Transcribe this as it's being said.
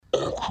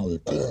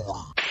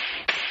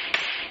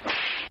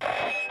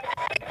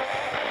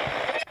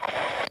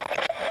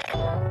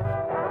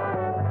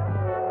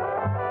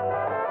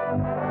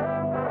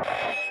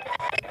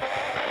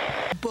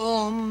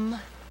Boom.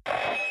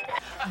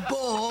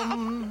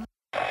 Boom.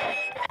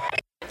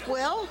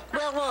 Well,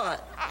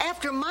 what?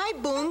 After my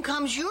boom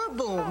comes your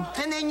boom,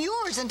 and then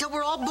yours until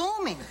we're all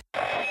booming.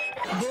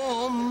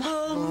 Boom.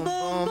 Boom,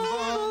 boom,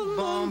 boom,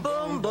 boom,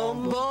 boom,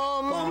 boom,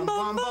 boom,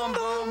 boom, boom,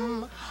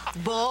 boom.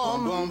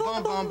 Boom, boom,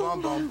 boom, boom,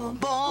 boom, boom, boom,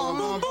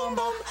 boom, boom,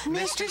 boom.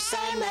 Mr.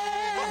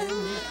 Simon,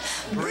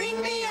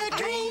 bring me a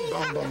dream.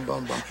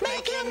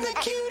 Make him the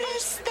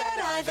cutest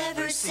that I've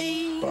ever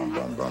seen.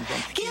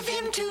 Give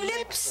him two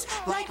lips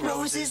like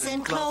roses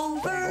and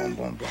clover. And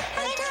tell him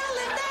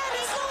that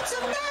his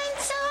lonesome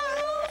nights are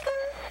over.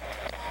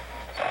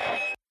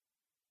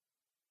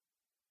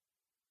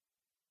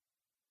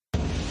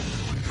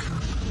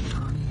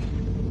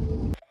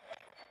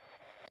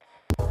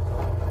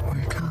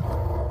 Wake up.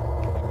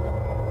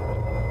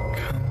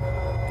 Come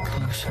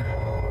closer.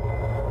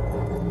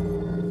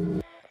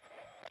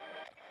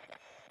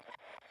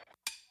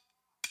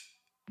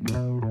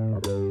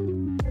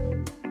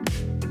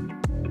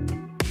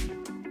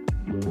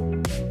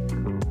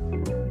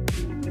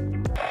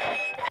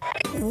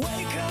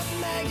 Wake up,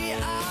 Maggie, I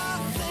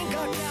think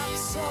I got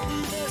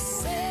something to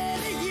say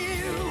to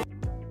you.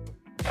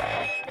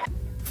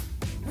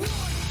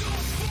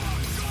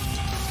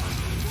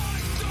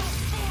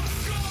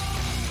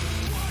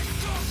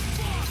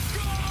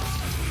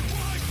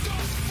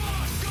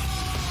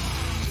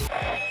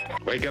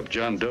 Wake up,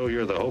 John Doe,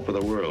 you're the hope of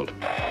the world.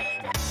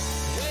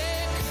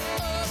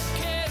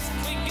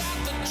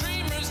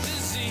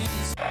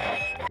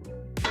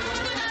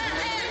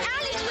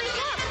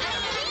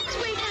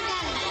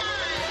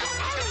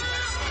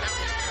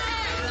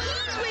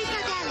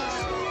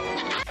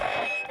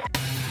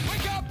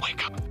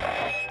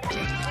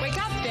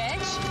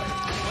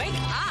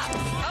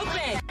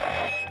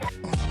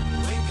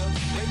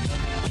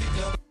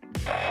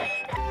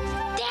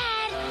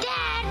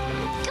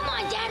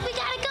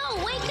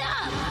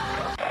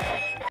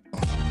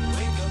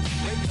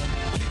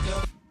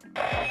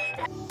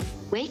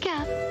 Wake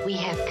up, we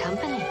have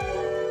company.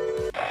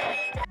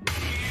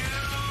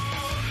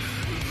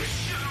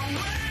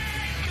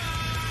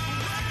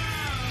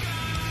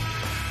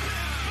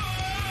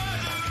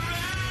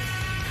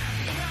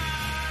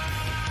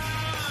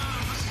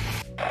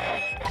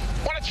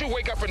 Why don't you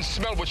wake up and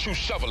smell what you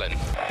shoveling?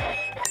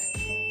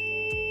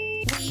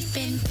 We've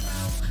been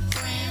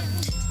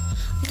programmed.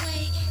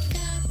 Wake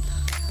up,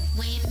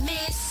 we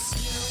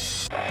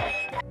miss you.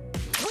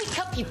 Wake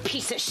up, you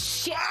piece of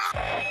shit!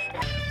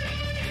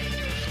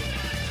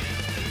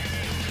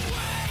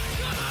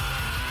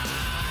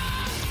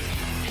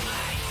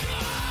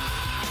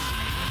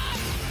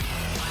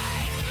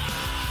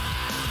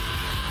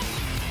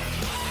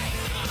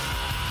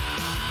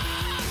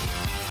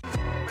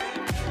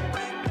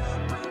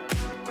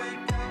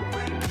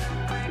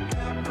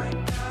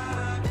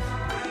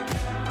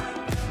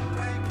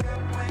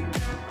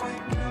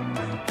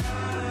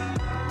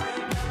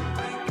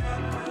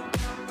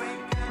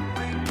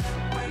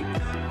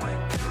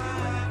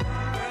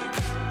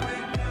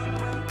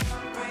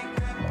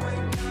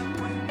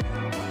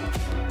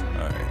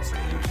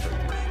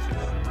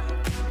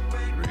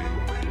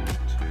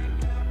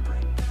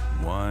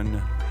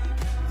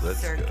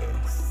 Let's go.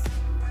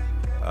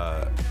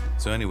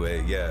 So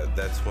anyway, yeah,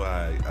 that's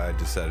why I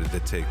decided to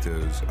take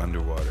those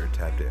underwater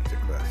tap dancing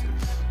classes.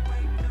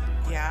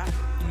 Yeah?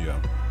 Yeah.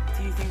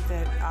 Do you think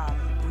that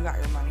you got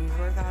your money's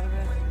worth out of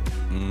it?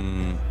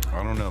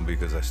 I don't know,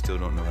 because I still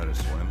don't know how to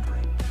swim.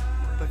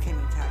 But can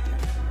you tap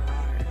dance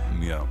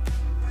underwater? Yeah.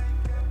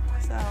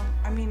 So,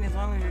 I mean, as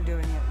long as you're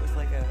doing it with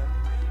like a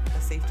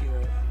safety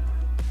rope.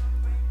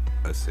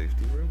 A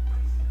safety rope?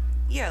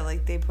 Yeah,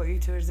 like they put you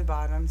towards the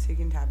bottom so you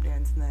can tap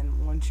dance, and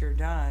then once you're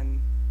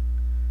done.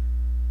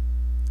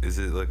 Is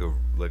it like a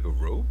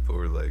rope,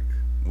 or like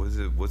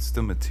what's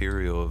the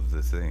material of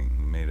the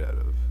thing made out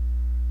of?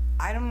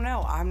 I don't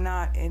know. I'm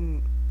not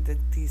in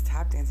these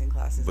tap dancing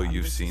classes. But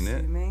you've seen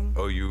it?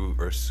 Oh, you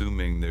are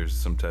assuming there's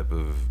some type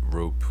of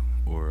rope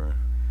or...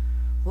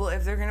 Well,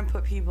 if they're going to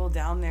put people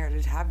down there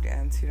to tap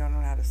dance who don't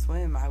know how to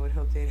swim, I would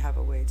hope they'd have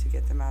a way to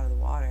get them out of the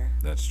water.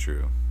 That's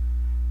true.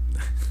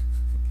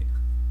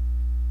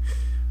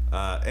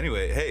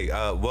 Anyway, hey,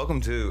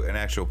 welcome to an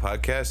actual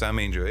podcast. I'm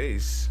Angel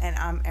Ace. And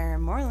I'm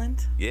Erin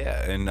Moreland.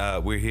 Yeah, and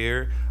we're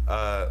here.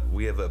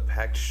 We have a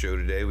packed show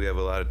today. We have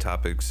a lot of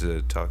topics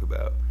to talk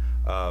about.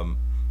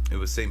 It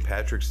was St.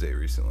 Patrick's Day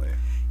recently.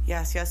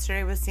 Yes,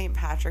 yesterday was St.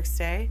 Patrick's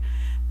Day.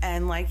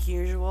 And like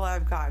usual,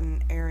 I've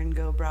gotten Erin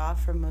Go Bra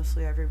from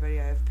mostly everybody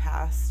I've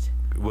passed.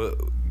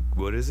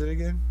 What is it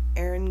again?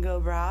 Erin Go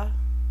Bra.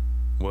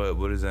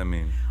 What does that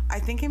mean? I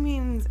think it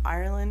means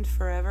Ireland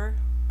forever.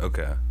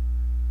 Okay.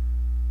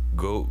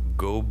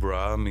 Go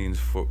bra means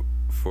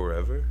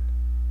forever?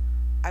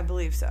 I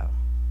believe so.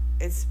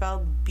 It's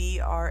spelled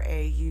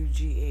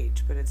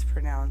B-R-A-U-G-H, but it's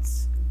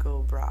pronounced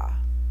go bra.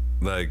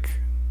 Like,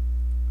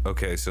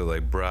 okay, so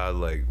like bra,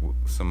 like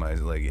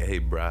somebody's like, hey,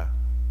 bra.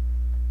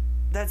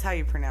 That's how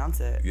you pronounce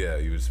it. Yeah,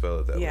 you would spell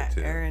it that way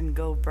too. Yeah, Erin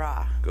go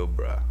bragh. Go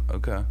bragh.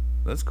 Okay,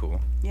 that's cool.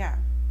 Yeah,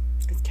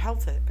 it's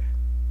Celtic.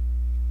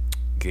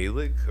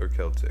 Gaelic or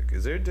Celtic?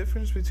 Is there a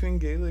difference between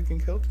Gaelic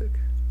and Celtic?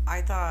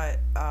 I thought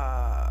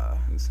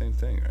The same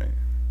thing, right?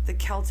 the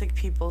Celtic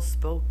people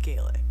spoke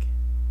Gaelic.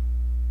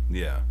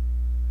 Yeah,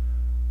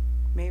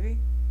 Maybe?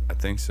 I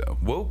think so.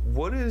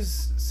 What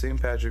is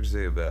St. Patrick's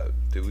Day about?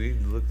 Did we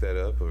look that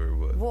up or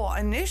what? Well,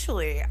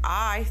 initially,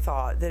 I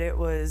thought that it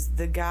was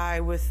the guy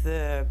with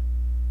the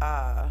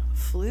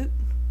flute,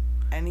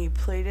 and he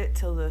played it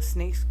till the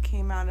snakes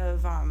came out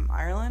of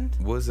Ireland.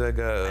 Was that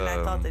guy? And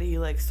I thought that he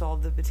like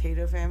solved the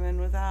potato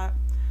famine with that.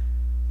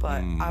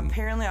 But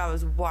apparently I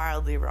was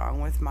wildly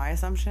wrong with my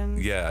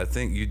assumptions. Yeah, I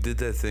think you did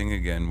that thing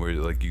again where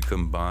like you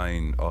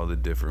combine all the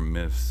different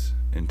myths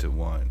into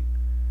one.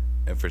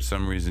 And for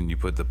some reason you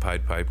put the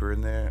Pied Piper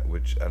in there,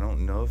 which I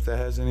don't know if that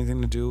has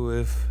anything to do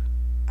with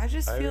I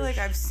just feel like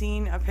Irish. I've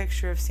seen a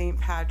picture of St.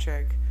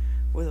 Patrick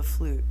with a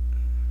flute.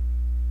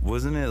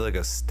 Wasn't it like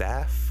a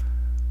staff?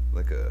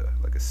 Like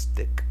a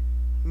stick?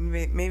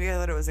 Maybe I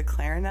thought it was a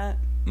clarinet.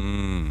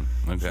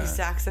 Okay. He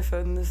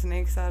saxophoned the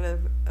snakes out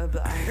of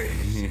the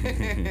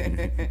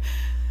Irish.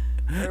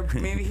 Or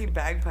maybe he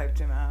bagpiped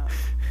him out.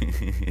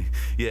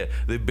 Yeah,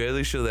 they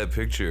barely show that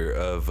picture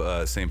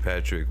of St.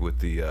 Patrick with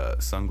the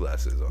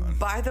sunglasses on.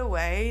 By the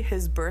way,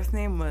 his birth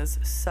name was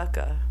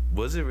Succa.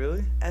 Was it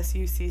really?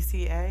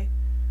 Succa.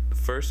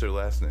 First or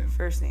last name?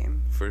 First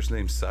name. First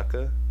name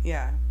Succa,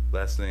 Yeah.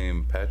 last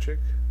name Patrick?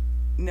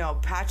 No,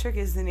 Patrick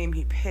is the name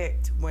he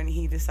picked when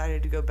he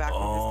decided to go back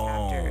with his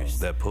captors.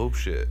 That Pope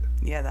shit.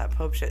 Yeah, that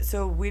Pope shit.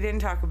 So we didn't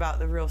talk about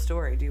the real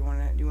story. Do you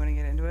want to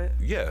get into it?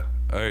 Yeah.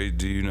 All right,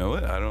 do you know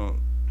it? I don't.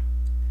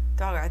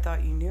 Dog, I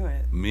thought you knew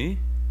it. Me?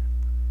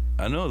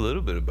 I know a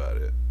little bit about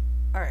it.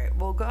 All right,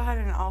 well, go ahead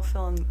and I'll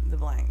fill in the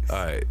blanks.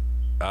 All right.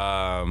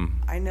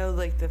 I know,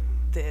 like,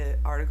 the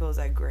articles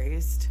I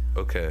grazed.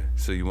 Okay,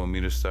 so you want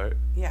me to start?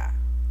 Yeah.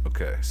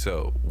 Okay,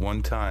 so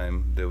one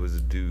time there was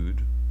a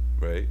dude,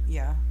 right?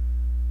 Yeah.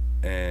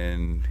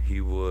 And he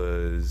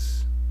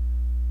was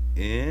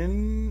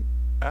in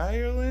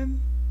Ireland?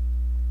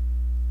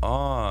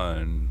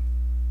 On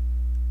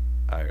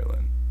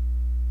Ireland.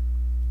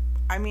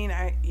 I mean,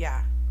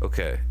 yeah.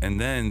 Okay, and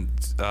then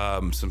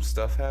some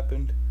stuff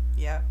happened.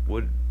 Yeah.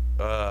 What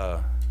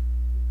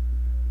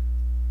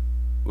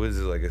was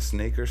it, like a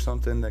snake or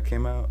something that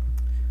came out?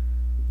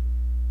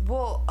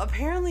 Well,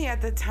 apparently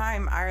at the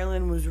time,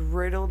 Ireland was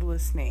riddled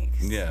with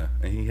snakes. Yeah,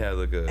 and he had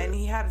like And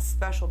he had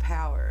special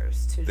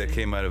powers to that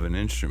came out of an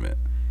instrument.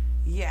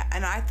 Yeah,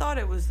 and I thought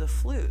it was the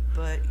flute,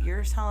 but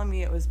you're telling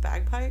me it was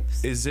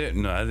bagpipes? Is there?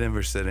 No, I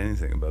never said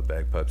anything about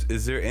bagpipes.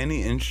 Is there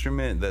any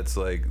instrument that's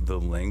like the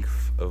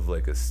length of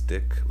like a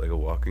stick, like a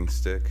walking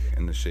stick,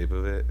 in the shape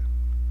of it?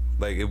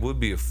 Like it would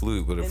be a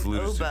flute, but a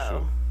flute is too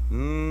short.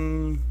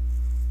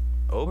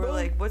 Oboe? Or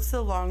like, what's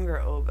the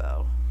longer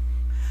oboe?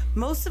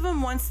 Most of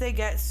them, once they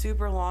get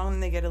super long,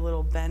 they get a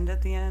little bend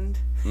at the end.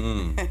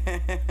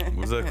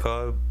 What's that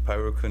called?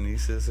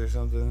 Pyrokinesis or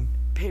something?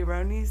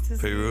 Peyronie's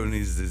disease.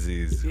 Peyronie's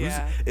disease.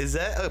 Yeah. Is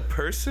that a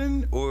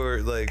person or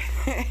like?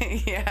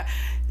 Yeah.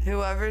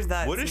 Whoever's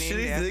that. What a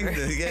shitty thing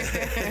to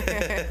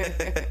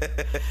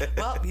get.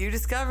 Well, you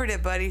discovered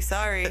it, buddy.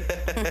 Sorry.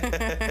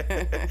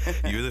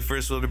 You're the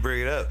first one to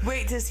bring it up.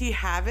 Wait, does he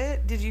have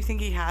it? Did you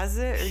think he has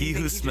it? Or He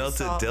who smelt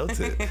it dealt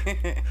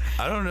it.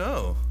 I don't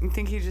know. You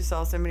think he just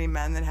saw so many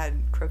men that had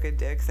crooked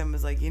dicks and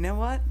was like, you know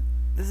what?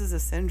 This is a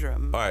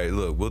syndrome. All right,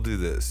 look, we'll do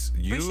this.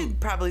 We should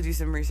probably do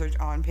some research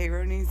on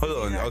Peyronie's.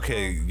 Hold on.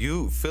 Okay,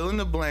 you fill in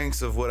the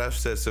blanks of what I've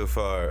said so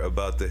far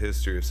about the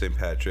history of St.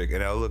 Patrick,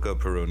 and I'll look up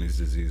Peyronie's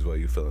disease while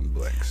you fill in the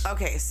blanks.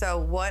 Okay, so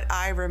what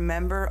I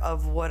remember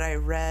of what I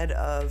read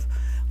of,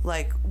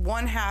 like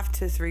 1/2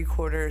 to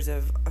 3/4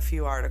 of a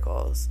few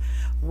articles,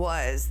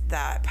 was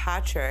that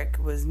Patrick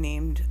was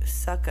named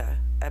Succa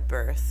at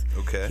birth.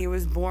 Okay. He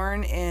was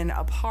born in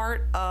a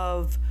part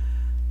of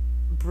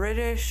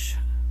British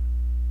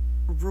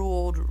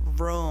ruled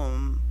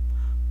Rome,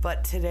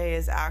 but today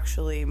is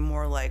actually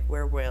more like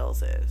where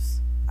Wales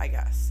is, I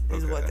guess,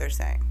 is what they're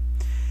saying.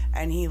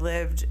 And he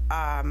lived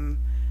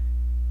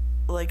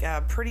like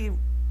a pretty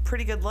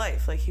good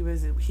life. Like he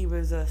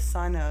was a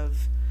son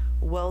of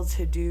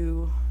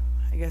well-to-do,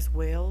 I guess,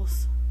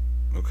 Wales.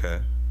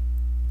 Okay.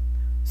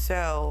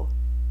 So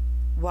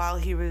while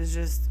he was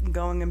just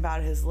going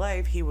about his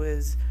life, he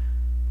was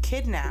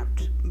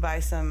kidnapped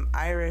by some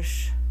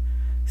Irish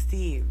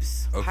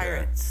thieves,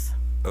 pirates.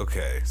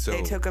 Okay, so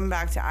They took him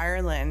back to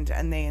Ireland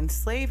and they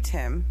enslaved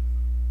him.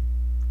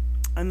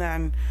 And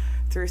then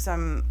through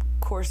some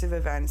course of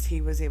events,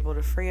 he was able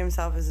to free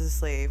himself as a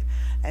slave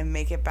and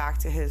make it back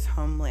to his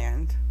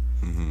homeland.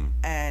 Mm-hmm.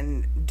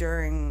 And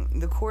during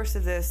the course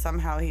of this,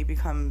 somehow he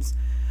becomes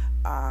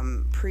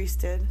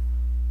priested.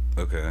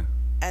 Okay.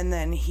 And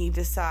then he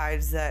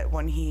decides that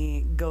when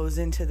he goes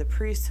into the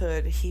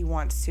priesthood, he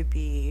wants to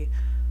be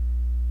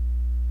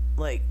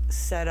like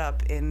set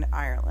up in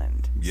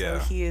Ireland. Yeah.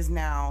 So he is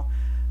now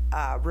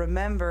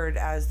remembered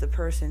as the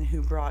person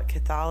who brought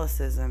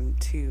Catholicism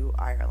to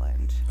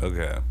Ireland.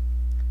 Okay.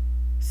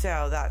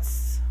 So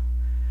that's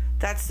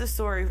the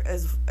story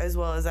as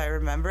well as I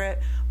remember it.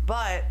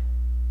 But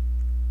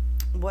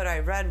what I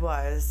read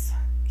was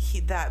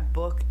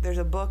there's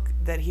a book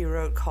that he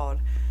wrote called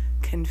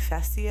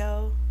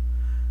Confessio,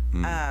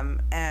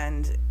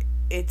 and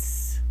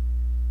it's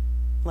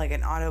like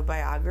an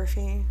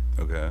autobiography.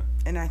 Okay.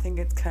 And I think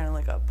it's kind of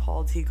like a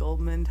Paul T.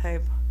 Goldman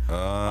type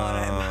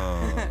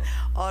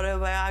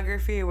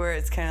autobiography, where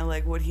it's kind of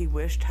like what he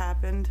wished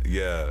happened.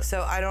 Yeah.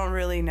 So I don't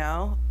really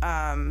know,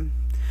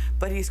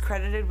 but he's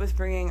credited with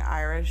bringing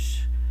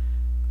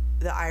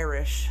the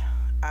Irish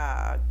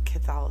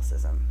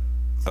Catholicism.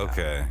 So.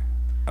 Okay.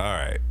 All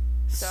right.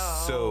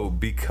 So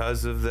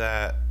because of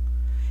that,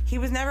 he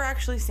was never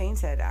actually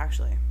sainted,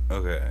 actually.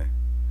 Okay.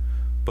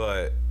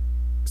 But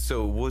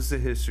so what's the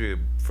history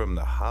from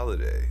the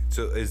holiday?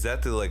 So is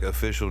that the like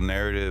official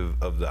narrative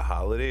of the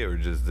holiday, or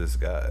just this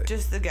guy?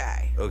 Just the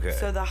guy. Okay.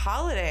 So the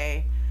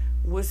holiday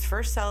was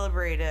first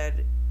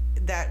celebrated,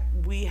 that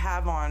we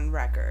have on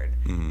record.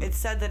 Mm-hmm. It's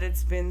said that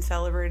it's been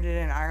celebrated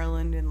in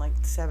Ireland in like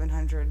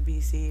 700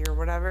 BC or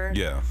whatever.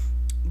 Yeah.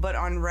 But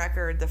on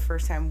record, the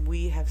first time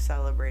we have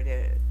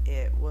celebrated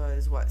it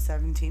was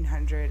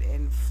 1700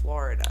 in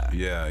Florida.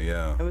 Yeah,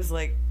 yeah. It was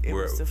like it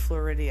was the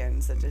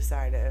Floridians that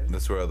decided.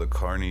 That's where all the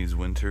carnies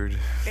wintered.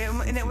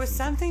 And it was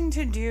something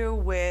to do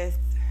with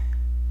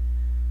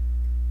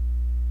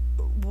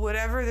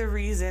whatever the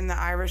reason the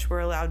Irish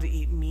were allowed to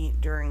eat meat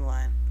during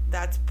Lent.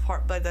 That's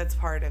part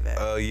of it.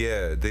 Oh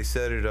yeah, they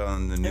said it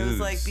on the news. It was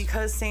like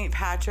because St.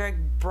 Patrick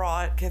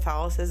brought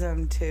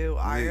Catholicism to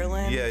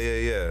Ireland.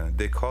 Yeah.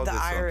 They called it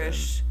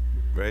Irish,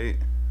 right?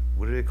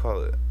 What do they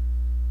call it?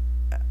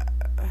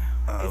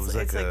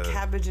 It's like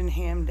Cabbage and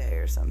Ham Day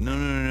or something.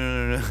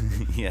 No.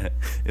 Yeah,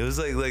 it was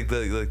like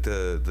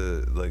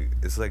the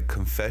it's like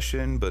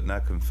confession, but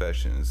not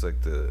confession. It's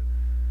like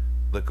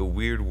a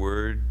weird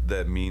word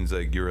that means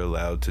like you're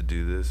allowed to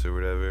do this or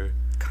whatever.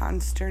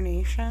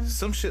 Consternation,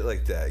 some shit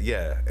like that.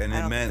 Yeah, and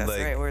it meant that's like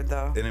the right word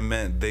though. And it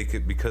meant they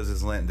could, because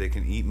it's Lent, they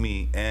can eat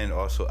meat and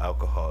also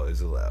alcohol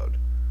is allowed.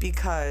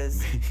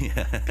 Because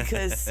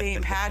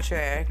St.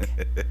 Patrick,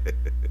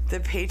 the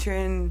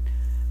patron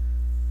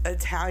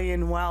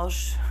Italian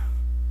Welsh.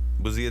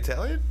 Was he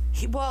Italian?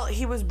 He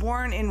was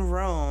born in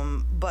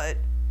Rome, but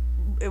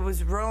it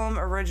was Rome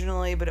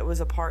originally, but it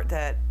was a part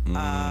that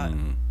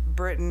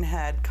Britain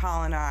had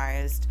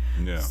colonized.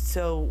 Yeah.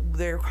 So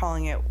they're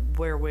calling it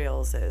where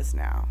Wales is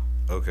now.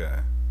 Okay.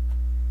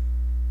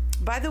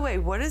 By the way,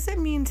 what does it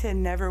mean to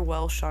never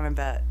Welsh on a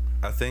bet?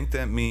 I think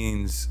that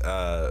means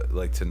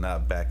like to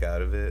not back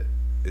out of it.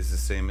 It's the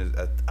same as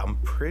I'm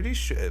pretty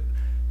sure.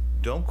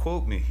 Don't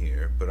quote me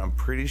here, but I'm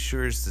pretty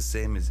sure it's the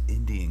same as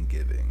Indian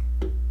giving.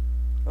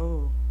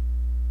 Oh.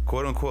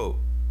 Quote unquote.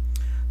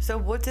 So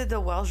what did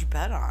the Welsh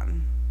bet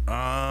on?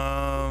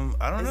 I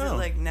don't know. Is it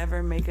like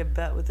never make a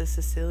bet with a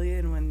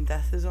Sicilian when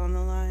death is on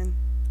the line?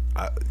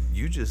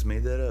 You just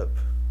made that up.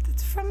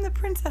 It's from The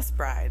Princess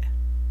Bride.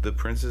 The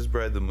Princess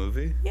Bride, the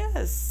movie?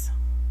 Yes.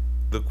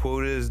 The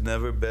quote is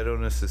never bet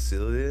on a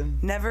Sicilian?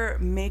 Never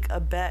make a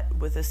bet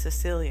with a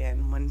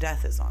Sicilian when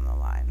death is on the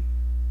line.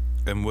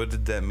 And what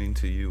did that mean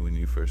to you when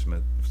you first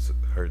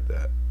heard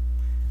that?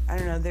 I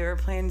don't know. They were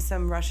playing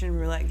some Russian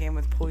roulette game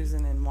with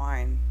poison and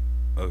wine.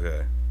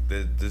 Okay.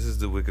 This is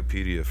the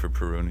Wikipedia for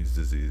Peyronie's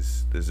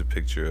disease. There's a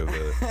picture of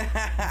a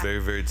very,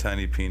 very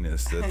tiny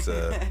penis that's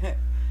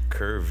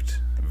curved,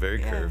 very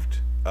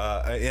curved.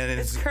 And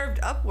it's curved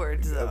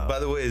upwards, though. By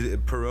the way,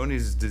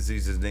 Peyronie's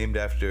disease is named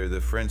after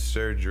the French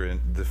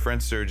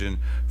surgeon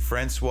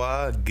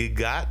Francois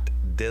Gigot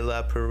de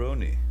la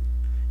Peyronie.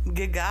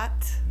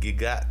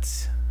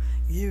 Gigot.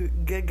 You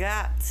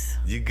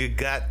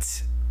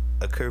got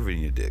a curve in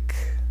your dick.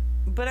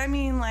 But I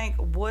mean, like,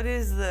 what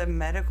is the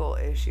medical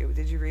issue?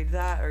 Did you read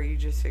that, or you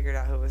just figured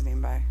out who it was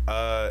named by?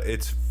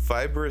 It's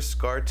fibrous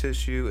scar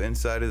tissue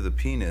inside of the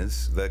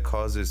penis that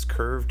causes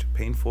curved,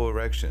 painful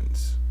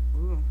erections.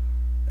 Ooh.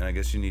 And I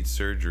guess you need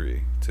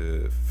surgery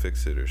to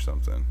fix it or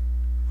something.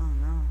 Oh,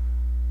 no.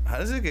 How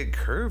does it get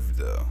curved,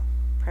 though?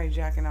 Probably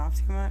jacking off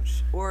too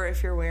much. Or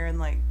if you're wearing,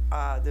 like,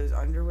 those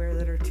underwear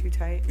that are too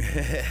tight.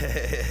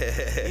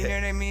 You know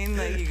what I mean?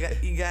 Like,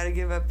 you got to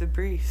give up the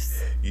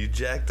briefs. You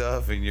jacked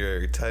off in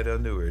your tight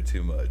underwear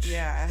too much.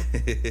 Yeah.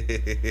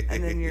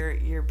 And then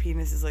your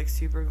penis is, like,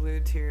 super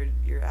glued to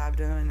your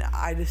abdomen,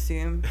 I'd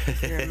assume,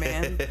 if you're a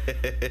man.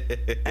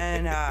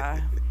 And,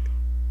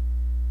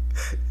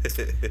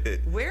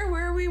 where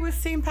were we with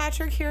St.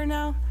 Patrick here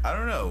now? I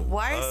don't know.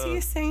 Why is he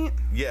a saint?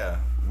 Yeah.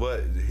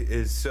 What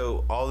is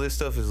so all this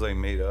stuff is like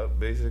made up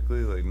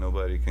basically? Like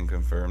nobody can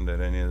confirm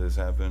that any of this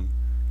happened?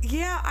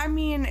 Yeah, I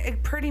mean,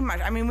 pretty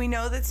much. I mean, we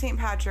know that St.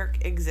 Patrick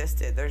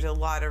existed. There's a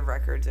lot of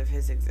records of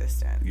his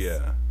existence.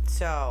 Yeah.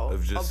 So,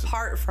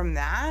 apart from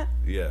that,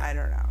 I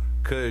don't know.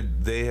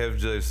 Could they have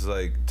just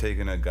like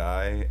taken a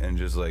guy and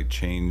just like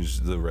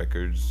changed the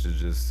records to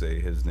just say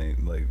his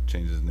name, like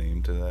change his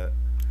name to that?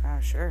 Oh,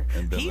 sure.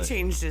 He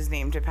changed his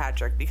name to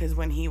Patrick because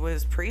when he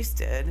was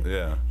priested,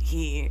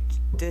 he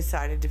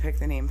decided to pick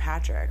the name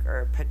Patrick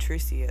or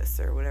Patricius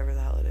or whatever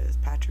the hell it is.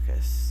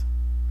 Patricus.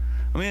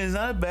 I mean, it's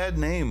not a bad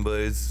name, but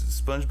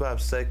it's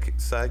SpongeBob's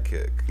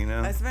sidekick, you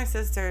know? That's my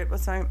sister.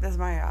 That's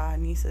my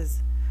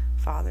niece's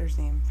father's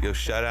name. Yo,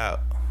 shout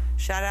out.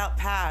 Shout out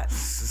Pat.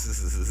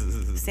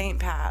 Saint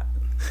Pat.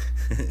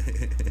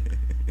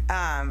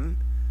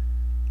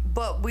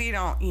 But we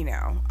don't,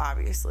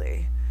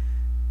 obviously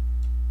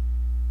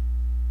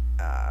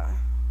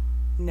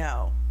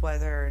know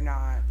whether or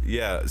not.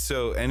 Yeah,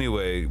 so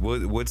anyway,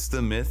 what's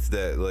the myth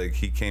that, like,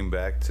 he came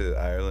back to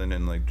Ireland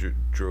and, like,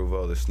 drove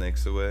all the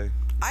snakes away?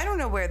 I don't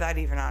know where that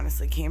even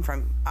honestly came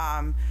from.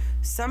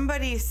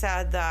 Somebody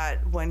said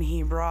that when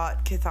he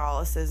brought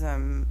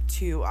Catholicism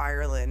to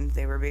Ireland,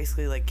 they were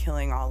basically, like,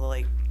 killing all the,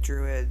 like,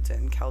 Druids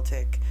and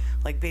Celtic,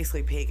 like,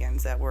 basically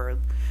pagans that were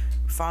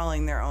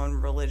following their own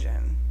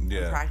religion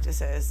and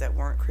practices that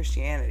weren't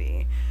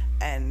Christianity.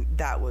 And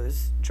that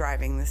was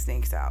driving the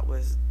snakes out,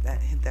 was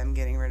them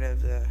getting rid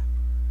of the...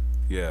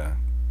 Yeah,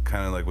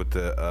 kind of like what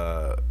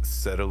the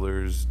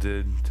settlers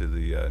did to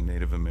the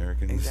Native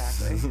Americans.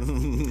 Exactly.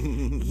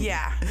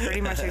 Yeah, pretty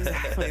much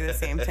exactly the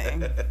same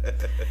thing.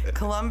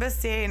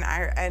 Columbus Day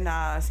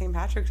and St.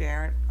 Patrick's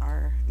Day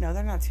are... No,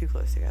 they're not too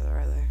close together,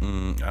 are they?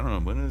 I don't know.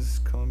 When is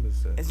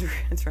Columbus Day?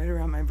 It's right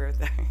around my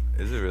birthday.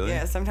 Is it really?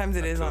 Yeah, sometimes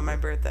it is on my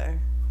birthday.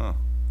 Huh.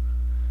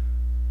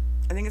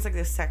 I think it's like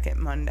the second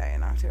Monday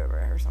in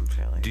October or some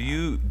shit like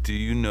that. Do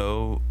you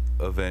know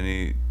of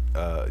any...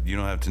 you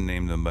don't have to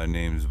name them by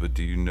names, but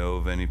do you know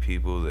of any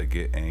people that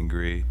get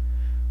angry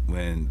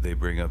when they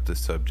bring up the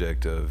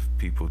subject of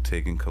people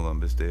taking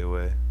Columbus Day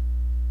away?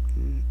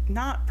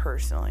 Not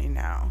personally,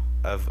 no.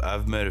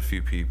 I've met a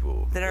few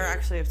people that are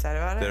actually upset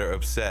about it. That are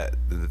upset.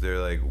 They're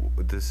like,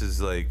 this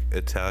is like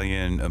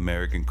Italian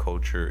American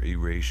culture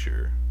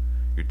erasure.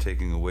 You're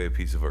taking away a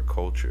piece of our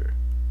culture.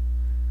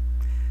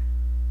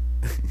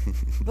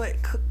 But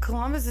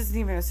Columbus isn't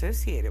even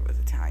associated with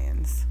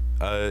Italians.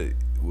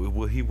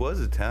 Well, he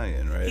was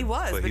Italian, right? He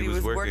was, but he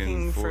was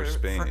working for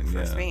Spain.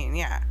 For Spain,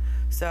 yeah.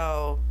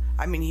 So,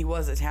 I mean, he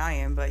was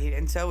Italian,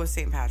 and so was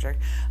St. Patrick.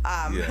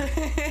 Yeah.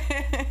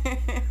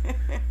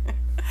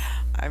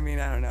 I mean,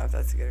 I don't know if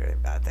that's a good or a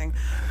bad thing,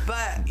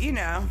 but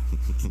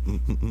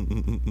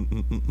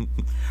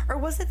or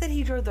was it that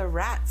he drove the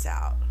rats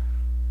out?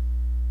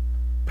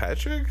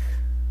 Patrick?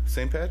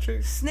 St.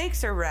 Patrick?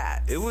 Snakes or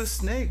rats? It was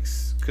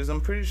snakes, because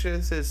I'm pretty sure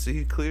it says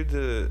he cleared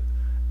the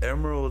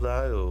Emerald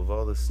Isle of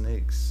all the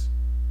snakes.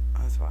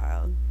 That's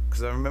wild.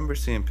 Because I remember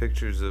seeing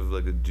pictures of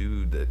like a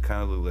dude that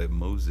kind of looked like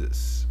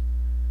Moses,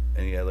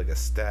 and he had like a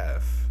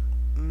staff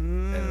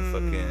and a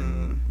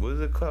fucking, what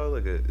is it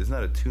called? It's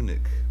not a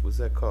tunic. What's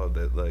that called?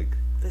 That like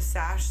the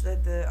sash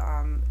that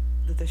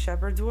the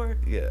shepherds wore.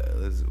 Yeah.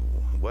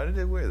 Why did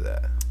they wear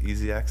that?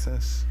 Easy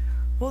access.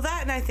 Well,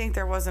 that, and I think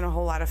there wasn't a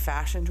whole lot of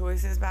fashion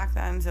choices back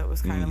then, so it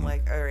was kind of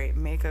like, all right,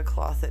 make a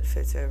cloth that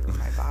fits over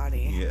my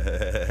body.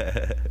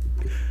 Yeah.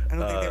 I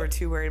don't think they were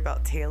too worried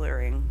about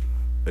tailoring.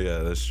 Yeah,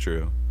 that's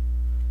true.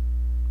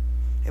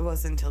 It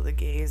wasn't until the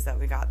gays that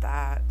we got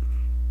that.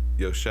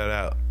 Yo, shout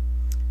out.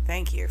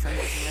 Thank you for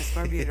making this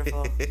more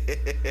beautiful.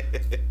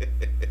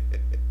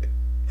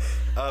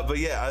 But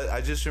yeah,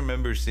 I just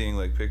remember seeing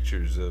like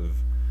pictures of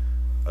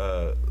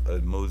a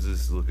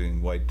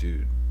Moses-looking white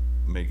dude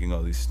making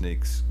all these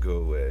snakes go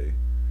away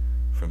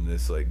from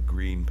this like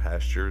green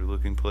pasture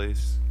looking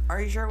place.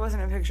 Are you sure it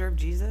wasn't a picture of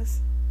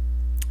Jesus?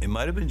 It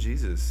might have been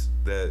Jesus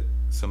that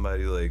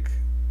somebody like...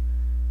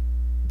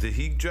 Did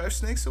he drive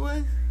snakes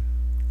away?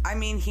 I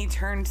mean, he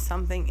turned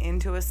something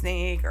into a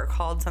snake or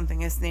called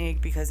something a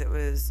snake because it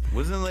was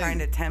trying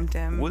to tempt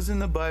him. Wasn't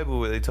the Bible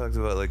where they talked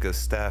about like a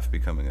staff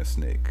becoming a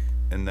snake?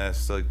 And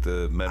that's like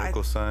the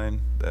medical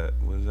sign?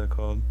 What is that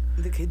called?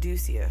 The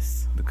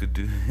caduceus. The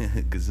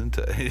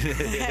Gesundheit.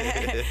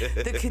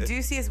 The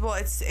caduceus, well,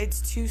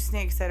 it's two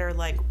snakes that are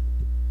like...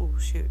 Oh,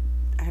 shoot.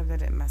 I hope that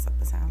didn't mess up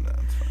the sound. No,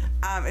 it's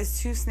fine.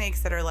 It's two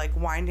snakes that are like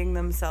winding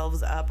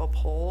themselves up a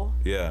pole.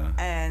 Yeah.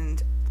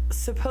 And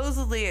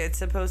supposedly it's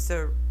supposed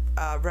to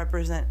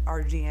represent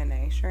our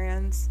DNA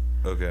strands.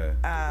 Okay.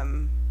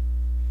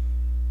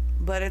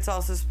 But it's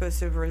also supposed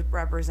to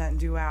represent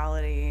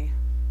duality,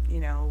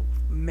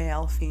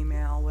 male,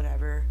 female,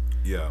 whatever.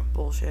 Yeah.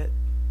 Bullshit.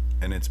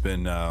 And it's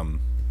been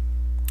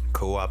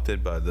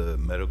co-opted by the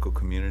medical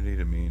community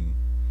to mean...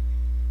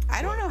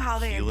 I don't know how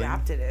they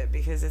adapted it,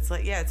 because it's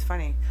like, yeah, it's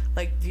funny.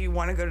 Like, do you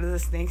want to go to the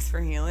snakes for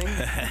healing?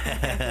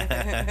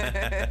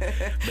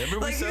 Remember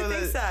we saw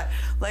that?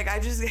 Like, I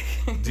just...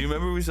 Do you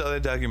remember we saw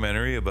that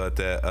documentary about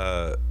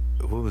that,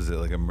 what was it,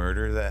 like a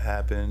murder that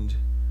happened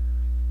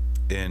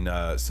in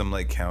some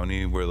like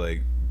county where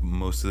like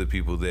most of the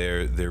people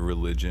there, their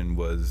religion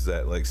was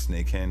that like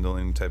snake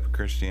handling type of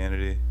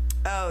Christianity?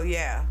 Oh,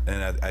 yeah.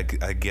 And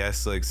I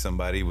guess like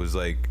somebody was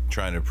like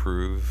trying to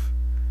prove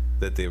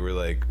that they were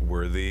like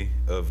worthy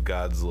of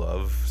God's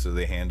love, so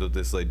they handled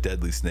this like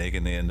deadly snake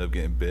and they ended up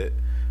getting bit.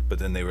 But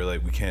then they were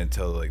like, we can't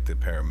tell like the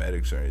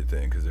paramedics or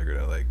anything because they're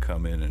gonna like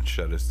come in and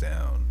shut us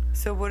down.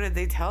 So what did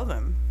they tell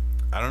them?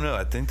 I don't know.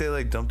 I think they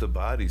like dumped a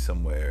body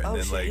somewhere and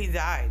then shit, like he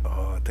died.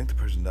 Oh, I think the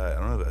person died. I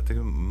don't know. I think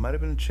it might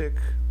have been a chick.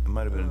 It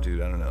might have been a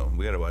dude. I don't know.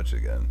 We gotta watch it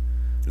again.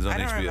 It was on HBO. I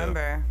don't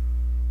remember.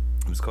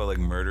 It was called like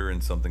Murder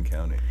in something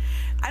county.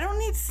 I don't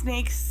need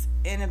snakes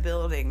in a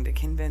building to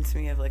convince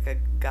me of like a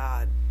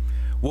god.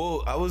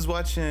 Well, I was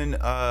watching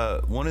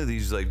one of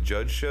these like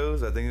judge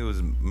shows. I think it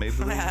was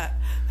Maybelline,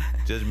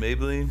 Judge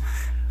Maybelline,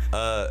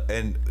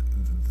 and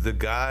the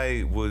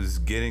guy was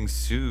getting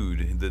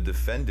sued. The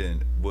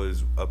defendant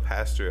was a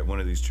pastor at one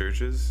of these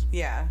churches.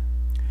 Yeah.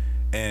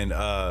 And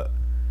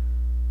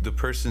the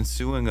person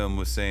suing him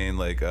was saying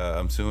like,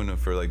 I'm suing him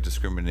for like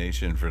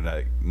discrimination for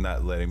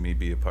not letting me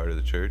be a part of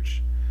the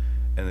church.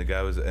 And the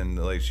guy was, and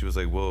like she was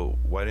like, well,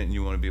 why didn't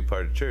you want to be a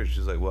part of the church?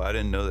 She's like, well, I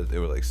didn't know that they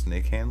were like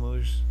snake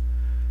handlers.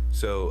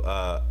 So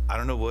I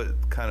don't know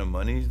what kind of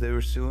money they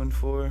were suing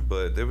for,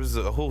 but there was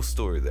a whole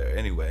story there.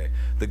 Anyway,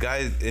 the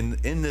guy in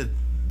the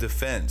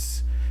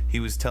defense, he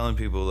was telling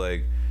people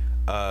like,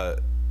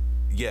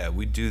 yeah,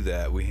 we do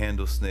that. We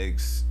handle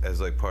snakes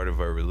as like part of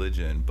our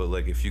religion, but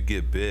like if you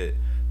get bit,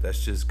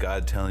 that's just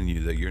God telling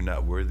you that you're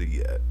not worthy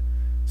yet.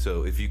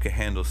 So if you can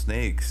handle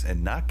snakes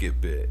and not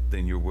get bit,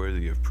 then you're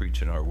worthy of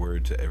preaching our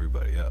word to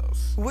everybody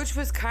else. Which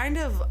was kind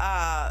of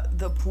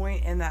the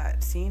point in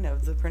that scene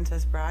of The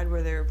Princess Bride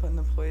where they were putting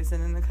the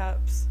poison in the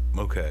cups.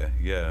 Okay,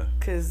 yeah.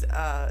 Because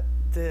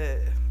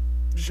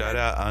Shout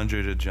out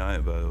Andre the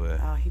Giant, by the way.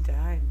 Oh, he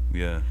died.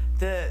 Yeah.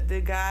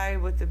 The guy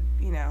with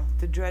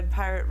the Dread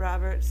Pirate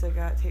Roberts that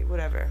got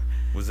whatever.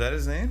 Was that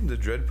his name? The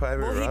Dread Pirate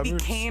Roberts? Well, he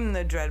became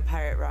the Dread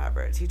Pirate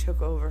Roberts. He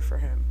took over for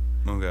him.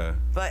 Okay.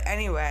 But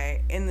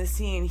anyway, in the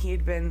scene, he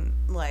had been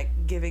like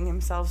giving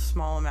himself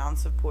small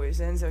amounts of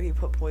poison, so he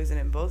put poison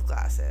in both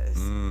glasses,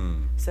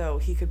 so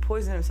he could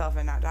poison himself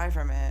and not die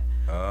from it.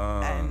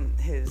 Oh. And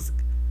his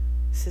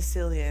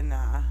Sicilian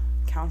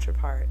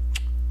counterpart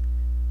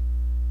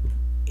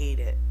ate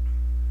it.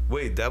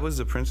 Wait, that was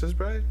The Princess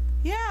Bride?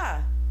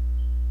 Yeah.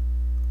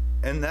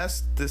 And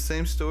that's the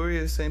same story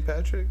as St.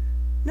 Patrick?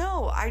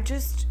 No, I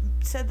just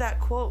said that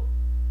quote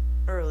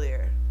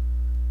earlier.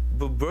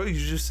 But bro, you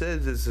just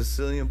said the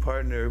Sicilian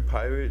partner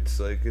pirates,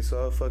 like it's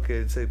all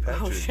fucking St.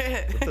 Patrick. Oh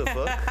shit. What the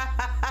fuck?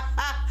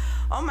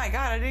 Oh my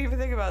god, I didn't even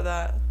think about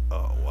that.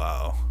 Oh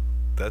wow.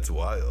 That's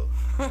wild.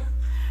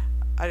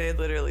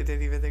 Literally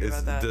didn't even think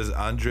about that. Does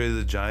Andre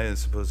the Giant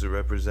supposed to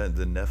represent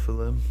the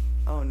Nephilim?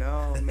 Oh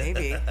no,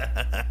 maybe.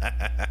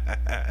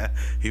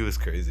 He was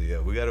crazy, yeah.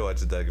 We gotta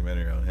watch a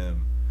documentary on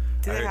him.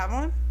 Do they have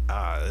one?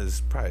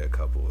 There's probably a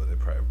couple. They're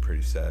probably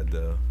pretty sad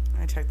though.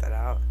 I checked that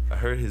out. I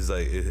heard his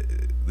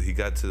he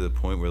got to the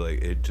point where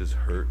like it just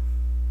hurt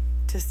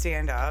to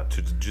stand up,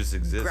 to just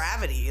exist.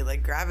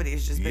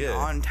 Gravity's just been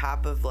on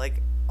top of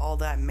like all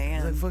that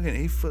man. He's like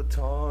fucking 8 foot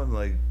tall and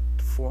like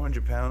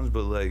 400 pounds,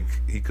 but like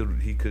he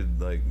could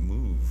like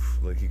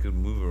move, like he could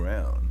move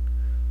around,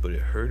 but it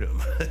hurt him.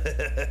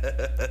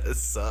 It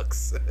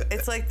sucks.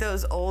 It's like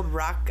those old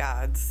rock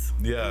gods.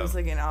 Yeah, it was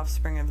like an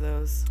offspring of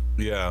those.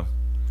 Yeah.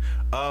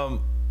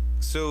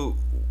 So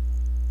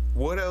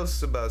what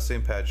else about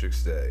St.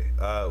 Patrick's Day?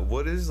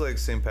 What is like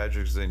St.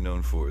 Patrick's Day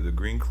known for? The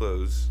green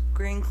clothes.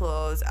 Green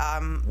clothes.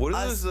 What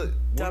are those?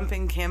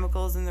 Dumping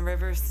chemicals in the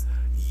rivers.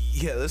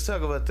 Yeah, let's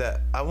talk about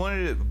that. I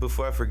wanted to,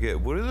 before I forget,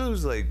 what are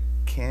those like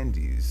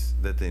candies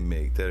that they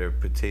make that are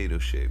potato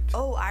shaped?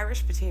 Oh,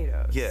 Irish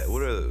potatoes. Yeah,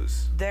 what are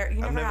those? You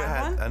never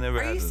had one? I never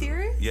had them. Are you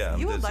serious? Yeah,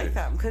 you would like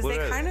them because they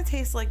kind of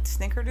taste like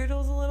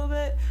snickerdoodles a little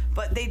bit,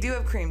 but they do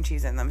have cream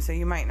cheese in them, so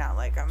you might not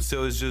like them.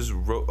 So it's just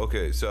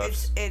okay. So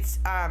it's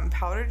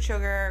powdered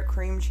sugar,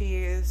 cream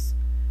cheese.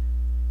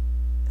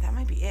 That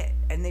might be it,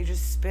 and they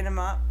just spin them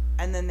up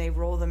and then they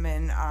roll them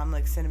in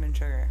like cinnamon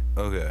sugar.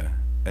 Okay,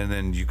 and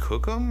then you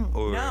cook them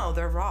or no?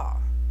 They're raw.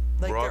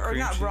 Like raw or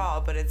not cheese? Raw,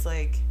 but it's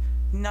like.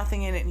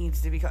 Nothing in it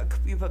needs to be cooked.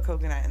 You put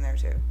coconut in there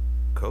too.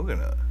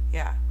 Coconut?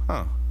 Yeah.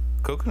 Huh.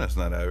 Coconut's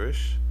not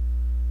Irish.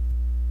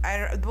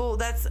 I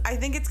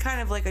think it's kind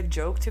of like a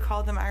joke to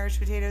call them Irish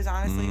potatoes,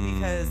 honestly,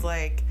 because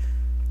like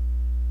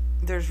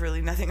there's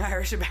really nothing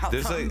Irish about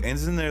them. Like,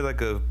 isn't there like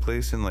a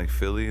place in like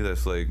Philly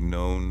that's like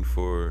known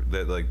for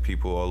that, like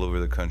people all over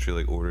the country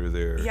like order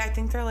their? Yeah, I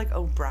think they're like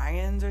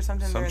O'Brien's or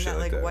something. They're in that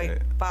like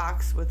white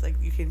box with like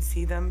you can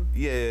see them.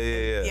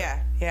 Yeah.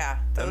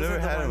 I've never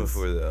had them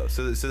before though.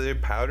 So they're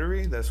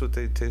powdery. That's what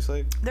they taste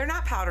like. They're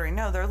not powdery.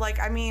 No, they're like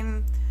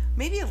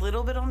maybe a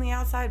little bit on the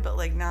outside, but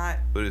like not.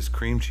 But it's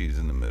cream cheese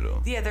in the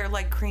middle. Yeah, they're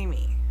like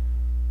creamy.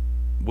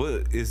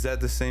 What is that?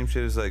 The same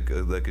shit as like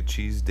a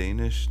cheese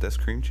Danish? That's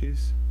cream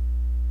cheese.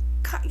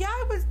 Yeah,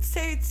 I would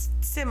say it's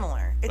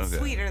similar. It's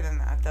sweeter than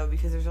that though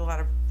because there's a lot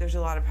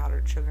of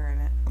powdered sugar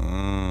in it.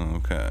 Oh,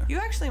 okay. You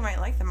actually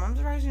might like them. I'm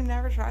surprised you've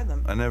never tried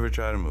them. I never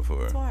tried them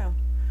before. It's wild.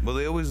 Well,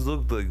 they always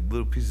looked like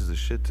little pieces of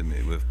shit to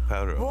me with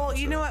powder on them. Well,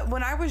 you know what?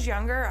 When I was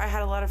younger, I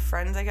had a lot of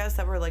friends, I guess,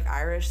 that were like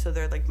Irish, so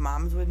their like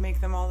moms would make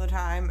them all the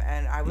time,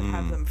 and I would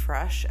have them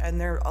fresh, and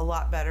they're a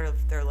lot better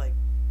if they're like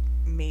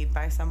made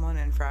by someone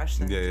and fresh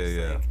than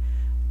like,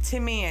 to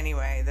me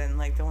anyway, than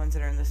like the ones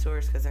that are in the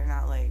stores because they're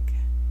not like.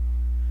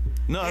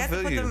 No, I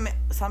feel you. You have to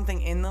put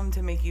something in them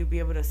to make you be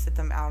able to sit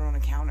them out on a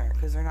counter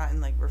because they're not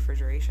in like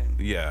refrigeration.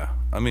 Yeah,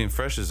 I mean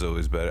fresh is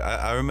always better.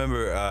 I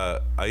remember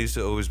I used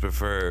to always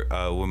prefer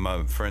when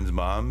my friend's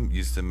mom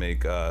used to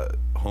make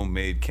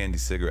homemade candy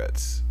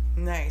cigarettes.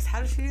 Nice.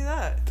 How did she do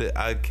that?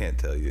 I can't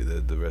tell you.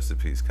 The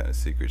recipe's kind of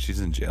secret. She's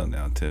in jail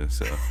now too.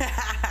 So.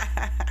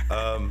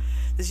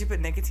 Did she put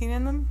nicotine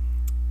in them?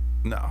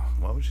 No.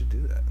 Why would she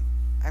do that?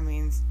 I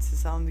mean, to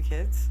sell them to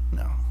kids?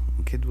 No.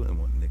 A kid wouldn't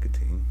want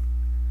nicotine.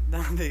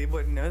 No, they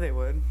wouldn't know they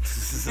would.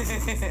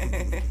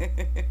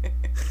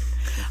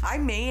 I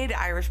made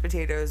Irish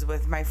potatoes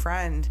with my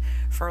friend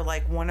for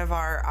like one of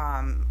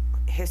our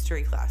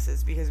history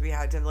classes because we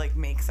had to like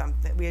make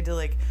something. We had to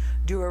like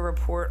do a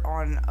report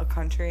on a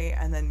country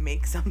and then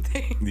make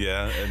something.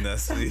 Yeah, and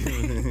that's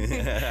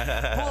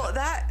well,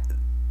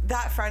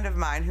 that friend of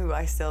mine who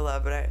I still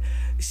love, but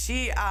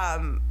she's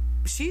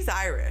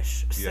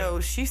Irish, so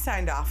she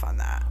signed off on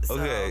that. So.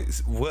 Okay,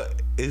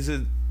 what is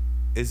it?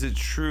 Is it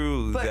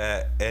true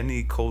that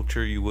any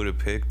culture you would have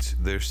picked,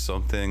 there's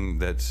something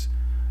that's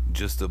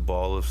just a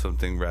ball of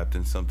something wrapped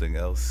in something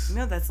else?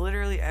 No, that's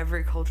literally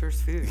every culture's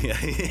food. Yeah.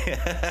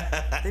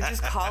 They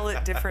just call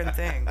it different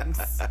things.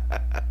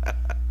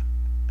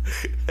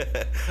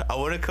 I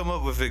want to come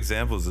up with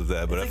examples of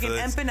that, but It's I feel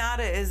like an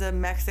empanada is a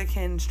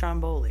Mexican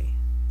stromboli.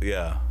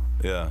 Yeah,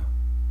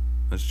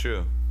 that's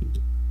true.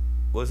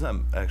 Well, it's not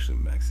actually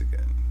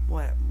Mexican.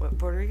 What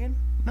Puerto Rican?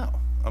 No.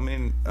 I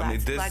mean,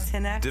 there's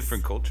Latinx?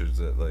 different cultures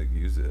that like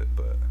use it,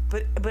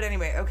 but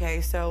anyway,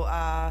 okay. So,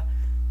 a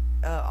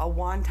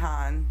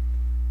wonton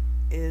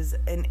is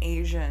an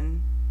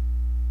Asian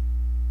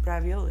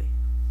ravioli.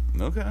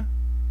 Okay.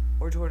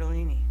 Or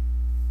tortellini.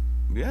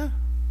 Yeah,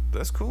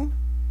 that's cool.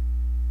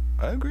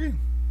 I agree.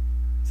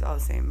 It's all the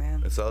same,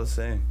 man. It's all the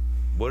same.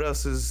 What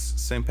else is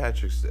St.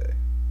 Patrick's Day?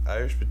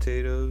 Irish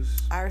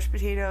potatoes.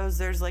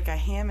 There's like a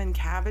ham and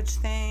cabbage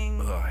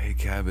thing. Oh, I hate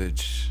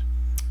cabbage.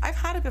 I've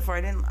had it before.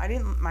 I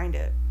didn't mind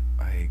it.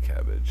 I hate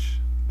cabbage.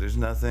 There's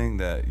nothing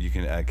that you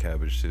can add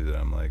cabbage to that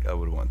I'm like, I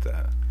would want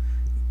that.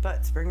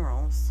 But spring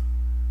rolls.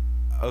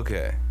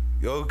 Okay.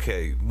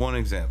 One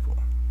example.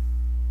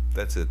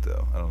 That's it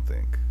though. I don't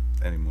think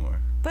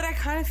anymore. But I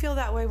kind of feel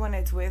that way when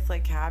it's with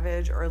like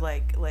cabbage or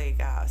like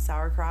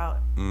sauerkraut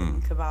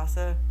and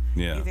kielbasa.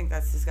 Yeah. You think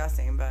that's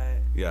disgusting,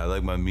 but yeah, I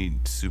like my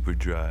meat super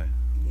dry.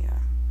 Yeah.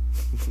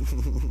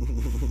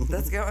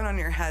 That's going on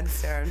your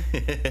headstone.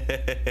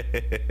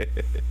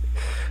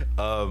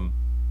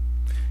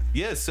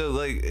 Yeah, so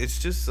like it's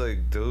just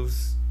like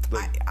those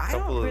like I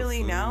don't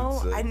really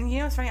know. like,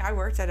 It's funny, I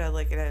worked at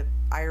an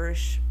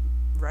Irish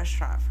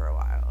restaurant for a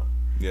while.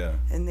 Yeah.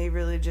 And they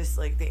really just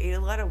like they ate a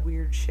lot of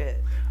weird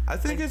shit. I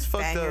think like it's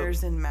fucked up.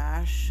 Bangers and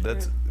mash.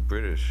 That's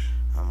British.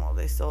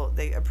 Well,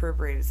 they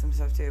appropriated some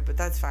stuff too, but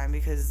that's fine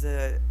because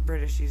the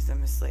British used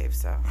them as slaves,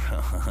 so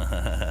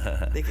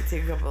they could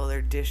take a couple of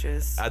their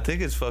dishes. I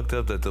think it's fucked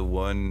up that the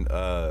one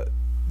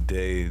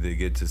day they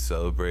get to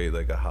celebrate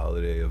like a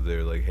holiday of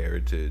their like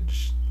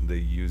heritage, they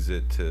use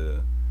it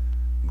to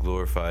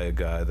glorify a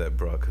guy that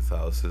brought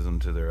Catholicism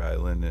to their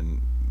island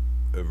and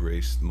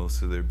erased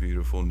most of their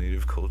beautiful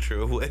native culture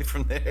away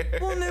from there.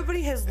 Well,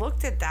 nobody has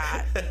looked at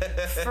that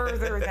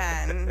further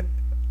than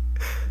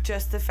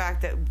just the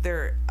fact that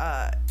they're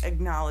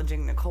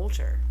acknowledging the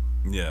culture.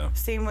 Yeah.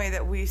 Same way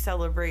that we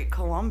celebrate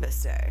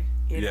Columbus Day.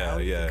 You know?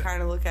 You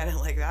kind of look at it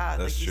like that,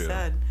 That's like you true.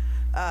 said.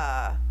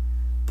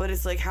 But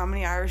it's like, how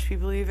many Irish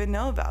people even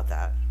know about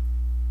that?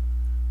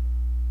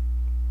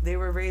 They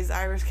were raised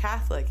Irish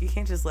Catholic. You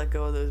can't just let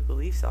go of those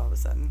beliefs all of a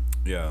sudden.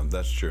 Yeah,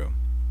 that's true.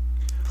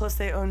 Plus,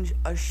 they own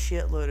a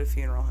shitload of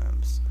funeral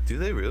homes. Do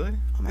they really?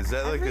 Is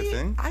that like a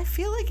thing? I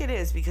feel like it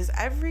is because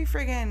every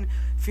friggin'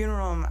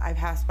 funeral home I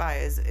pass by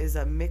is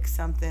a mix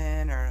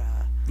something or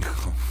a...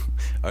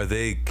 Are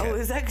they...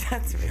 is that...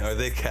 That's racist. Are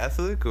they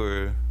Catholic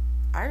or...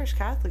 Irish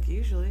Catholic,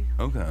 usually.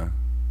 Okay.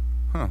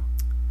 Huh.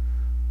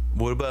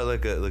 What about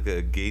like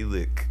a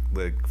Gaelic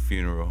like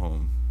funeral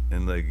home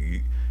and like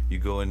you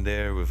go in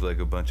there with like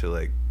a bunch of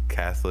like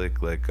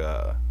Catholic like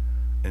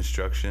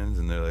instructions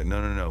and they're like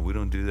no we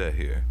don't do that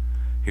here.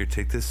 Here,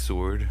 take this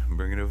sword,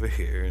 bring it over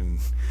here, and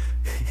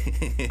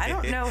I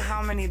don't know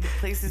how many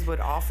places would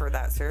offer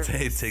that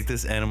service. Take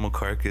this animal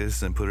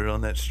carcass and put it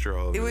on that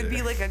straw. It would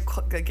be like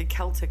a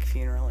Celtic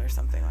funeral or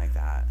something like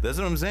that. That's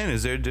what I'm saying.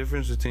 Is there a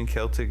difference between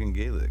Celtic and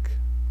Gaelic?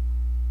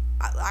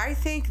 I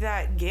think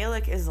that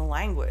Gaelic is a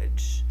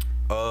language.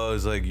 Oh,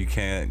 it's like you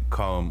can't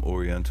call them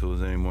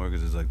Orientals anymore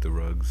because it's like the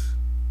rugs.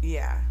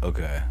 Yeah.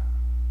 Okay.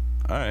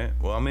 All right.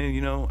 Well, I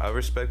mean, I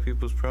respect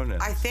people's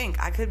pronouns. I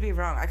think. I could be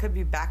wrong. I could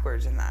be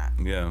backwards in that.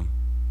 Yeah.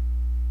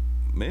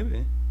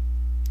 Maybe.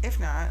 If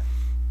not.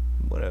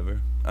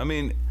 Whatever. I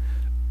mean,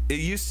 it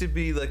used to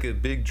be like a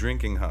big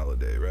drinking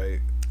holiday,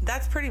 right?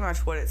 That's pretty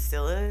much what it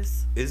still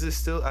is. Is it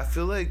still? I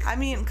feel like... I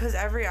mean, because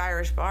every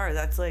Irish bar,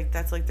 that's like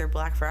their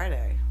Black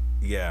Friday.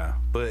 Yeah,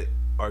 but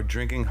are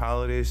drinking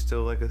holidays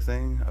still like a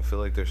thing? I feel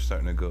like they're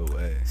starting to go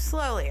away.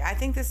 Slowly. I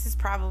think this is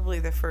probably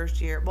the first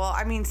year. Well,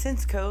 I mean,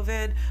 since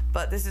COVID,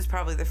 but this is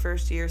probably the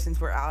first year since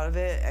we're out of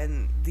it,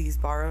 and these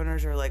bar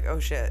owners are like, oh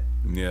shit.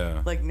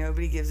 Yeah. Like,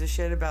 nobody gives a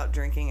shit about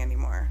drinking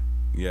anymore.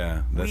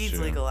 Yeah, that's Weed's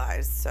true.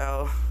 legalized,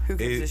 so who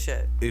gives a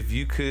shit? If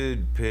you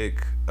could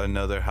pick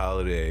another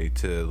holiday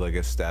to like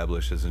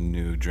establish as a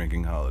new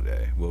drinking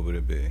holiday, what would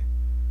it be?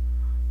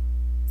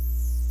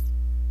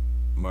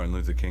 Martin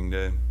Luther King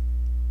Day.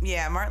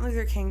 Yeah, Martin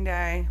Luther King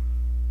Day.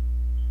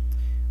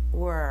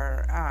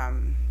 Or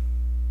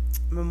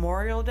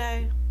Memorial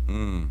Day.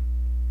 You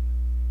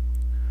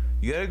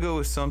gotta go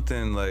with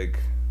something like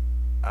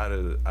out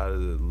of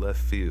the left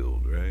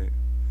field, right?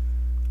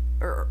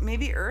 Or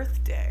maybe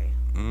Earth Day.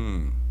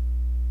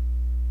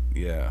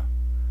 Yeah.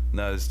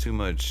 No, it's too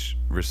much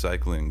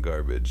recycling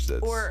garbage.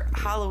 Or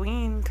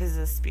Halloween, because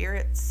of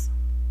spirits.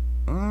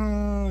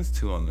 It's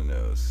too on the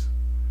nose.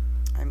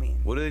 I mean,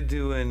 what do they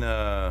do in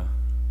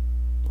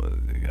what do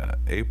they got?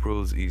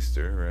 April's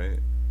Easter, right?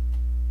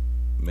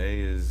 May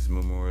is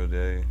Memorial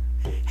Day.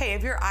 Hey,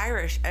 if you're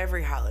Irish,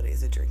 every holiday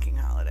is a drinking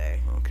holiday.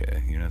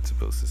 Okay, you're not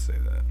supposed to say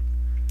that.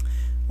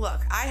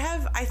 Look,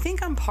 I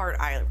think I'm part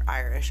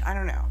Irish. I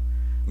don't know.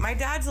 My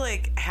dad's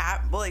like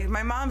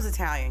my mom's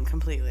Italian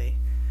completely.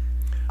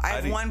 I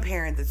have one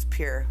parent that's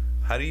pure.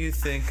 How do you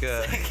think?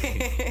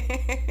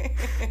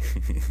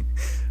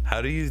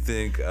 How do you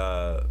think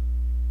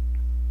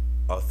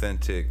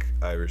authentic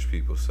Irish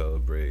people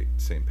celebrate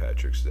St.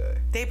 Patrick's Day?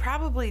 They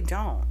probably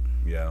don't.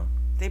 Yeah.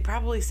 They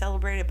probably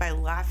celebrate it by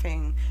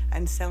laughing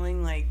and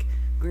selling like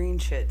green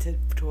shit to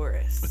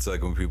tourists. It's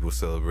like when people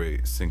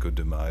celebrate Cinco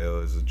de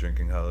Mayo as a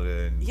drinking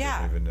holiday and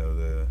don't even know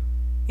the.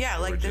 Yeah,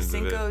 like the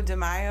Cinco de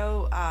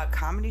Mayo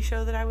comedy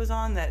show that I was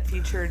on that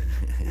featured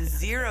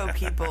 0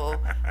 people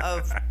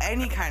of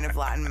any kind of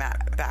Latin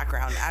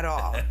background at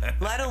all,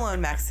 let alone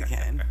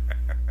Mexican.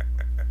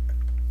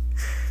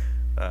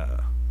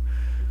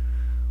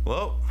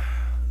 Well,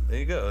 there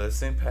you go. That's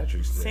St.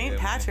 Patrick's Day. St.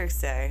 Patrick's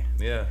Day.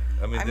 Yeah.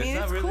 I mean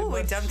it's really cool.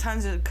 Much... We dump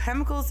tons of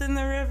chemicals in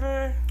the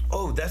river.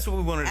 Oh, that's what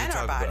we wanted to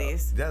talk about. And our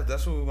bodies. Yeah,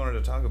 that's what we wanted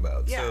to talk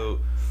about. Yeah. So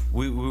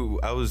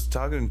I was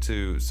talking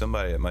to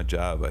somebody at my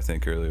job, I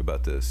think, earlier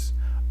about this.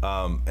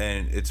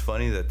 And it's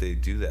funny that they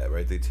do that,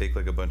 right? They take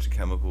like a bunch of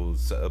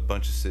chemicals. A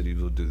bunch of cities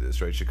will do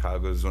this, right?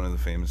 Chicago is one of the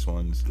famous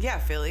ones. Yeah,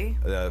 Philly.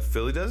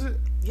 Philly does it?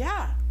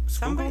 Yeah.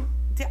 Somebody.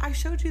 I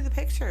showed you the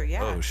picture.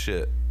 Yeah. Oh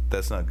shit,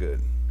 that's not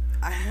good.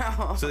 I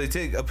know. So they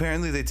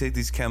take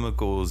these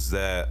chemicals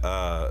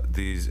that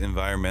these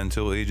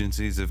environmental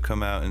agencies have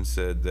come out and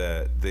said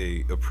that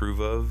they approve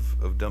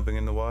of dumping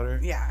in the water.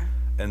 Yeah.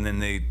 And then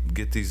they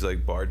get these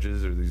like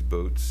barges or these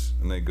boats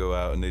and they go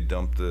out and they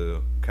dump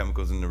the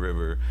chemicals in the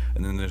river.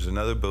 And then there's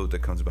another boat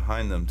that comes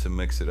behind them to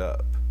mix it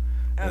up.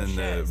 Oh, and then shit.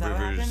 the Is that what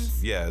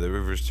happens? Yeah, the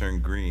rivers turn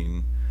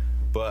green.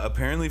 But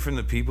apparently from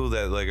the people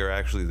that like are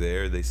actually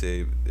there, they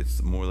say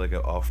it's more like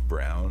an off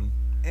brown.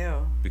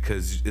 Ew.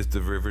 Because if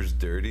the river's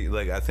dirty,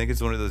 like I think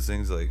it's one of those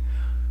things like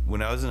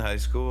when I was in high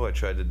school, I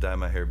tried to dye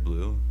my hair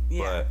blue,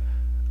 but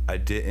I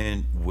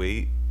didn't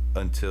wait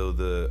until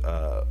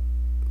the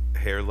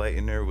hair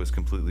lightener was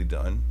completely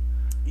done.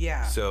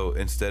 Yeah. So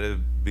instead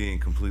of being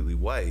completely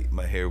white,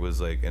 my hair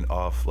was like an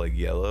off like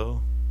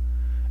yellow,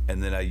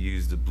 and then I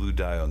used the blue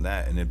dye on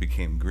that, and it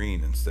became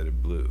green instead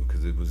of blue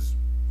because it was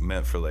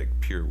meant for like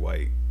pure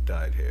white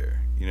dyed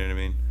hair. You know what I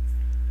mean?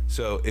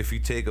 So if you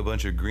take a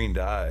bunch of green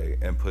dye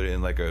and put it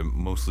in like a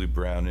mostly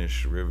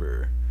brownish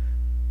river,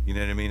 you know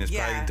what I mean? It's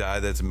probably dye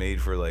that's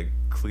made for like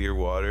clear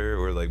water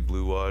or like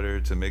blue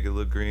water to make it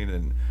look green,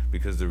 and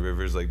because the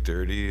river's like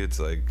dirty, it's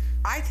like.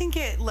 I think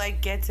it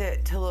like gets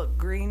it to look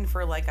green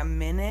for like a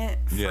minute.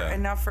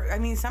 I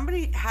mean,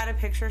 somebody had a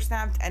picture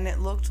snapped and it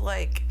looked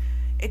like.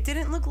 It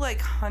didn't look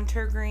like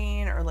hunter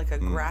green or like a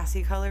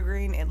grassy color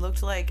green. It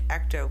looked like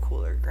ecto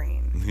cooler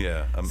green.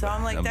 Yeah.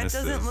 I'm like, that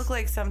doesn't look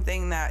like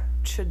something that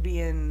should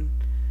be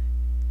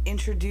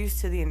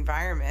introduced to the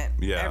environment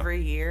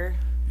every year.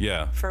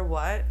 Yeah. For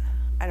what?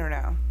 I don't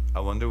know. I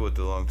wonder what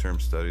the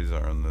long-term studies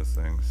are on those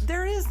things.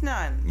 There is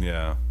none.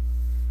 Yeah.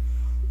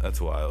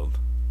 That's wild.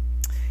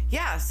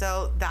 Yeah,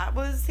 so that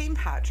was St.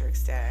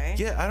 Patrick's Day.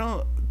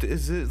 Yeah,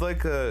 is it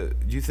like do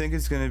you think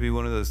it's going to be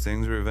one of those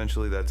things where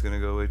eventually that's going to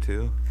go away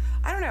too?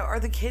 I don't know. Are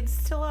the kids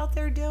still out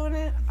there doing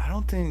it? I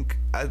don't think.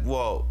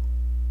 Well,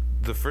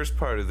 the first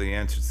part of the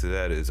answer to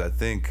that is I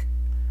think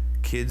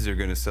kids are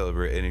going to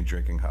celebrate any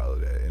drinking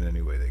holiday in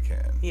any way they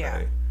can. Yeah.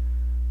 Right?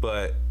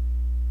 But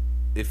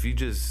if you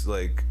just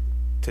like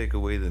take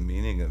away the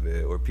meaning of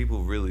it, or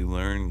people really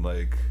learn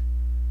like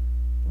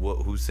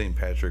who St.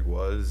 Patrick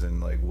was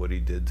and like what he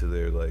did to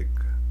their like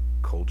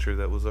culture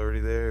that was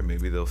already there,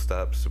 maybe they'll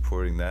stop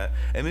supporting that,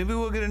 and maybe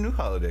we'll get a new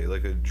holiday,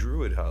 like a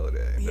Druid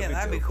holiday.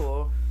 That'd be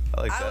cool.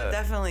 I would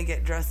definitely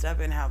get dressed up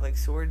and have like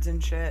swords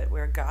and shit,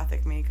 wear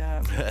gothic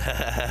makeup.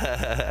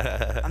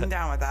 I'm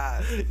down with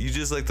that. You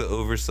just like the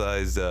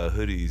oversized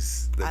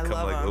hoodies that come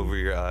like over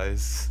your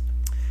eyes.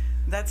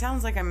 That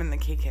sounds like I'm in the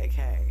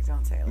KKK.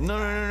 Don't say it like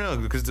that. No,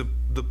 because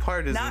the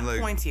part isn't not like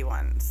pointy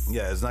ones.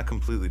 Yeah, it's not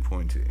completely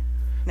pointy.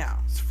 No.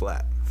 It's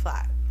flat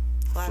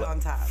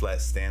on top.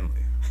 Flat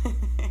Stanley.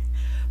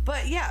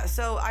 But yeah,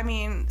 so I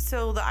mean,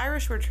 the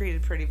Irish were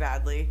treated pretty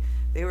badly.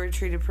 They were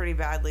treated pretty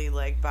badly,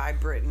 like by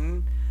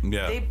Britain.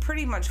 Yeah. They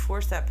pretty much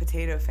forced that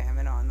potato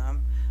famine on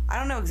them. I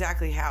don't know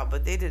exactly how,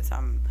 but they did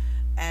something.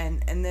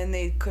 And then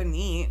they couldn't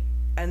eat,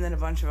 and then a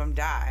bunch of them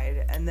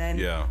died. And then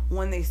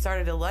when they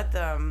started to let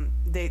them,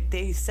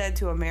 they said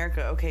to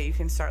America, okay, you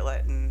can start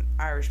letting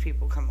Irish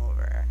people come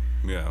over.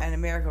 Yeah. And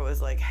America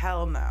was like,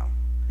 hell no.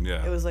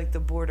 Yeah. It was like the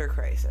border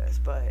crisis,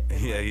 but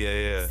in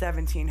yeah.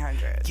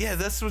 1700s. Yeah,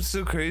 that's what's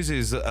so crazy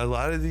is a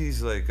lot of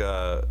these like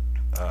a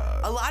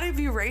lot of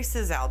you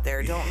races out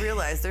there don't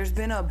realize there's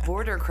been a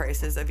border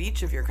crisis of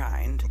each of your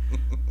kind.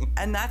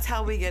 And that's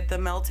how we get the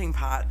melting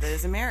pot that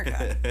is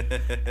America.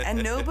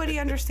 And nobody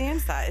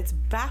understands that. It's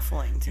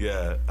baffling to me.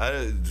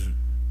 Yeah.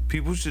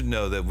 People should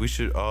know that we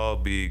should all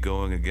be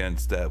going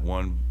against that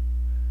one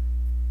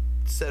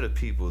set of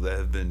people that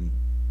have been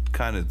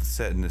kind of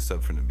setting this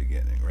up from the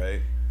beginning,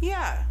 right?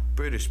 Yeah.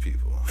 British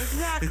people.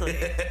 Exactly.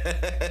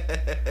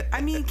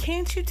 I mean,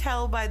 can't you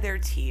tell by their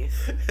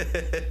teeth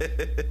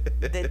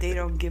that they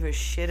don't give a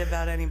shit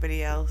about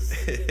anybody else?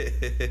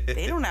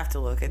 They don't have to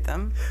look at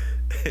them.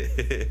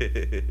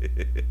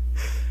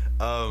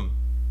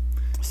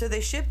 So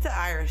they shipped the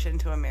Irish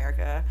into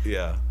America.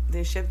 Yeah.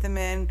 They shipped them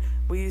in.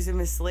 We used them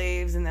as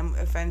slaves, and then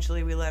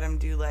eventually we let them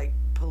do like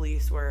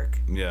police work.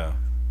 Yeah.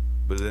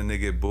 But then they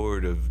get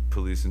bored of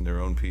policing their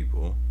own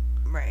people.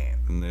 Right.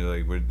 And they're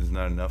like, there's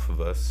not enough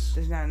of us.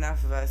 There's not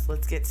enough of us.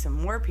 Let's get some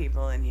more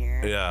people in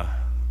here. Yeah.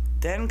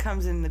 Then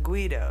comes in the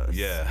Guidos.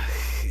 Yeah.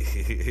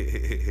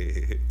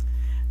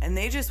 And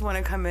they just want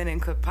to come in and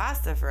cook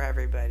pasta for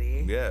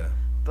everybody. Yeah.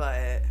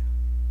 But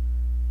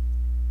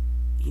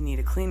you need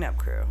a cleanup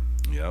crew.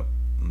 Yep.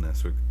 And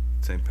that's where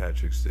St.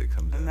 Patrick's Day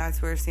comes in. And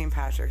that's where St.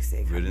 Patrick's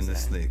Day comes in. Ridding the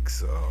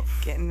snakes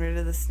off. Getting rid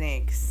of the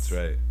snakes. That's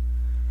right.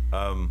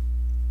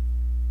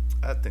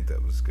 I think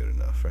that was good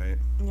enough, right?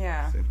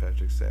 Yeah. St.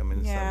 Patrick's Day. I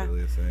mean, it's not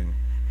really a thing.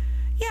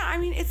 Yeah, I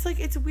mean, it's like,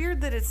 it's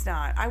weird that it's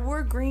not. I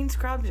wore green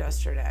scrubs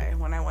yesterday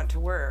when I went to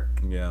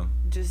work. Yeah.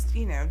 Just,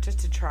 just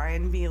to try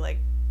and be like,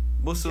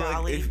 well, so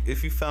jolly. like,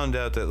 if you found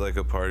out that like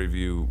a part of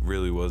you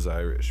really was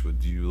Irish,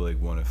 would you like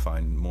want to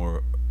find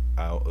more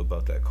out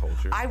about that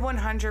culture? I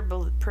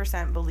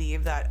 100%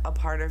 believe that a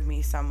part of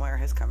me somewhere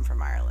has come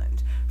from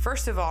Ireland.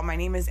 First of all, my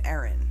name is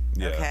Erin,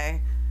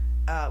 okay?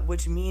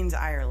 Which means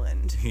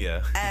Ireland.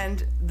 Yeah.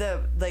 And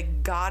the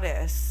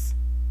goddess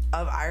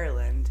of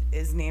Ireland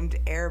is named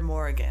Eir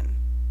Morgan.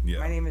 Yeah.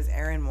 My name is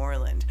Erin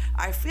Moreland.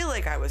 I feel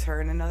like I was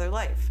her in another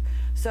life.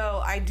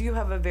 So I do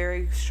have a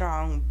very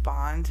strong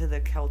bond to the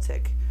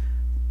Celtic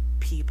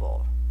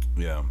people.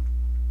 Yeah.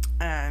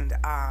 And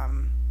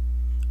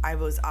I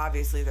was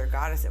obviously their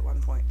goddess at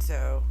one point.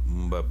 So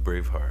What about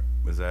Braveheart?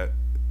 Was that?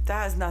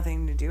 That has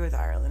nothing to do with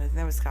Ireland. I think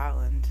that was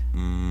Scotland.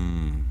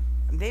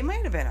 They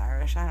might have been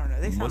Irish. I don't know.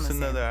 They sound What's the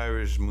same. another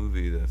Irish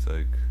movie that's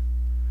like,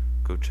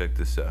 go check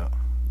this out?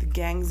 The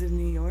Gangs of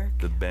New York.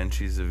 The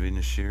Banshees of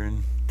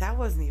Inisherin. That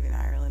wasn't even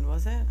Ireland,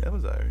 was it? That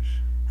was Irish.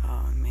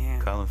 Oh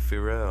man. Colin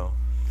Farrell.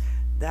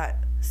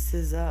 That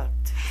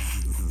sucked.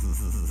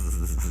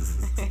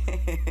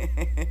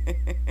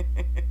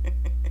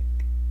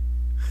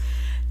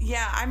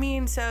 Yeah, I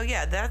mean, so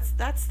yeah, that's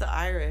the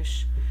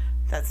Irish.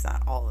 That's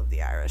not all of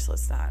the Irish.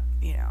 Let's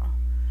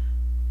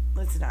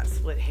not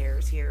split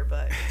hairs here,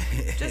 but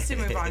just to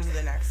move on to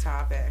the next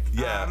topic.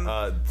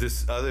 Yeah,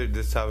 this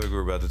topic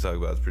we're about to talk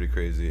about is pretty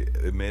crazy.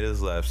 It made us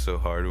laugh so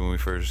hard when we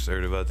first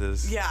heard about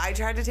this. Yeah, I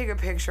tried to take a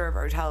picture of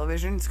our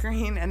television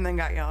screen and then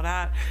got yelled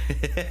at.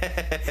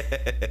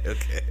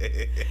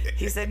 Okay.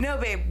 He said, "No,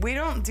 babe, we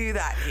don't do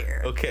that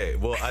here." Okay,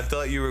 well, I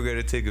thought you were going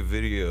to take a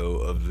video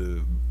of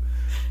the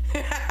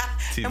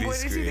TV And what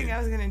screen. did you think I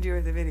was going to do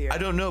with the video? I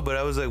don't know, but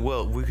I was like,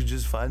 well, we could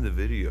just find the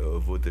video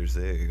of what they're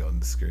saying on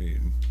the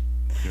screen.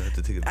 You don't have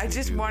to take a I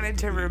just video wanted of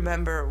the to video.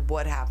 remember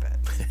what happened.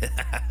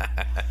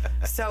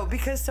 So,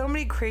 because so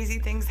many crazy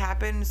things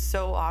happen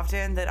so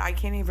often that I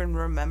can't even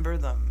remember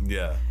them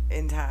Yeah.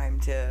 in time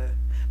to...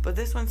 But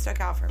this one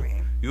stuck out for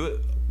me.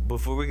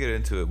 Before we get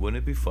into it,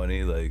 wouldn't it be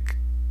funny, like,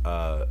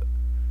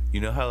 you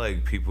know how,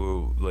 like,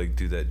 people, like,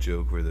 do that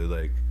joke where they're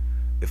like,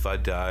 if I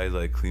die,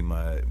 like, clean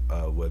my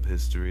web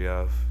history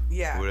off?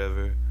 Yeah. Or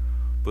whatever.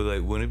 But,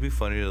 like, wouldn't it be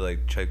funny to,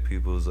 like, check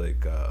people's,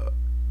 like,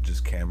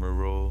 just camera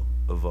roll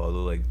of all the,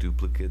 like,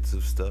 duplicates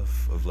of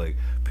stuff, of, like,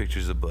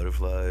 pictures of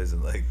butterflies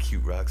and, like,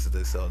 cute rocks that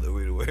they saw on their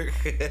way to work?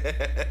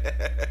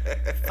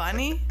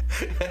 Funny?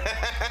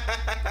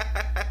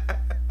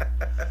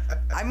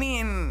 I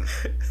mean,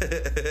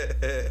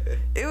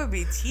 it would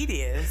be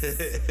tedious.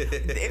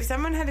 If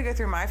someone had to go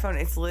through my phone,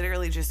 it's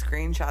literally just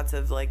screenshots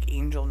of, like,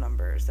 angel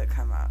numbers that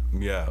come up.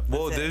 Yeah.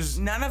 Well, That's it. there's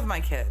None of my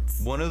kids.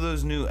 one of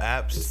those new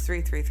apps. It's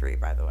 333,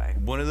 by the way.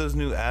 One of those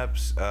new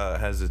apps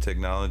has the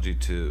technology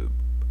to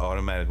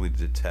automatically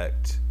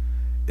detect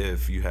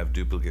if you have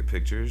duplicate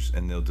pictures,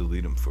 and they'll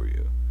delete them for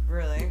you.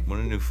 Really? One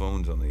of the new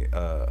phones on the,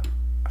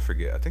 I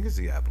forget, I think it's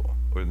the Apple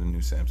or the new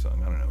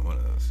Samsung. I don't know, one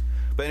of those.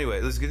 But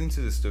anyway, let's get into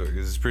the story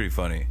because it's pretty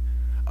funny.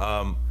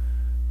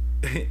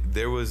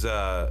 There was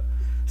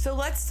So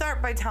let's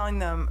start by telling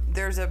them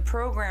there's a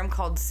program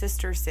called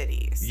Sister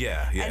Cities.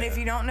 Yeah. And if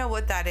you don't know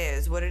what that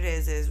is, what it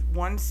is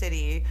one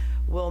city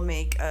will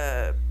make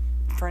a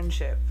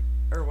friendship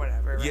or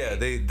whatever. Right? Yeah,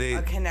 they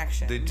a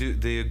connection.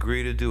 They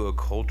agree to do a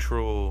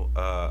cultural.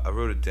 I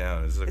wrote it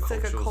down. It's like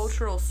a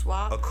cultural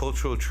swap. A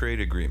cultural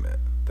trade agreement.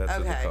 That's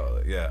what they call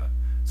it. Yeah.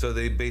 So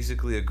they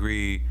basically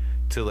agree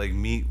to like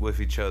meet with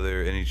each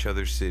other in each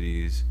other's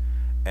cities,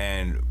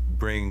 and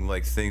bring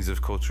like things of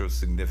cultural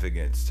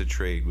significance to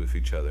trade with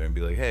each other and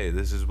be like, hey,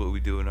 this is what we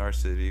do in our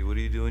city. What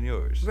do you do in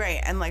yours? Right,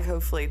 and like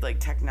hopefully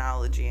like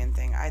technology and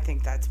thing. I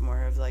think that's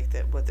more of like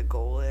what the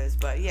goal is.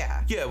 But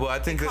yeah. Yeah, well, I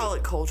think they call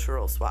it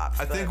cultural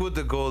swaps. I think what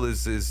the goal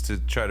is to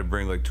try to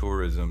bring like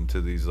tourism to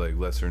these like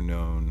lesser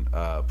known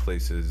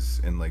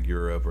places in like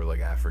Europe or like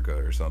Africa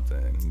or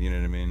something. You know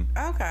what I mean?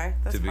 Okay,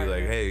 that's to be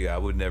like, hey, I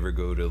would never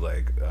go to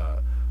like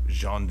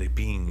Jean de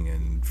Ping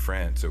in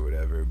France or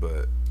whatever,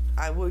 but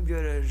I would go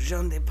to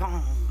Jean de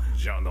Pong.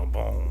 Jean de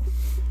Pong.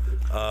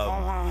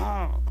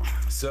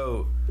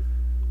 So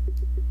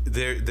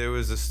there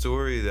was a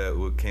story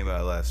that came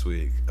out last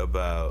week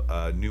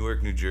about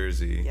Newark, New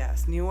Jersey.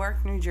 Yes,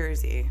 Newark, New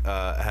Jersey.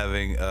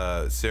 Having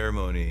a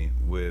ceremony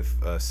with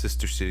a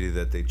sister city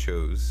that they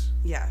chose.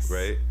 Yes.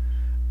 Right?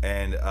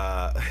 And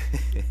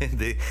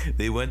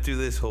they went through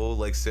this whole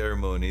like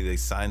ceremony. They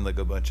signed like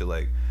a bunch of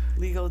like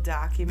legal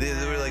documents.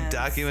 There were like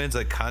documents,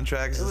 like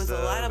contracts. It was and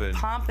stuff, a lot of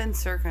pomp and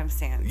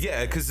circumstance.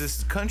 Yeah, because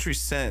this country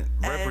sent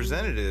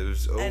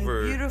representatives over.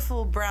 And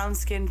beautiful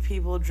brown-skinned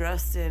people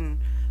dressed in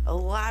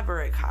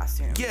elaborate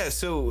costumes. Yeah,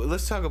 so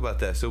let's talk about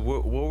that. So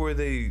what were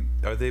they?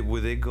 Were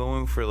they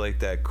going for like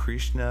that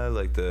Krishna,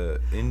 like the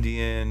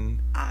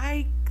Indian?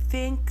 I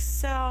think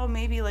so.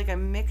 Maybe like a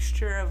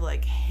mixture of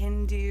like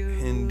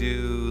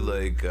Hindu,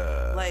 like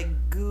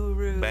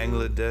guru,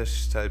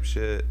 Bangladesh type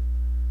shit.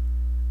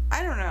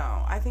 I don't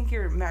know. I think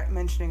you're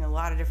mentioning a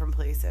lot of different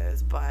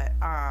places, but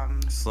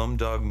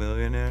Slumdog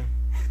Millionaire.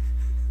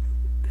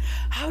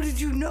 How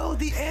did you know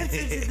the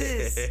answer to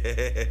this?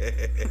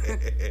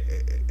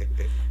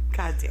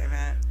 God damn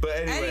it. But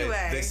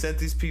anyway, they sent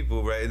these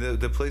people, right?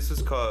 The place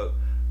was called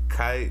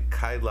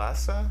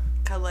Kailasa?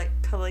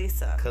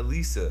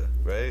 Kalisa,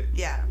 right?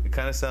 Yeah. It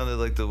kind of sounded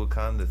like the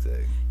Wakanda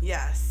thing.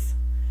 Yes.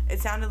 It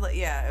sounded like,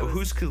 yeah.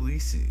 Who's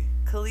Khaleesi?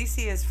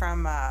 Khaleesi is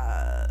from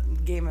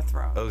Game of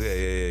Thrones.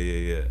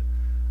 Okay, yeah.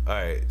 All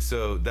right,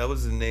 so that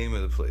was the name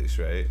of the place,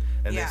 right?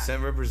 And they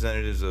sent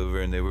representatives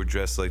over, and they were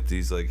dressed like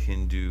these like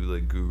Hindu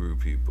like guru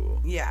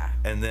people. Yeah.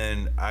 And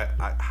then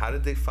how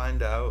did they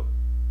find out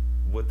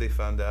what they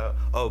found out?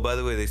 Oh, by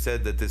the way, they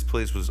said that this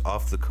place was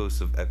off the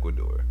coast of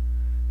Ecuador,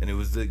 and it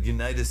was the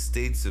United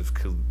States of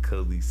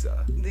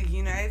Kalisa. The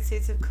United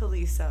States of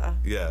Kalisa.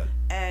 Yeah.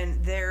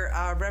 And their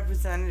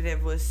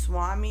representative was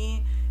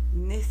Swami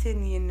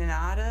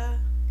Nityananda.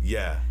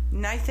 Yeah.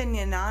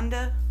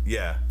 Nityananda.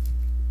 Yeah.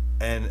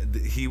 And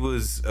he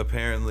was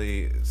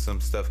apparently,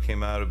 some stuff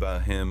came out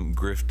about him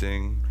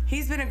grifting.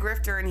 He's been a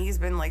grifter, and he's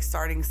been like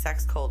starting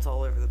sex cults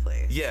all over the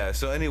place. Yeah.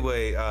 So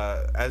anyway,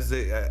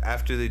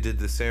 after they did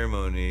the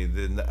ceremony,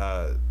 then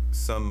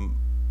some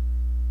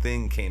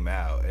thing came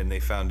out, and they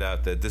found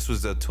out that this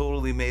was a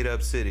totally made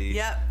up city.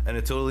 Yep. And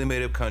a totally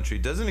made up country.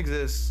 Doesn't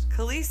exist.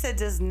 Kalisa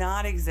does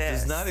not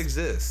exist. Does not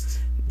exist.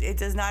 It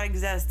does not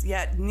exist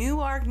yet.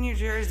 Newark, New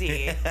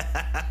Jersey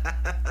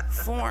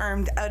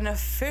formed an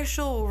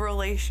official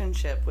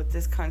relationship with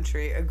this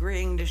country,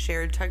 agreeing to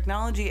share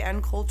technology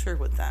and culture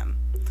with them.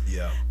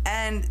 Yeah.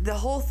 And the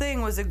whole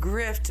thing was a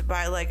grift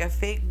by like a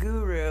fake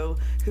guru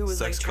who was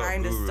like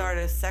trying to start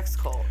a sex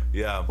cult.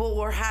 Yeah. Well,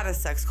 or had a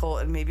sex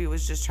cult, and maybe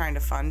was just trying to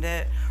fund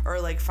it,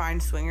 or like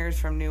find swingers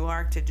from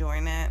Newark to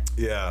join it.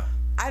 Yeah.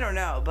 I don't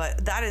know,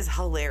 but that is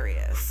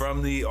hilarious.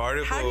 From the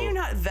article... How do you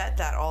not vet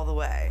that all the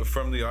way?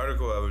 From the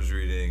article I was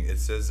reading, it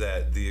says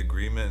that the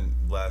agreement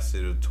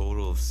lasted a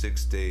total of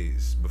 6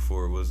 days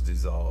before it was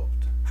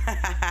dissolved.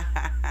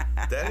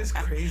 That is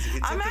crazy.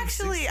 I'm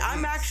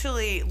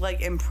actually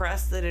like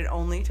impressed that it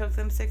only took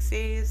them 6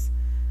 days.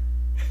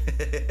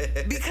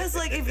 Because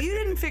like if you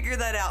didn't figure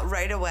that out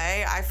right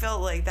away, I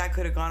felt like that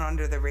could have gone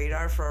under the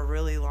radar for a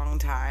really long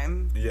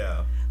time.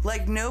 Yeah.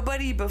 Like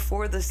nobody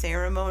before the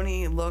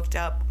ceremony looked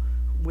up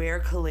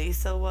where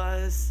Kalisa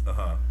was.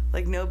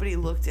 Like nobody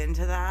looked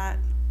into that.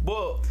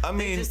 Well, I mean,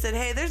 they just said,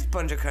 "Hey, there's a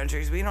bunch of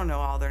countries. We don't know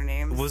all their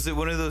names." Was it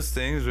one of those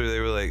things where they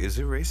were like, "Is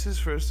it racist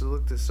for us to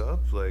look this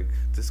up? Like,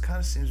 this kind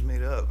of seems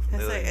made up."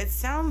 It's like, it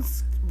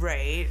sounds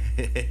right.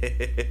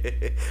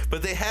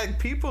 But they had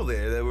people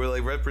there that were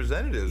like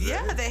representatives.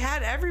 Yeah, right? They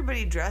had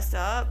everybody dressed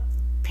up,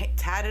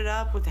 tatted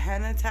up with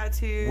henna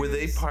tattoos. Were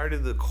they part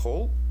of the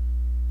cult?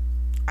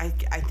 I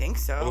think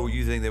so. Or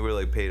you think they were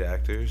like paid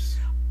actors?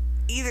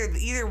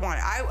 Either one.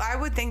 I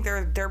would think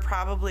they're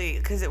probably,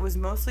 because it was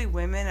mostly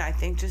women. I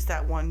think just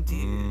that one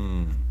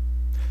dude.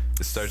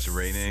 It starts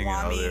raining and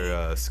all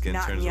their skin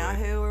turns white.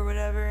 Netanyahu or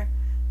whatever.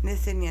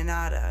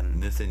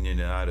 Nityananda.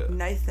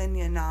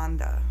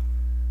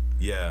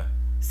 Yeah.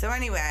 So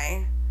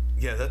anyway.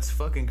 Yeah, that's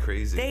fucking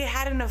crazy. They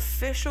had an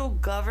official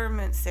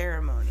government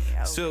ceremony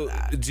over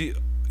that. Do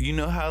you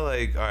know how,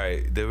 like, all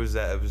right, there was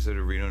that episode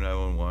of Reno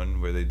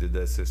 911 where they did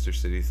that sister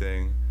city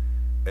thing,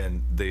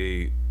 and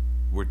they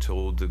were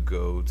told to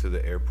go to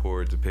the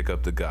airport to pick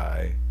up the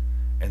guy,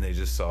 and they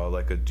just saw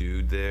like a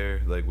dude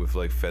there, like with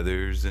like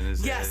feathers in his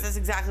head. Yes, that's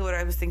exactly what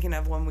I was thinking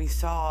of when we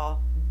saw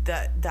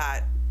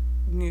that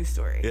news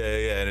story.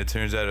 Yeah, and it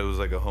turns out it was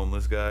like a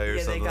homeless guy or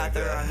something like that.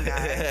 Yeah, they got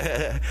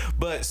the wrong guy.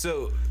 But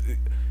so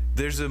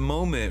there's a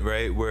moment,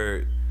 right,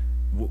 where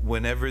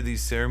whenever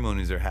these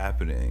ceremonies are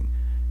happening,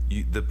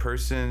 the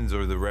persons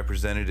or the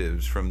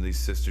representatives from these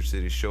sister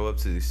cities show up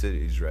to these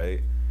cities,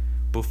 right?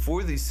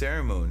 Before these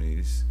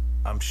ceremonies,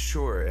 I'm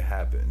sure it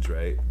happens,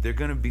 right? They're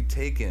gonna be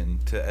taken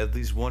to at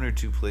least one or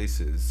two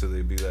places, so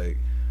they'd be like,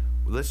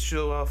 let's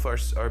show off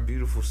our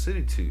beautiful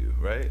city to you,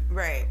 right?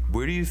 Right.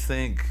 Where do you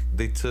think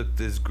they took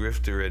this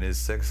grifter and his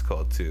sex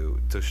cult to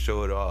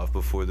show it off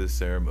before this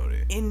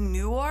ceremony? In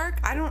Newark?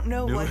 I don't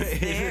know what's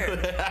there.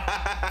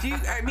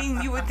 I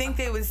mean, you would think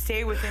they would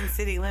stay within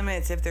city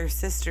limits if they're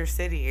sister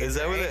cities. Is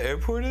that where the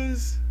airport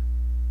is?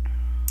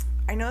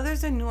 I know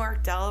there's a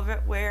Newark,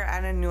 Delaware,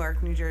 and a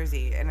Newark, New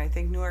Jersey, and I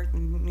think Newark,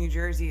 New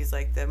Jersey is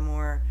like the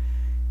more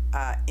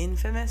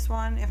infamous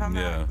one, if I'm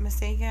not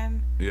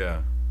mistaken.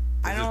 Yeah.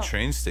 There's a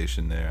train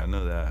station there. I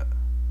know that.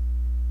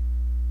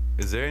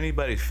 Is there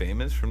anybody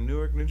famous from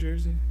Newark, New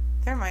Jersey?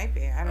 There might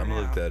be. I don't know. I'm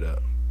gonna look that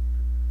up.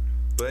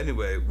 But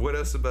anyway, what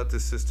else about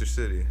this sister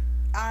city?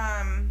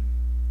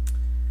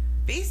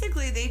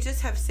 Basically, they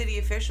just have city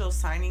officials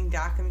signing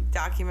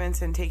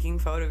documents and taking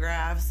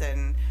photographs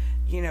and,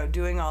 you know,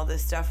 doing all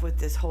this stuff with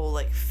this whole,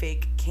 like,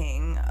 fake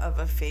king of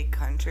a fake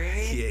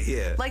country.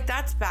 Yeah. Like,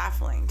 that's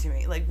baffling to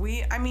me. Like,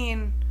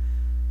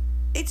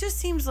 it just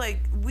seems like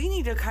we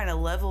need to kind of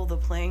level the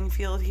playing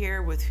field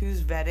here with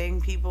who's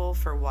vetting people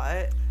for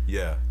what.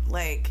 Yeah.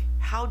 Like,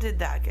 how did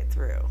that get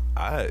through?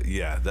 That's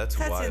wild.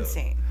 That's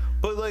insane.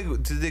 But, like,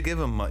 did they give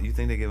him, you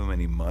think they gave him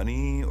any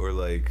money? Or,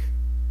 like,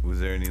 was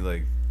there any,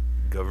 like,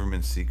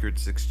 government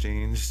secrets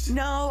exchanged?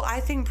 No,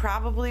 I think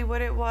probably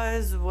what it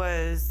was,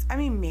 I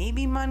mean,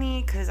 maybe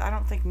money, because I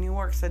don't think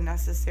Newark's a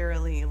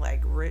necessarily,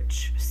 like,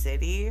 rich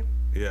city.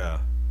 Yeah.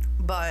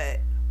 But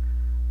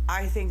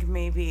I think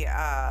maybe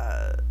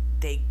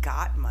they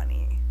got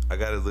money. I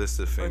got a list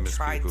of famous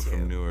people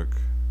from Newark.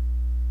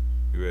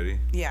 You ready?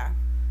 Yeah.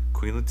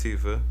 Queen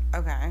Latifah.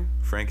 Okay.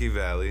 Frankie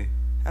Valli.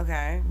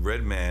 Okay.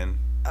 Red Man.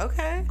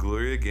 Okay.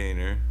 Gloria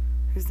Gaynor.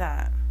 Who's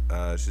that?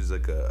 She's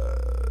like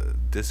a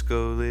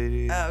disco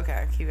lady. Oh,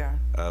 okay. Keep going.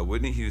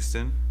 Whitney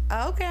Houston.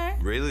 Oh, okay.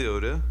 Ray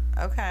Liotta.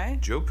 Okay.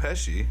 Joe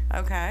Pesci.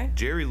 Okay.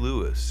 Jerry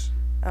Lewis.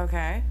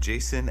 Okay.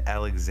 Jason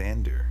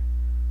Alexander.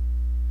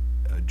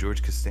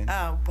 George Costanza.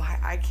 Oh, boy,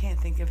 I can't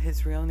think of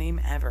his real name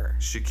ever.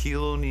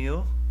 Shaquille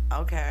O'Neal.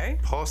 Okay.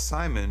 Paul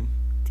Simon.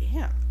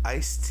 Damn.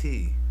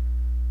 Ice-T.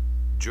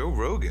 Joe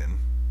Rogan.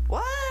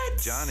 What?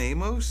 John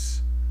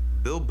Amos.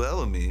 Bill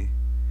Bellamy.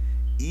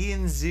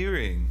 Ian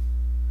Ziering.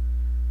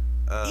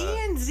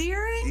 Ian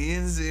Ziering?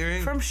 Ian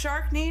Ziering. From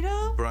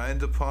Sharknado? Brian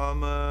De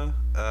Palma.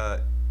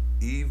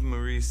 Eve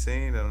Marie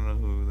Saint. I don't know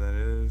who that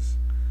is.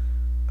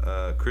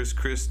 Chris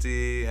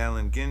Christie.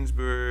 Allen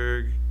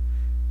Ginsberg.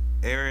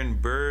 Aaron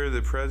Burr,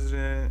 the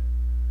president.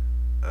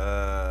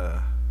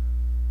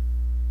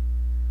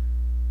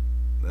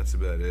 That's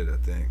about it, I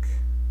think.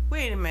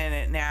 Wait a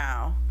minute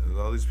now. There's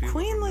all these people.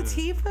 Queen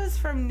Latifah's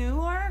from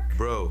Newark?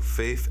 Bro,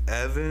 Faith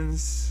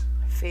Evans.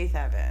 Faith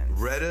Evans.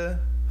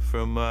 Retta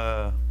from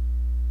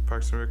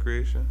Parks and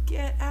Recreation.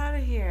 Get out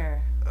of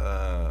here.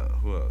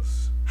 Who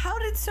else? How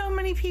did so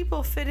many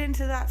people fit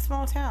into that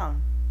small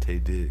town? Tay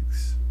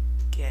Diggs.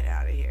 Get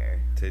out of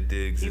here. Tay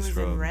Diggs is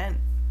from... He was in Rent.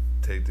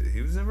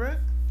 He was in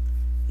Rent?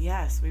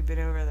 Yes, we've been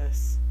over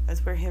this.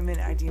 That's where him and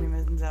Idina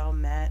Menzel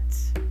met.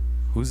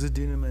 Who's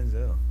Idina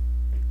Menzel?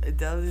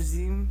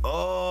 Adele.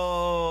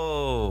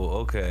 Oh,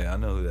 okay. I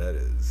know who that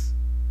is.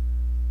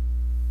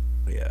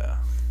 Yeah.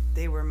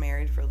 They were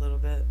married for a little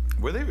bit.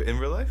 Were they in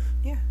real life?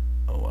 Yeah.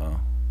 Oh,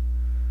 wow.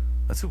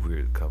 That's a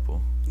weird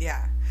couple.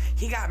 Yeah.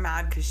 He got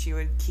mad because she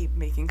would keep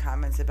making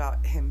comments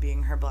about him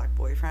being her black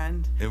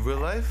boyfriend. In real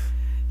life?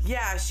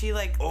 Yeah, she,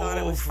 like, thought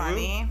it was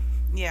funny.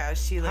 Real? Yeah,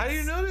 she, like... How do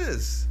you know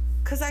this?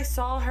 Because I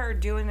saw her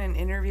doing an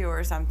interview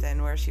or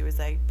something where she was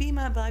like, be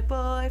my black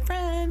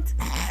boyfriend.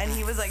 And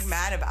he was, like,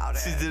 mad about it.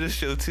 She did a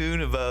show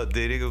tune about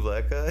dating a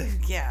black guy?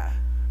 Yeah.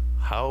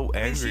 How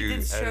angry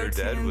at her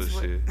dad was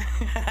she?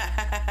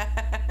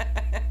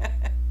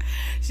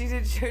 She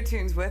did show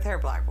tunes with her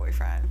black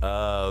boyfriend.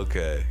 Oh,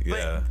 okay.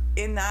 Yeah.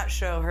 But in that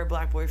show, her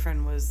black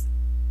boyfriend was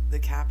the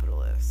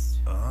capitalist.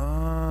 Oh.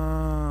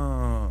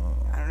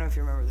 I don't know if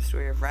you remember the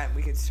story of Rent.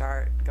 We could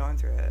start going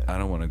through it. I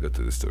don't want to go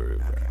through the story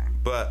of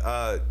Rent.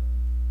 But,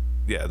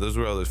 yeah, those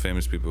were all those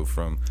famous people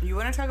from... You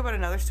want to talk about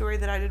another story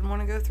that I didn't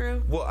want to go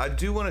through? Well, I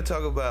do want to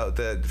talk about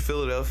that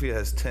Philadelphia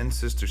has 10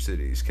 sister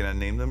cities. Can I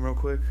name them real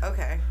quick?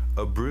 Okay.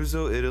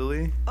 Abruzzo,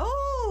 Italy.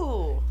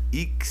 Oh!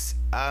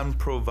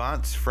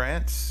 Aix-en-Provence,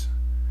 France.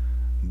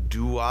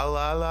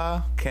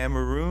 Douala,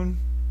 Cameroon.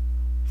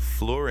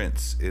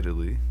 Florence,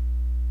 Italy.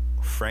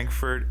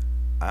 Frankfurt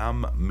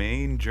am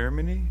Main,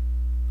 Germany.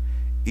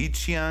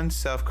 Incheon,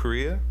 South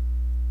Korea.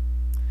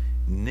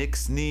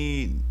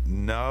 Nizhny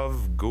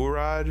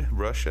Novgorod,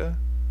 Russia.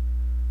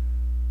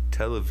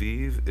 Tel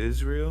Aviv,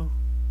 Israel.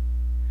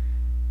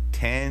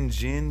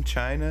 Tianjin,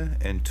 China,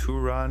 and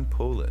Turan,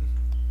 Poland.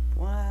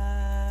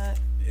 What?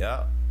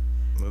 Yeah.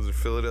 Those are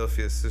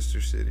Philadelphia's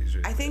sister cities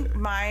right I think there.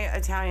 my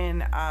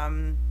Italian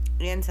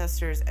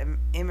ancestors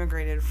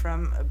immigrated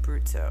from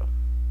Abruzzo.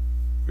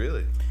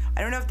 Really?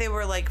 I don't know if they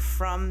were like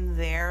from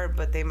there,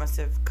 but they must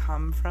have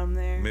come from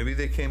there. Maybe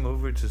they came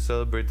over to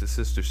celebrate the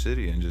sister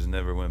city and just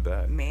never went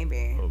back.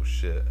 Maybe. Oh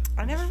shit.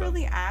 I never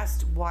really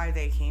asked why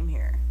they came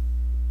here.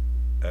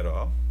 At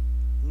all?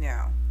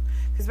 No.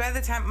 Because by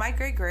the time, my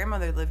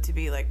great-grandmother lived to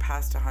be like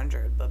past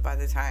 100, but by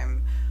the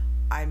time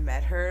I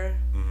met her,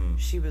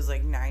 she was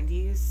like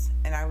 90s,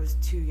 and I was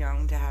too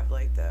young to have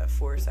like the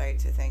foresight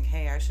to think,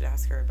 hey, I should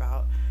ask her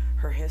about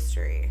her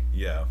history.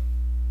 Yeah.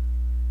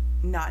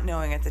 Not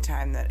knowing at the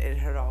time that it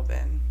had all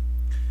been.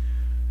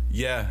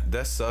 Yeah,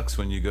 that sucks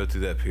when you go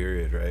through that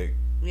period, right?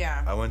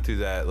 Yeah. I went through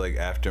that like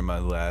after my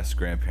last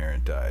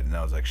grandparent died, and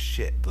I was like,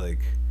 shit, like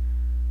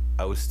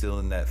I was still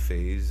in that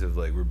phase of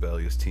like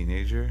rebellious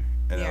teenager,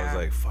 and I was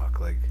like, fuck,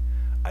 like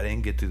I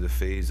didn't get through the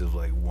phase of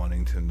like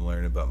wanting to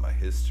learn about my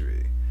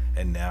history.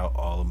 And now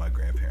all of my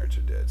grandparents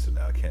are dead, so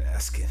now I can't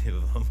ask any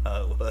of them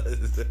how it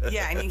was.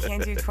 Yeah, and you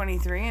can't do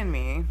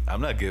 23andMe. I'm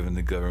not giving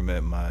the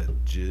government my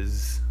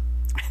jizz.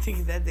 I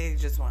think that they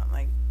just want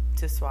like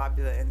to swab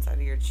the inside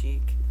of your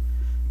cheek.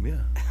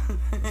 Yeah.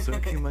 So I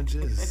keep my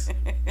jizz.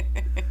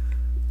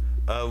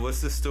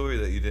 What's the story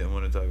that you didn't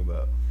want to talk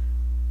about?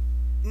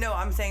 No,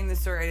 I'm saying the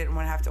story I didn't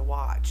want to have to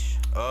watch.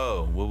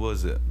 Oh, what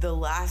was it? The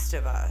Last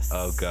of Us.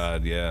 Oh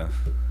God, yeah.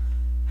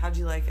 How'd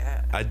you like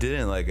it? I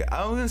didn't like it.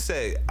 I was gonna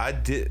say I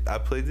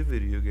played the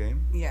video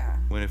game. Yeah.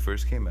 When it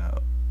first came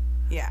out.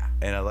 Yeah.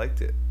 And I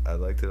liked it. I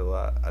liked it a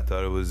lot. I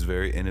thought it was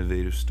very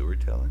innovative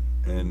storytelling,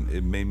 and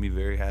it made me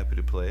very happy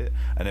to play it.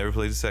 I never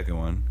played the second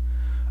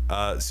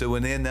one. So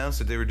when they announced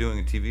that they were doing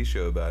a TV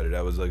show about it,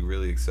 I was like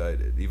really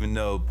excited. Even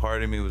though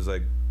part of me was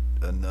like,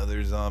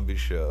 another zombie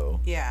show.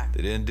 Yeah.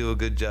 They didn't do a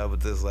good job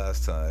with this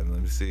last time.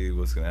 Let me see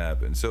what's gonna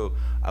happen. So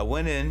I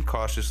went in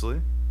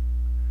cautiously.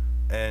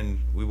 And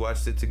we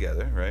watched it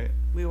together, right?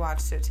 We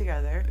watched it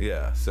together.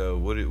 Yeah. So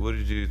what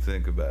did you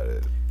think about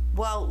it?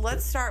 Well,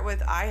 let's start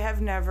with I have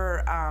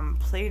never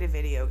played a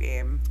video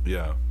game.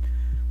 Yeah.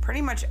 Pretty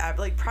much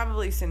like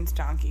probably since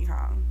Donkey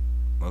Kong.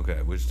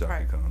 Okay, which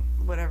Donkey Kong?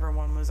 Whatever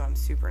one was on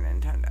Super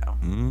Nintendo.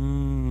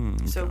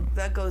 Okay. So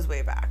that goes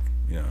way back.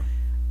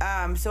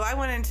 Yeah. So I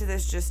went into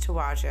this just to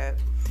watch it.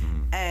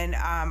 And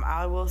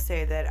I will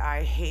say that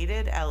I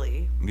hated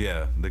Ellie.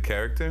 Yeah, the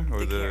character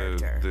or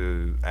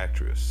the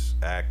actress?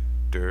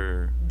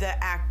 The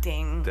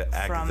acting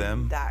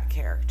from that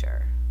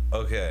character.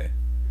 Okay.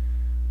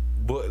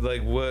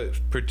 What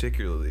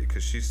particularly?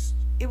 Because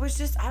it was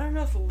just, I don't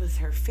know if it was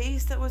her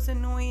face that was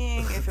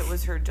annoying, if it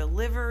was her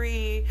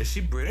delivery. Is she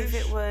British?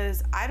 If it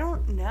was, I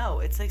don't know.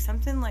 It's like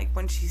something like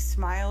when she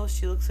smiles,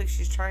 she looks like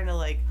she's trying to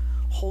like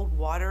hold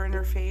water in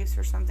her face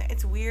or something.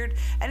 It's weird.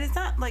 And it's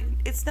not like,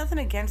 it's nothing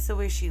against the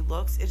way she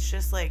looks. It's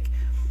just like,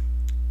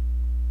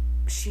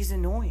 she's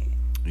annoying.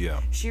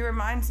 Yeah. She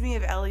reminds me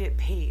of Elliot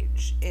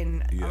Page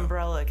in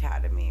Umbrella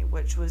Academy,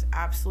 which was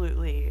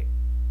absolutely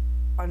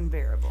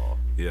unbearable.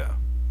 Yeah.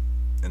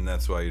 And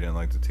that's why you didn't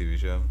like the TV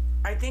show?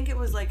 I think it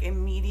was like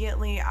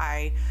immediately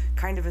I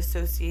kind of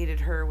associated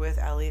her with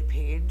Elliot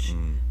Page,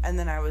 and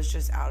then I was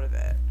just out of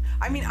it.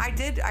 I mean, I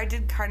did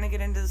kind of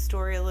get into the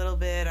story a little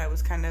bit. I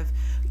was kind of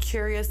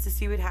curious to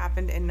see what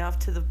happened, enough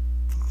to the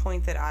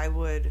point that I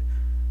would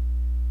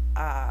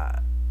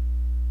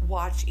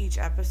watch each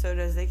episode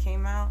as they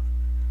came out.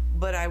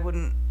 But I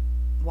wouldn't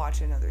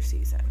watch another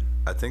season.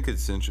 I think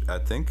I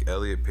think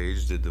Elliot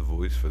Page did the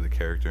voice for the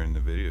character in the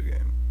video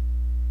game.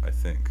 I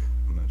think.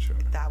 I'm not sure.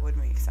 That would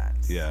make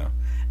sense. Yeah.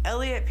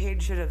 Elliot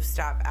Page should have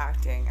stopped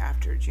acting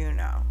after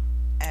Juno.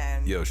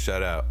 And yo,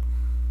 shout out.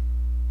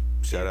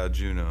 Shout out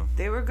Juno.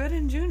 They were good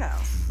in Juno.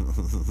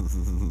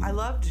 I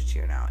loved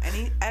Juno.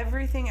 And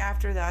everything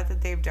after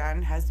that they've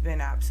done has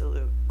been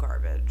absolute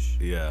garbage.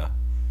 Yeah.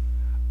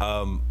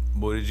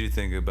 What did you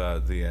think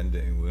about the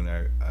ending?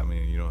 I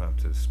mean, you don't have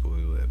to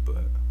spoil it,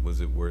 but was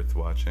it worth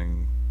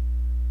watching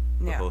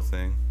the whole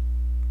thing?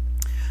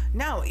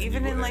 No,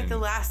 even in like the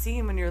last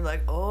scene when you're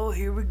like, oh,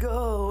 here we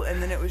go,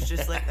 and then it was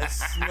just like a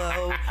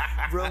slow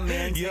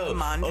romantic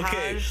montage.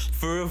 Okay,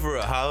 for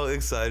real, how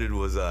excited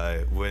was I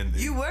when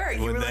you were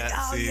like,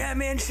 oh yeah,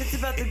 man, shit's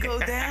about to go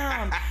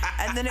down,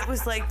 and then it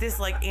was like this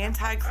like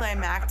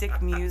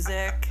anticlimactic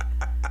music,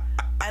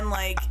 and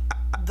like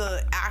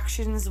the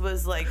actions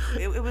was like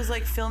it was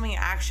like filming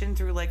action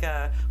through like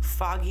a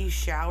foggy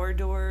shower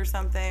door or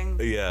something.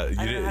 Yeah,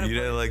 you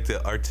didn't like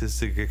the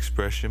artistic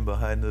expression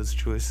behind those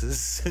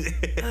choices.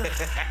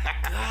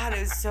 God,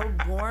 it's so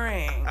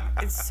boring.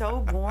 It's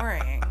so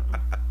boring.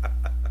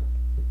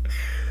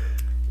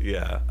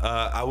 Yeah,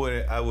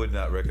 I would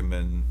not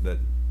recommend that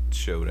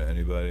show to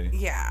anybody.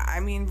 Yeah, I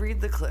mean, read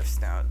the Cliff's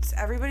Notes.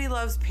 Everybody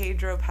loves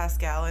Pedro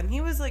Pascal, and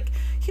he was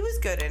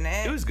good in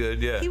it. It was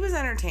good, yeah. He was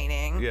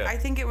entertaining. Yeah. I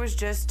think it was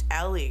just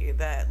Ellie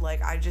that,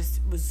 like, I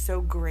just was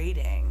so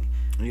grating.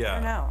 Yeah. I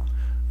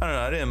don't know.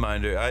 I didn't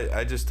mind her.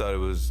 I just thought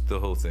the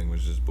whole thing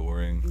was just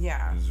boring.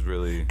 Yeah. It was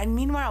really... And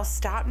meanwhile,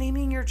 stop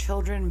naming your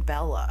children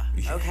Bella,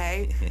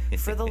 okay?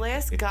 For the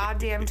last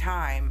goddamn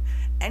time,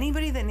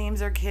 anybody that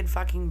names their kid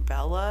fucking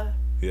Bella,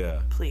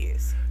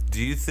 please.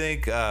 Do you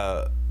think...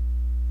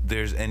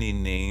 there's any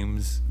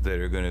names that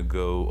are gonna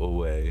go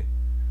away?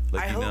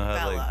 Like, I you hope know how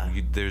Bella.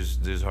 like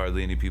there's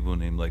hardly any people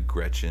named like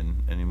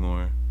Gretchen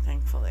anymore.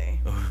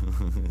 Thankfully.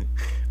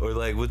 Or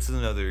like, what's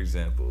another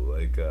example?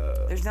 Like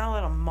There's not a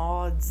lot of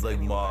mods. like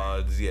anymore.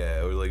 mods,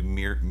 yeah, or like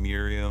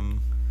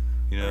Miriam,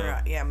 you know.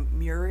 Or, yeah,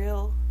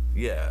 Muriel.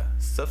 Yeah,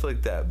 stuff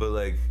like that. But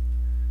like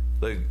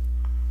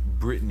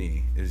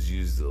Britney is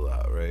used a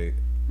lot, right?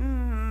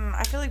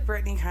 I feel like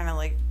Britney kind of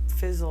like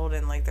fizzled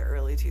in like the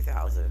early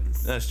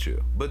 2000s. That's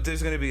true. But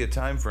there's gonna be a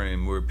time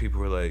frame where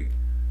people were like,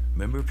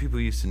 remember people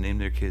used to name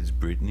their kids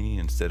Britney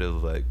instead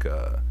of like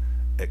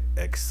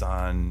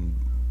Exxon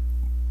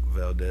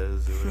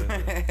Valdez or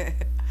whatever.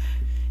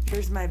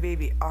 Here's my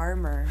baby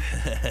Armor.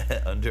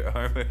 Under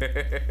Armour.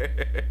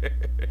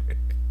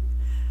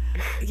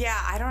 Yeah,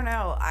 I don't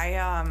know.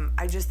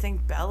 I just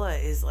think Bella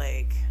is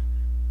like,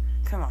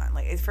 come on.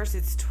 Like, at first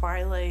it's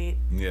Twilight.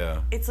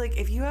 Yeah. It's like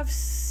if you have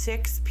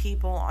 6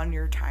 people on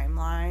your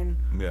timeline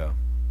Yeah.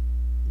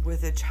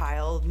 with a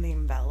child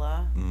named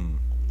Bella,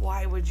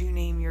 why would you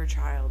name your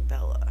child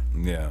Bella?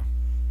 Yeah.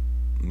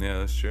 Yeah,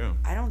 that's true.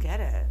 I don't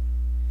get it.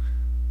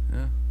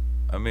 Yeah.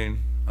 I mean,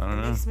 I don't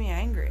It know. makes me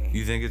angry.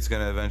 You think it's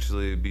gonna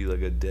eventually be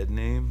like a dead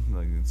name?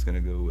 Like it's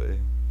gonna go away?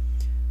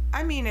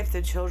 I mean, if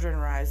the children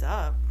rise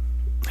up.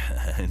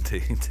 And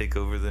take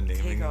over the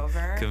naming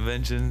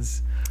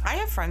conventions? I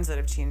have friends that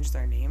have changed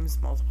their names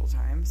multiple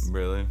times.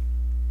 Really?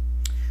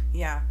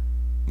 Yeah.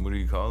 What do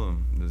you call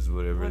them? This is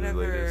whatever the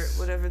latest.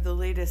 Whatever the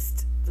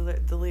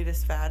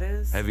latest fad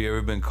is. Have you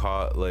ever been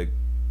caught like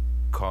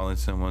calling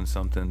someone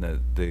something that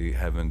they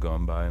haven't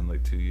gone by in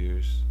like 2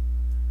 years?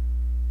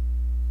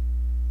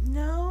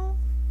 No.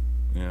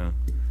 Yeah.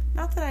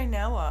 Not that I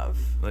know of.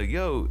 Like,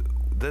 yo,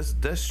 that's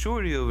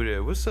Shorty over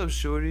there. What's up,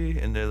 Shorty?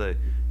 And they're like,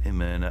 hey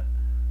man,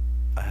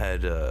 I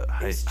had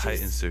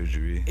heightened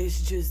surgery.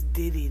 It's just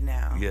Diddy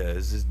now. Yeah,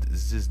 it's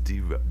just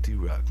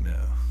D-Rock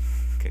now.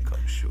 Can't call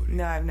him Shorty.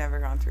 No, I've never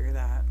gone through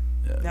that.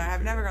 Yeah, No,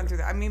 I've never gone through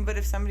that. I mean, but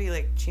if somebody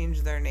like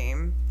changed their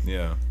name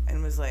Yeah.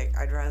 and was like,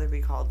 I'd rather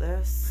be called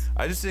this.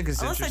 I just think it's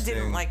Unless interesting. I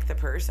didn't like the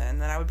person,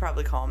 then I would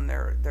probably call them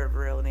their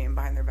real name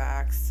behind their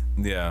backs.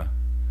 Yeah.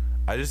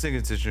 I just think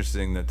it's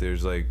interesting that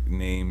there's like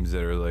names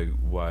that are like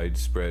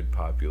widespread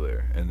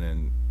popular and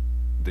then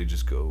they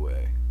just go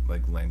away.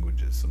 Like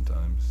languages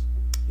sometimes.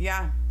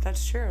 Yeah,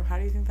 that's true. How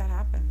do you think that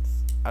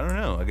happens? I don't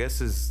know. I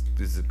guess is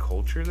the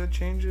culture that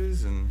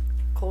changes and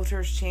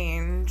Cultures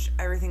change.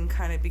 Everything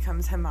kind of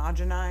becomes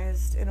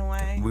homogenized in a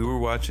way. we were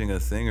watching a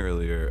thing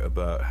earlier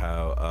about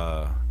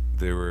how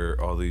there were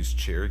all these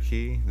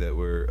Cherokee that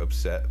were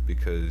upset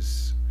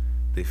because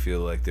they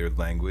feel like their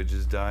language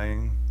is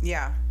dying.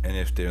 Yeah. And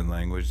if their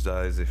language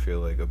dies, they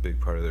feel like a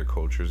big part of their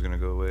culture is going to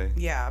go away.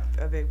 Yeah,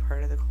 a big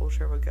part of the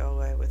culture would go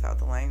away without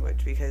the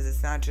language because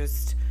it's not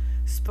just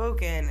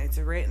spoken, it's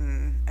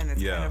written, and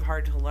it's kind of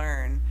hard to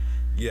learn.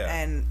 Yeah.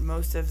 And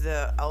most of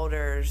the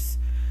elders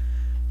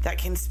that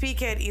can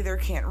speak it either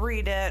can't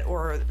read it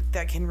or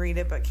that can read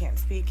it but can't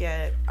speak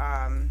it.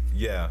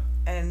 Yeah.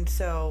 And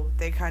so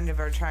they kind of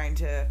are trying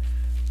to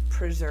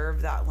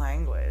preserve that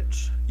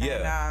language.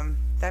 Yeah. And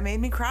that made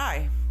me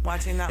cry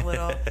watching that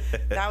little.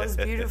 That was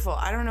beautiful.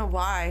 I don't know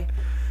why.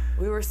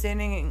 We were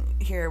standing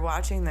here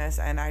watching this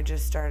and I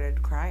just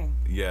started crying.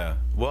 Yeah.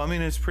 Well, I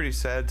mean, it's pretty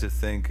sad to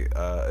think.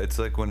 It's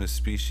like when a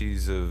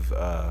species of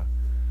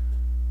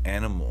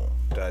animal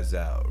dies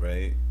out,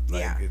 right?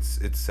 Like, Yeah.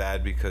 It's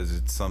sad because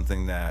it's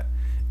something that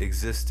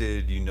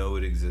existed, you know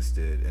it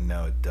existed, and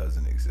now it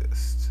doesn't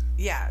exist.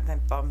 Yeah,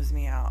 that bums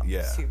me out.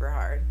 Yeah. Super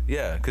hard.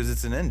 Yeah, because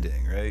it's an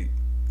ending, right?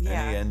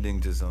 Yeah. Any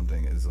ending to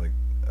something is like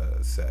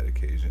a sad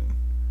occasion.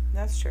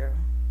 That's true.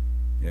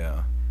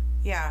 Yeah.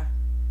 Yeah.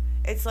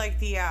 It's like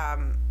the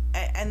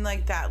and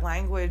like that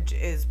language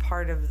is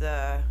part of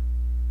the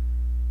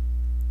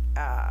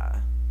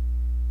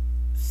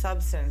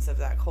substance of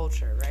that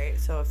culture, right?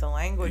 So if the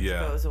language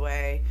goes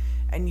away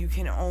and you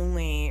can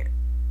only.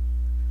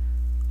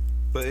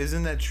 But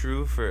isn't that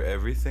true for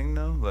everything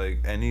though? Like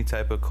any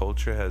type of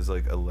culture has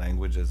like a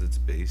language as its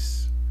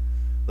base.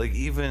 Like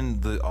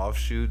even the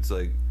offshoots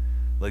like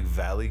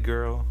Valley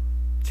Girl.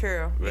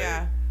 True. Right?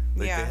 Yeah.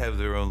 Like yeah. they have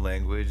their own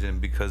language,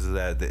 and because of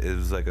that, it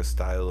was like a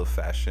style of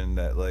fashion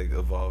that like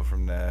evolved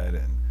from that,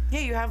 and Yeah,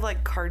 you have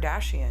like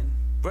Kardashian.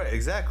 right,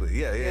 exactly,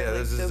 yeah, like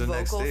this is the the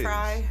next vocal stage.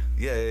 fry.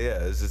 Yeah,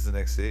 this is the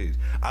next stage.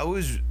 I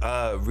was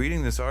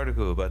reading this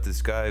article about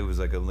this guy who was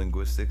like a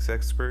linguistics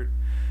expert,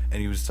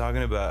 and he was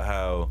talking about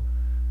how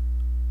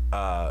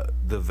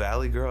the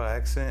Valley Girl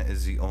accent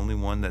is the only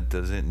one that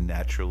doesn't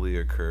naturally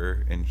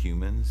occur in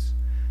humans,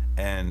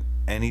 and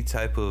any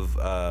type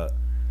of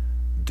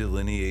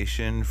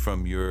delineation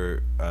from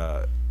your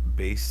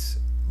base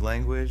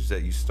language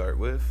that you start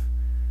with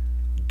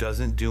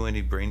doesn't do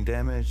any brain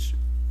damage,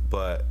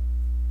 but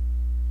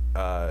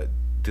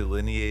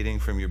delineating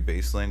from your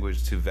base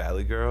language to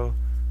Valley Girl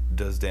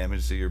does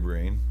damage to your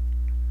brain.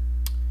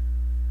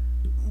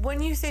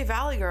 When you say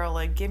Valley Girl,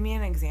 like give me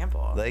an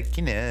example. Like,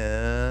 you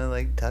know,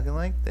 like talking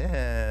like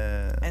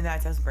that. And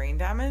that does brain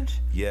damage?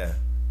 Yeah.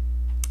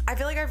 I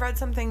feel like I've read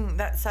something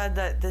that said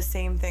that the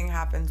same thing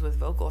happens with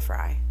vocal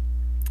fry.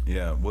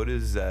 Yeah. What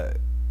is that?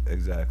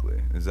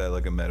 exactly? Is that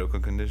like a medical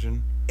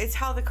condition? It's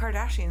how the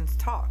Kardashians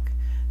talk.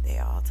 They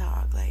all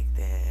talk like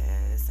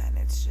this, and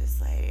it's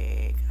just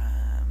like,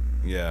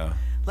 Yeah.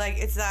 like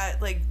it's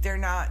that, like, they're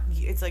not,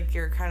 it's like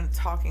you're kind of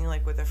talking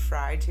like with a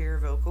fry to your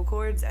vocal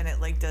cords, and it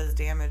like does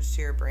damage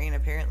to your brain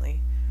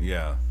apparently.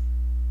 Yeah.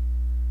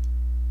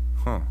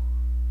 Huh.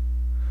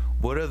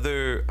 What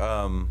other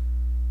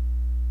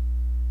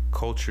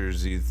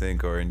cultures do you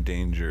think are in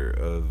danger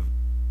of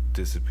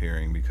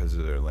disappearing because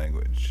of their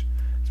language?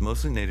 It's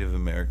mostly Native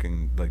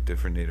American, like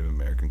different Native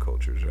American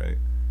cultures, right?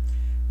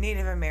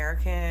 Native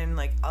American,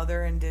 like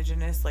other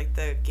indigenous, like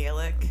the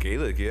Gaelic.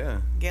 Gaelic,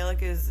 yeah.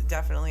 Gaelic is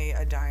definitely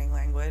a dying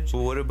language.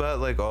 Well, what about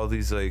like all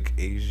these like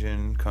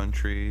Asian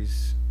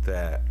countries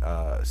that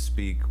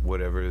speak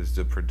whatever is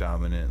the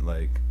predominant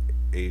like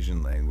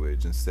Asian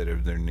language instead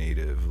of their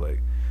native,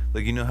 like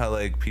you know how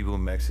like people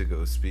in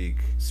Mexico speak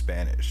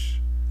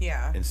Spanish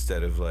Yeah.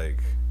 instead of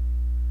like,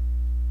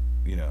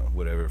 you know,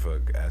 whatever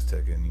fuck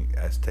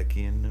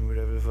Aztecian or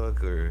whatever the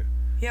fuck, or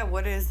Yeah,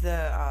 what is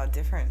the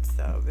difference,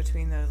 though,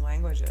 between those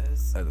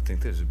languages? I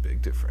think there's a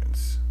big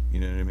difference. You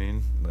know what I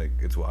mean? Like,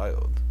 it's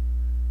wild.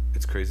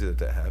 It's crazy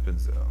that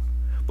happens, though.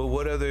 But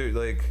what other,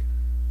 like...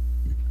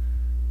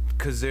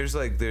 Because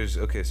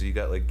okay, so you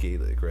got, like,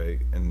 Gaelic, right?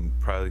 And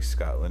probably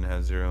Scotland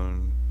has their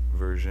own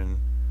version.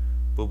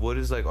 But what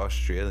is, like,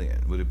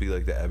 Australian? Would it be,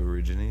 like, the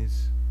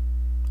Aborigines?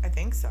 I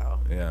think so.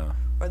 Yeah.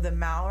 Or the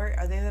Maori.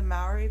 Are they the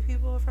Maori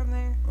people from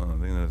there? Oh, I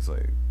think that's,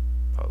 like,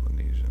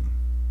 Polynesian.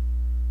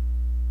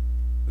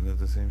 Isn't that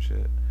the same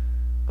shit?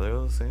 Are they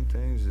all the same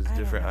things? Just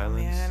different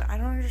islands? Man, I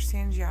don't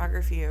understand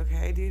geography,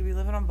 okay? Dude, we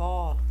live on a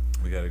ball.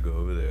 We gotta go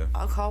over there.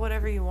 I'll call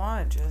whatever you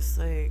want, just,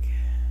 like...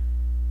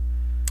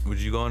 Would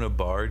you go on a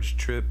barge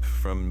trip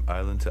from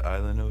island to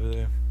island over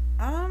there?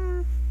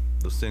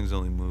 Those things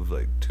only move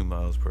like 2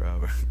 miles per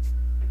hour.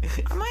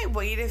 I might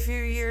wait a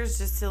few years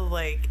just till,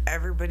 like,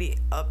 everybody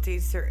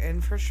updates their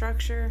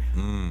infrastructure.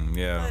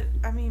 Yeah.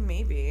 But, I mean,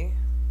 maybe.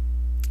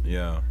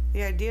 Yeah.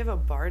 The idea of a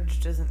barge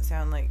doesn't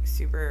sound, like,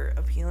 super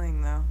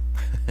appealing, though.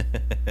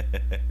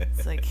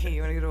 It's like, hey,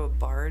 you want to go to a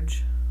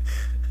barge?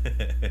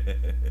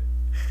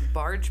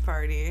 Barge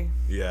party.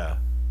 Yeah.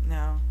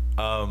 No.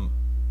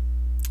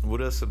 What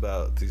else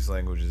about these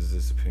languages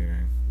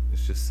disappearing?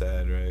 It's just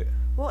sad, right?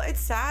 Well, it's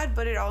sad,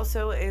 but it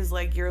also is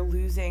like you're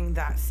losing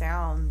that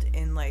sound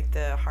in like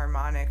the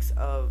harmonics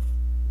of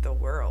the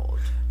world.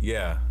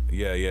 Yeah.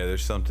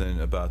 There's something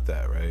about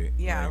that, right?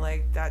 Yeah,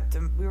 like that.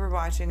 We were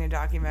watching a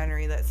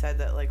documentary that said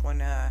that like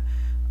when an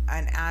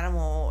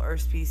animal or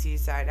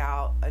species died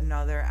out,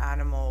 another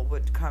animal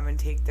would come and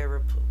take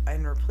their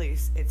and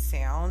replace its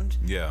sound.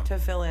 Yeah. To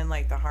fill in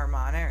like the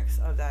harmonics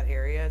of that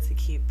area to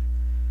keep.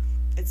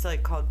 It's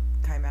like called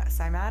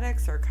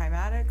cymatics or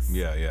chymatics.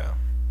 Yeah.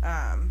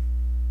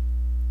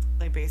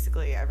 Like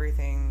basically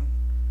everything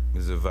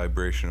is a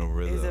vibrational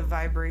rhythm. Is a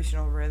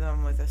vibrational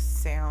rhythm with a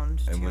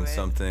sound and to when it.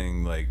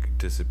 something like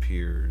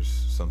disappears,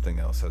 something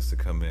else has to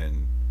come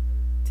in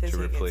to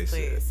replace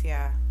it.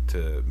 Yeah.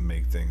 To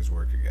make things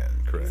work again.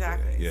 Correctly.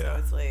 Exactly. Yeah. So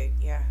it's like,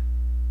 yeah.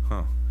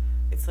 Huh.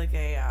 It's like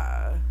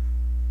a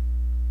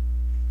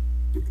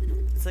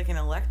it's like an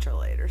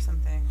electrolyte or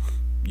something.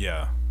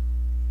 Yeah.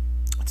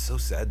 It's so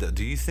sad though.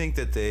 Do you think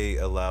that they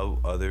allow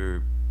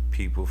other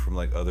people from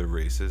like other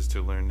races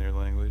to learn their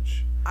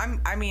language?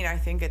 I mean, I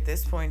think at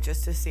this point,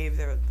 just to save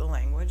the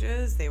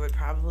languages, they would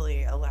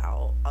probably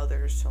allow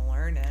others to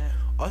learn it.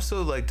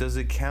 Also, like, does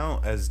it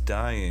count as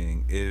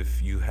dying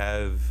if you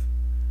have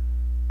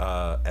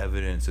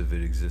evidence of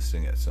it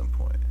existing at some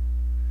point?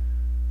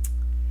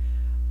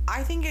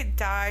 I think it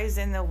dies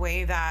in the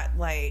way that,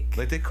 like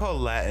they call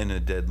Latin a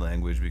dead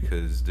language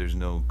because there's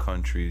no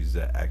countries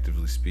that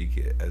actively speak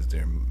it as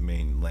their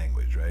main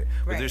language, right?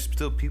 But there's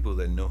still people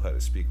that know how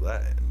to speak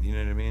Latin. You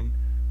know what I mean?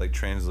 Like,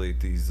 translate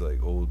these,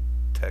 like, old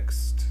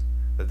texts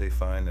that they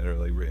find that are,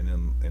 like,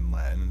 written in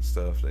Latin and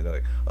stuff. They're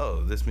like,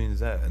 oh, this means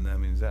that and that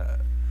means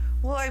that.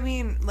 Well, I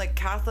mean, like,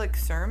 Catholic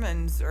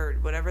sermons or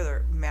whatever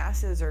their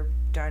masses are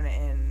done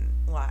in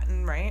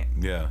Latin, right?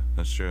 Yeah,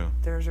 that's true.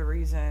 There's a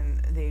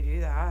reason they do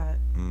that.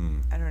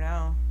 I don't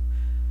know.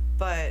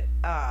 But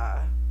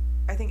I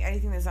think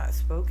anything that's not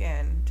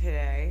spoken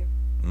today,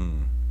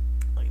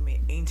 like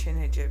ancient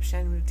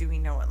Egyptian, do we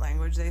know what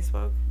language they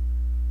spoke?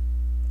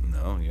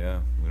 No,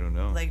 yeah, we don't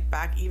know. Like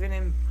back even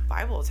in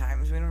Bible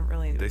times, we don't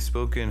really know. They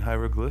spoke in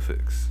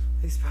hieroglyphics.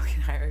 They spoke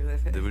in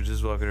hieroglyphics. They were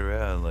just walking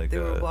around like... They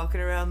were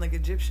walking around like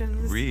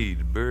Egyptians.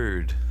 Read,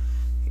 bird.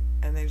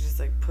 And they just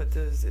like put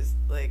those as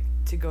like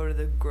to go to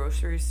the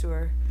grocery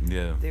store.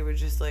 Yeah. They would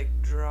just like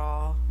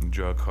draw.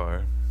 Draw a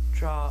car.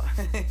 Draw.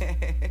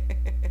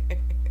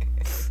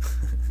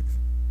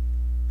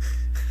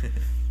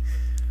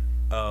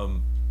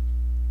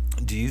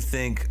 Do you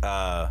think...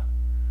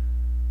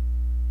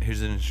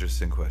 Here's an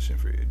interesting question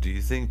for you. Do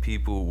you think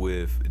people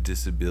with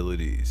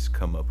disabilities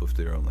come up with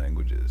their own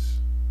languages?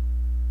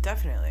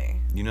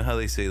 Definitely. You know how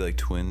they say like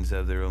twins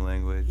have their own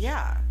language?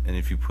 Yeah. And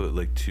if you put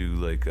like two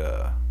like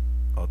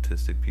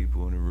autistic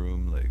people in a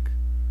room, like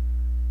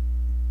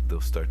they'll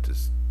start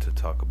to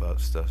talk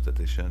about stuff that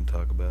they shouldn't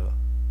talk about.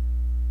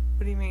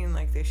 What do you mean,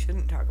 like they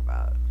shouldn't talk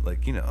about?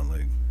 Like, you know,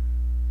 like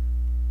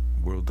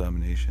world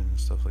domination and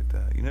stuff like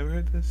that. You never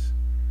heard this?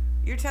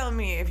 You're telling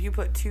me if you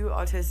put 2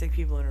 autistic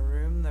people in a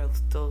room, they'll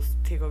still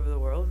take over the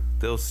world?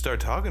 They'll start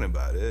talking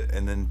about it,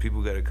 and then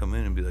people got to come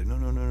in and be like,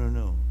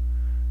 no.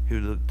 Here,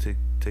 look,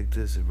 take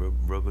this and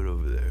rub it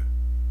over there.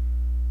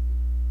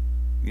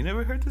 You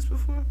never heard this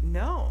before?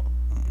 No.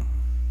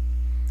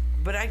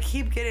 But I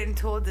keep getting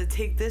told to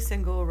take this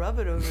and go rub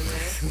it over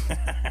there.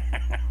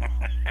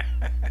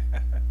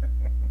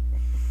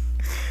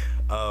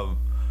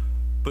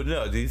 But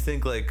no, do you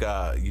think like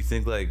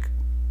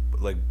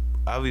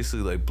obviously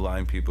like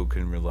blind people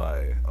can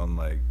rely on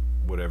like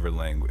whatever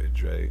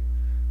language, right?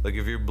 Like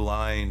if you're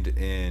blind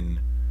in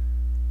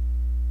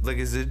like,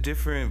 is there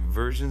different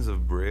versions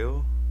of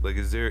Braille? Like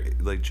is there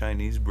like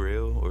Chinese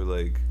Braille or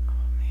like,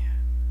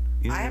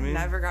 you know I have what I mean?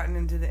 never gotten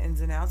into the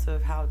ins and outs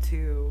of how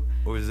to.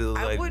 Or is it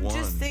like I would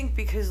just think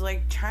because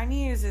like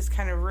Chinese is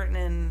kind of written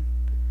in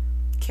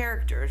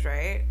characters,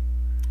 right?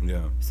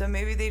 Yeah. So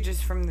maybe they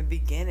just from the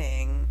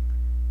beginning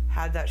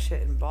had that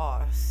shit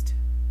embossed,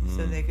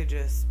 so they could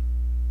just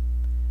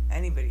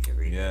anybody could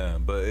read it. Yeah,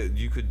 but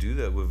you could do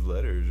that with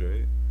letters,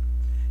 right?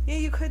 Yeah,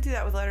 you could do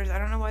that with letters. I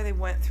don't know why they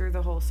went through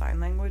the whole sign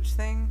language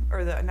thing,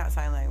 or the not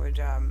sign language,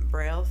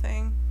 Braille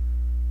thing.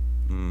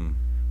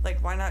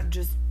 Like, why not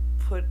just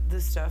put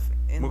this stuff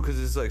in? Well,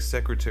 because it's like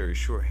secretary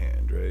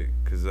shorthand, right?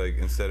 Because like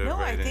instead of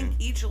writing, I think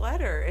each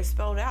letter is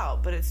spelled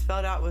out, but it's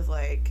spelled out with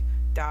like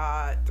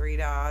dot, 3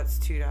 dots,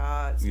 2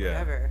 dots,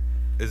 whatever.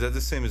 Is that the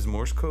same as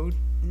Morse code?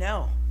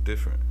 No.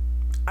 Different.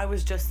 I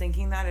was just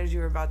thinking that as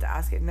you were about to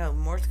ask it. No,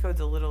 Morse code's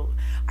a little,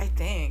 I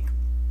think,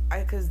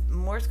 because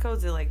Morse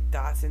codes are like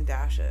dots and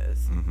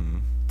dashes.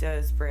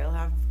 Does Braille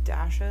have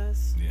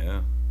dashes?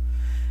 Yeah.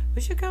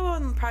 We should go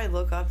and probably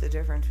look up the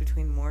difference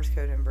between Morse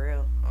code and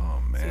Braille. Oh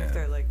man. See if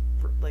they're like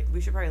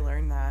we should probably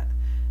learn that,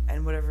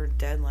 and whatever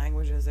dead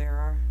languages there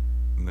are.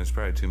 And there's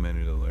probably too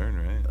many to learn,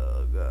 right?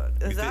 Oh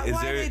god. Is that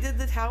why they did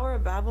the Tower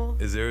of Babel?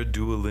 Is there a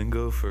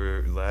Duolingo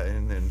for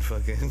Latin and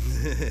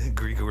fucking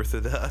Greek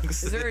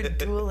Orthodox? Is there a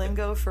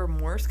Duolingo for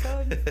Morse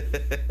code?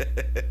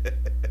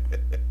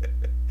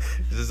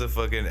 Is this a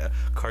fucking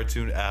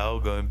cartoon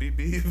owl going beep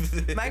beep?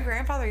 My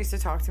grandfather used to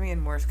talk to me in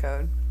Morse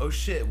code. Oh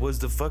shit, was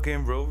the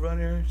fucking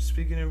Roadrunner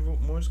speaking in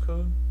Morse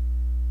code?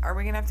 Are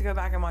we gonna have to go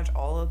back and watch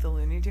all of the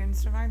Looney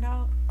Tunes to find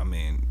out? I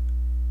mean,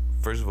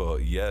 first of all,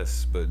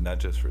 yes, but not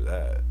just for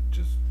that.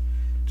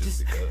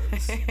 Just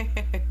because.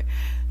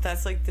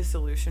 That's like the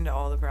solution to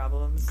all the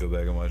problems. Go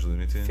back and watch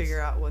Looney Tunes. Figure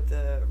out what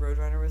the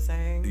Roadrunner was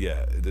saying.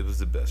 Yeah, it was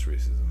the best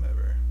racism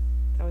ever.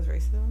 That was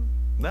racism?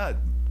 Not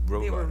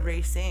Roadrunner. They were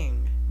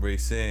racing.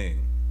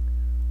 Racing.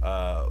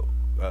 What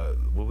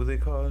were they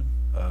called?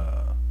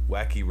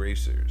 Wacky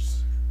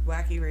Racers.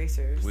 Wacky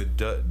Racers. With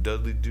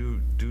Dudley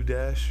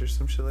Doodash or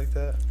some shit like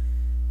that.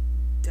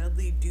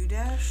 Dudley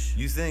Doodash?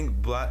 You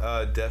think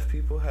deaf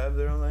people have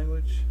their own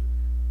language?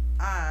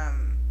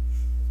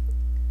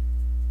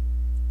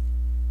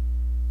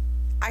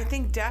 I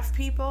think deaf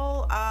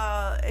people,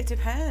 it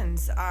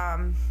depends.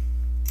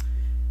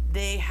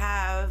 They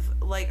have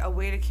like a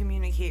way to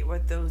communicate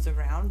with those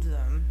around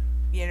them.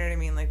 You know what I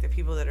mean? Like the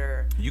people that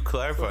are. You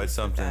clarified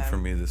something for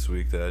me this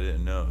week that I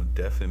didn't know.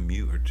 Deaf and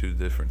mute are 2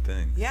 different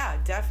things. Yeah,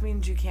 deaf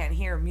means you can't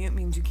hear. Mute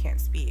means you can't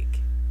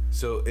speak.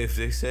 So if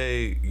they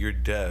say you're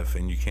deaf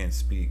and you can't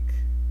speak,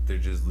 they're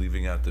just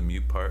leaving out the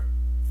mute part?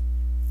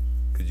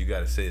 Because you got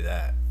to say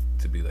that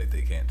to be like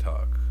they can't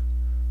talk.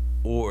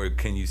 Or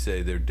can you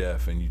say they're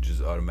deaf and you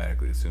just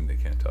automatically assume they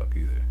can't talk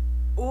either?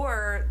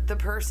 Or the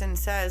person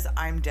says,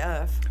 I'm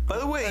deaf. By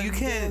the way,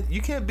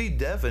 you can't be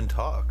deaf and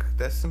talk.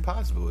 That's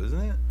impossible, isn't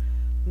it?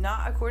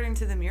 Not according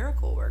to the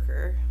Miracle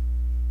Worker.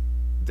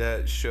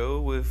 That show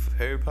with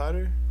Harry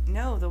Potter?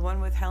 No, the one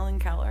with Helen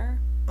Keller.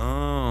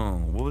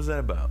 Oh, what was that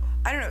about?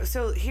 I don't know.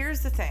 So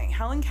here's the thing.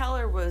 Helen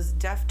Keller was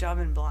deaf, dumb,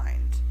 and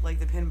blind, like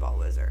the pinball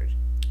wizard.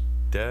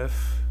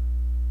 Deaf,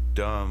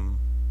 dumb,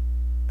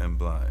 and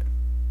blind.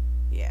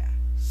 Yeah.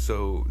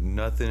 So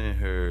nothing in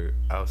her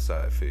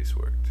outside face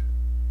worked?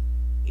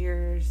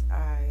 Ears,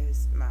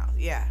 eyes, mouth.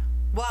 Yeah.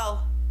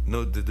 Well...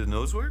 No, did the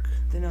nose work?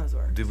 The nose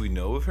worked. Did we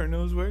know if her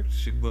nose worked?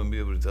 She wouldn't be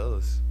able to tell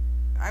us.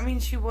 I mean,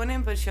 she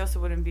wouldn't, but she also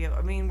wouldn't be able...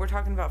 I mean, we're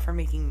talking about for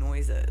making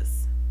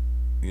noises.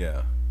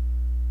 Yeah.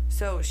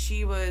 So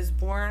she was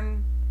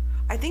born...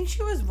 I think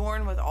she was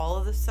born with all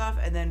of this stuff,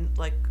 and then,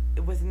 like,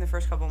 within the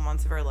first couple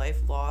months of her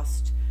life,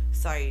 lost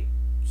sight,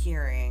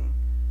 hearing.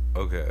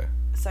 Okay.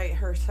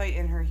 Her sight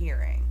and her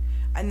hearing.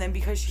 And then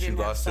because she didn't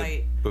have sight... She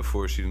lost it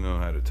before she didn't know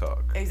how to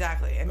talk.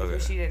 Exactly. And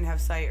because she didn't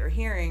have sight or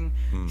hearing,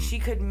 she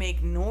could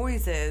make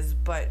noises,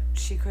 but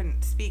she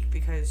couldn't speak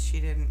because she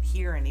didn't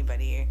hear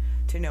anybody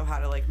to know how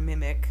to, like,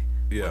 mimic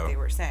what they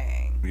were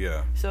saying.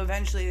 Yeah. So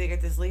eventually they get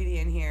this lady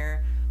in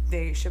here,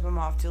 they ship them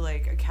off to,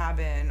 like, a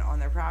cabin on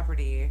their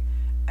property,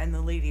 and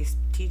the lady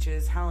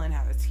teaches Helen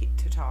how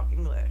to talk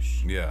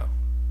English. Yeah.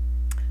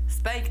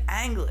 Speak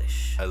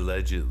English.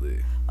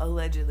 Allegedly.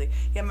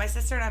 Yeah, my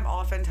sister and I have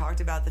often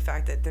talked about the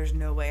fact that there's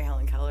no way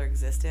Helen Keller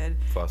existed.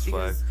 False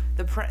flag?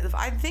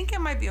 I think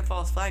it might be a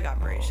false flag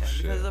operation. Oh,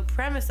 shit. Because the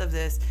premise of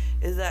this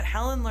is that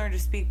Helen learned to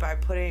speak by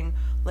putting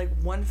like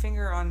one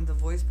finger on the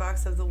voice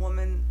box of the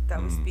woman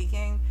that was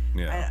speaking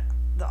and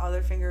the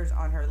other fingers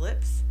on her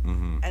lips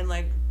and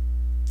like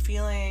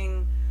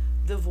feeling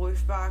the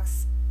voice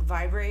box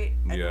vibrate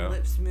and the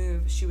lips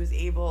move. She was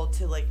able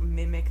to like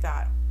mimic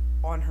that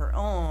on her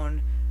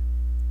own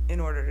in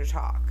order to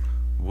talk.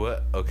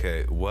 What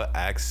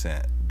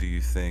accent do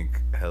you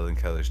think Helen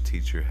Keller's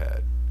teacher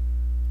had?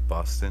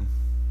 Boston?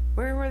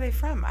 Where were they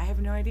from? I have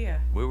no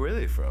idea. Where were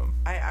they from?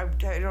 I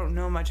don't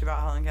know much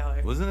about Helen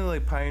Keller. Wasn't it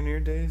like pioneer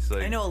days?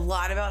 Like, I know a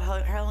lot about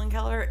Helen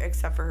Keller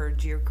except for her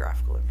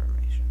geographical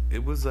information.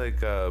 It was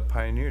like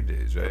pioneer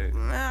days, right?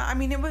 I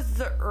mean, it was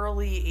the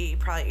early,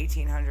 probably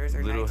 1800s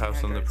or Little 1900s.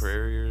 House on the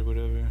Prairie or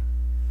whatever.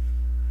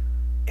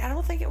 I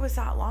don't think it was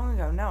that long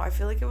ago. No, I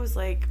feel like it was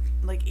like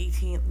late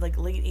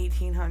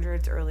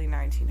 1800s, early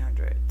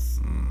 1900s.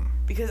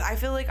 Because I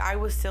feel like I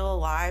was still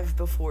alive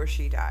before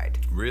she died.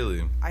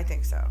 Really? I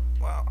think so.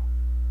 Wow.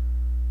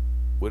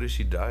 What did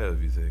she die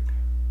of, you think?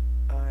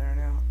 I don't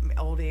know.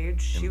 Old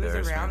age. She was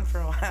around for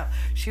a while.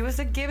 She was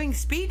giving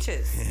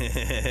speeches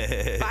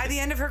by the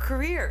end of her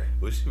career.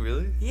 Was she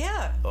really?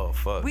 Yeah. Oh,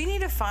 fuck. We need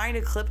to find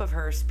a clip of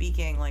her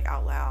speaking like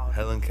out loud.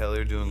 Helen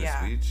Keller doing a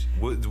speech?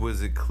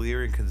 Was it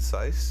clear and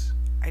concise?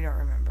 I don't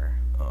remember.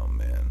 Oh,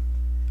 man.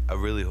 I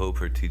really hope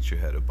her teacher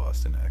had a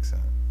Boston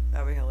accent.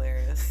 That'd be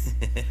hilarious.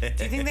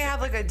 Do you think they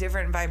have like a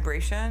different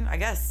vibration? I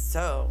guess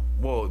so.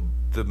 Well,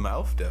 the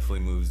mouth definitely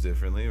moves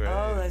differently,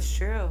 right? Oh, that's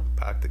true.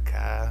 Park the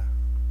car.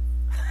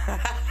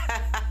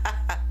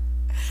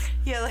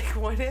 Yeah, like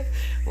what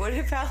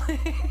if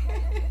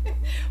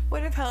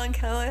Helen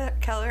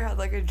Keller had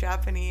like a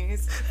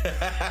Japanese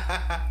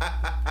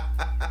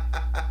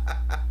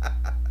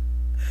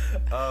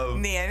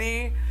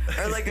nanny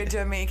or like a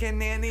Jamaican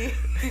nanny?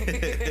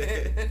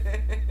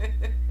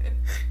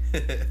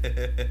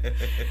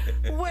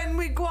 When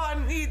we go out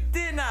and eat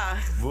dinner.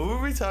 What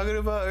were we talking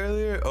about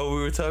earlier? Oh,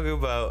 we were talking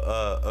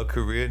about a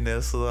Korean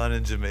nail salon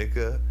in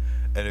Jamaica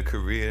and a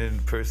Korean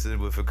person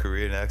with a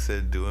Korean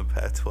accent doing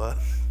patois.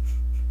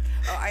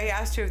 Oh, I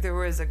asked you if there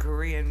was a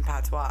Korean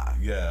patois.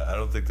 Yeah, I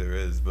don't think there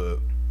is, but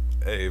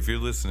hey, if you're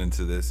listening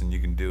to this and you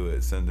can do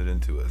it, send it in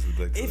to us. We'd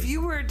like to If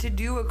you were to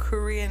do a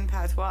Korean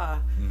patois,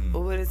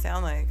 what would it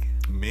sound like?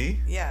 Me?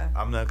 Yeah.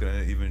 I'm not going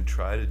to even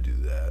try to do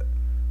that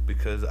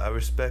because I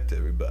respect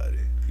everybody.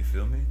 You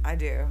feel me? I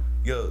do.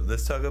 Yo,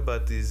 let's talk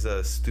about these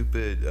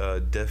stupid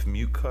deaf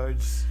mute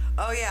cards.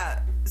 Oh,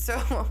 yeah.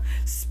 So,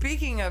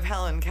 speaking of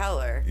Helen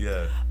Keller,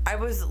 I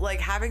was like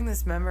having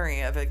this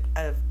memory of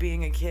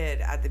being a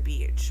kid at the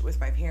beach with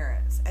my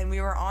parents, and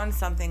we were on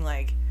something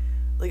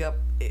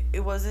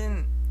it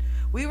wasn't.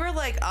 We were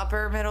like not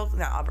upper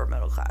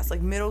middle class,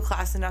 like middle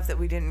class enough that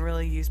we didn't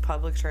really use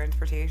public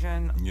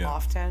transportation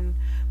often,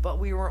 but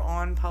we were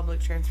on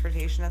public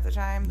transportation at the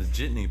time. The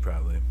jitney,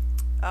 probably.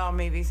 Oh,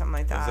 maybe something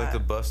like that. It's like the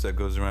bus that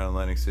goes around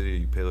Atlantic City.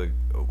 You pay it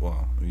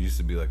used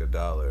to be like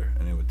 $1,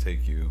 and it would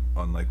take you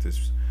on like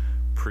this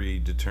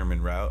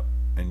predetermined route,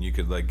 and you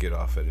could like get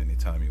off at any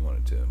time you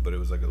wanted to. But it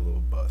was like a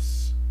little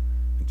bus,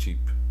 and cheap.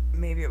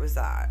 Maybe it was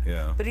that.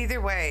 Yeah. But either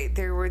way,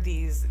 there were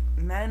these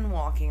men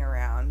walking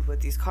around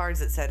with these cards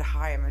that said,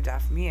 "Hi, I'm a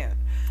deaf mute."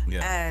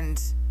 Yeah.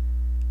 And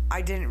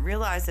I didn't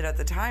realize it at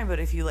the time, but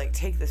if you like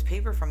take this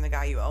paper from the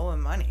guy, you owe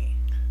him money.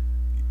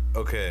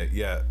 Okay.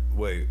 Yeah.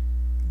 Wait.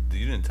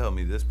 You didn't tell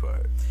me this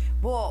part.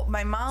 Well,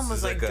 my mom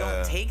was like,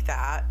 "Don't take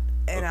that,"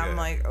 and I'm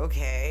like,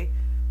 "Okay,"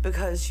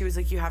 because she was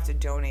like, "You have to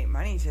donate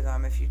money to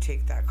them if you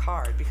take that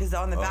card," because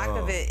on the back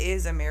of it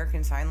is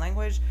American Sign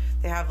Language.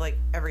 They have like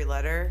every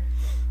letter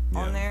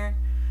on there,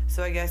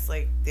 so I guess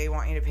like they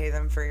want you to pay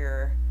them for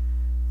your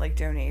like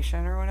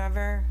donation or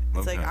whatever.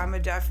 It's like, I'm a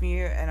deaf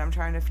mute and I'm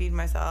trying to feed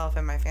myself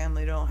and my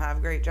family don't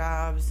have great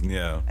jobs.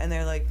 Yeah. And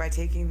they're like, by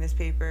taking this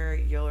paper,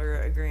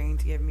 you're agreeing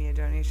to give me a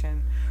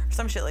donation or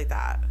some shit like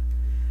that.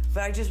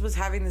 But I just was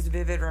having this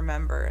vivid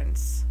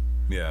remembrance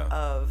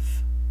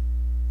of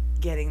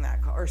getting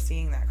that card or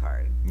seeing that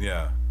card.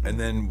 Yeah. And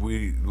then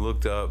we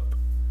looked up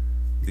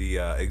the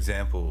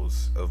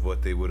examples of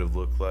what they would have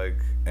looked like,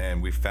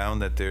 and we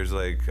found that there's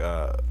like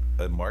a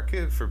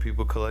market for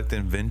people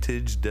collecting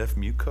vintage deaf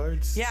mute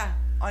cards. Yeah,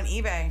 on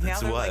eBay.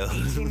 That's now they're wild. like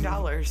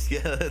 $18.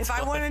 Yeah, that's if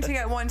I wanted to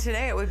get one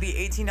today, it would be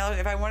 $18.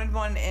 If I wanted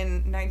one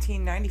in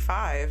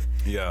 1995,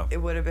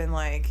 it would have been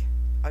like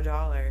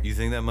 $1. You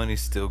think that money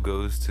still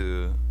goes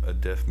to a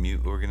deaf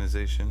mute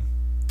organization?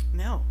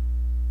 No.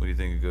 What do you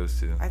think it goes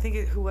to? I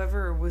think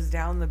whoever was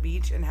down the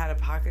beach and had a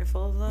pocket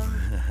full of them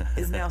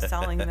is now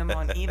selling them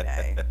on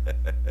eBay.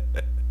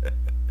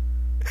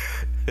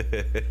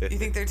 You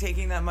think they're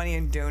taking that money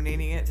and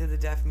donating it to the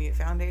Deaf Mute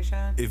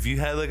Foundation? If you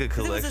had like a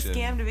collection... It was a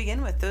scam to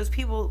begin with. Those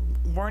people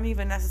weren't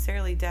even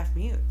necessarily deaf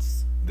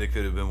mutes. They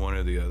could have been one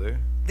or the other?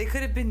 They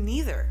could have been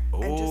neither.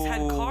 And just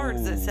had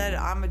cards that said,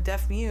 "I'm a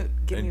deaf mute,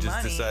 give me money." And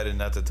just decided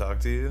not to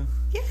talk to you?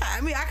 Yeah, I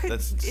mean,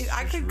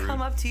 I could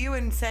come up to you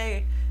and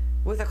say,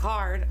 with a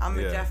card. I'm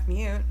a deaf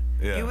mute.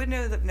 Yeah. You would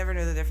never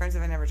know the difference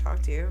if I never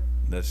talked to you.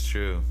 That's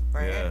true.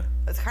 Right? Yeah.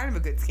 That's kind of a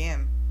good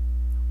scam.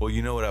 Well,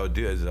 you know what I would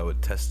do is I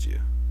would test you.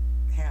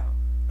 How?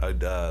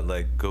 I'd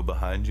like go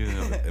behind you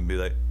and be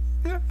like,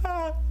 yeah,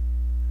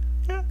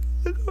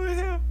 look over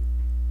here,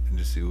 and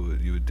just see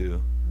what you would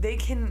do. They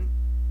can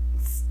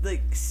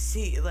like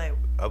see like.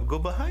 I would go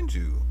behind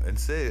you and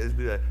say it. It'd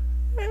be like,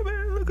 hey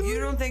man, look over You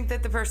here. don't think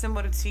that the person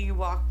would see you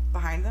walk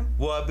behind them?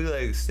 Well, I'd be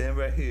like, stand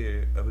right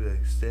here. I'd be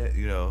like, stand,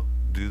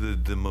 do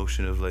the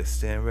motion of like,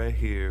 stand right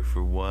here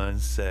for 1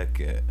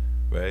 second,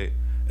 right?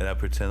 And I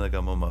pretend like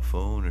I'm on my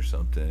phone or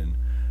something,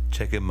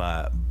 checking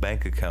my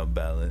bank account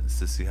balance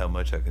to see how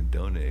much I can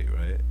donate,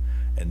 right?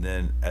 And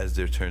then as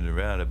they're turned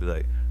around, I'd be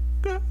like,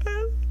 go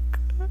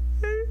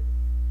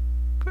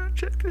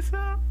check this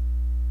out.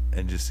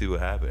 And just see what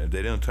happens. If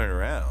they don't turn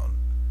around,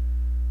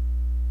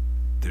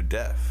 they're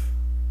deaf.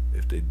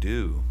 If they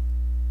do,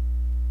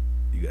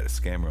 you got a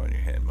scammer on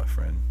your hand, my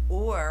friend.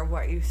 Or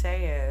what you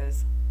say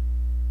is,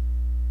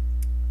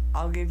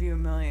 I'll give you $1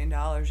 million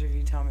if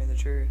you tell me the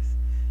truth.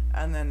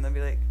 And then they'll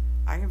be like,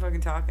 I can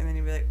fucking talk. And then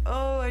you'll be like,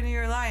 oh, I knew you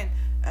were lying.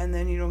 And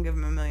then you don't give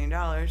them $1 million.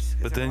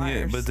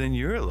 But then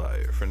you're a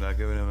liar for not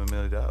giving them $1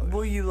 million.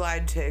 Well, you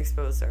lied to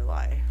expose their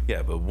lie.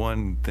 Yeah, but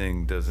one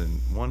hand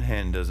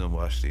doesn't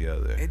wash the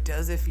other. It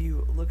does if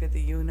you look at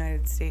the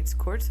United States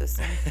court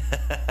system.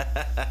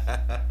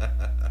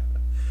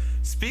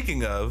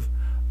 Speaking of,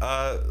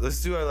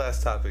 let's do our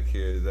last topic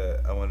here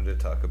that I wanted to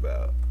talk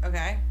about.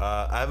 Okay.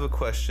 I have a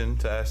question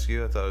to ask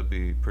you. I thought it'd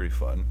be pretty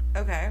fun.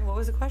 Okay. What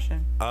was the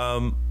question?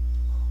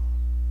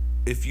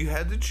 If you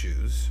had to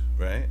choose,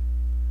 right?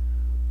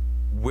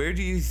 Where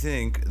do you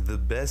think the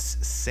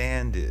best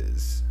sand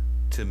is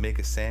to make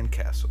a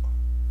sandcastle?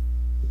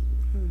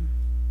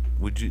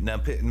 Would you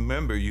now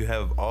remember you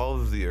have all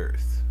of the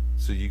earth,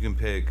 so you can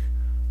pick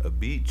a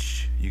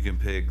beach, you can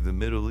pick the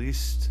Middle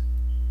East.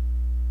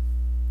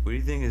 What do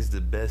you think is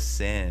the best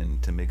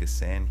sand to make a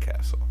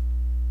sandcastle?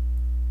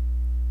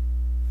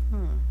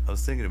 I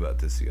was thinking about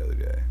this the other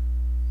day.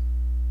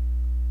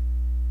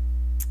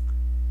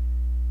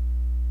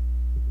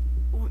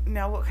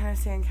 Now, what kind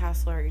of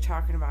sandcastle are you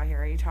talking about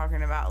here? Are you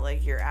talking about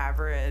like your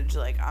average,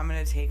 like I'm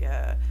gonna take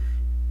a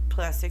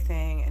plastic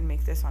thing and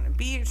make this on a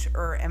beach,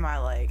 or am I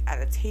like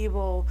at a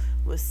table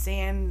with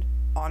sand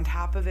on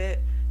top of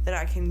it that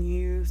I can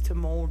use to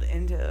mold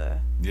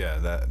into? Yeah,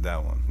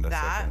 that one. That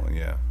second one,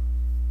 yeah.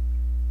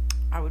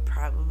 I would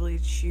probably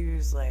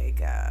choose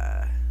like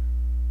a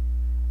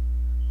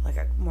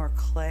more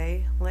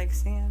clay-like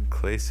sand.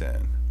 Clay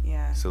sand.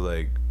 Yeah. So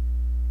like,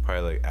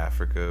 probably like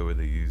Africa where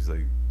they use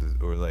like,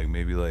 or like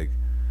maybe like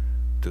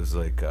those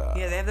like. Yeah,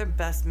 they have their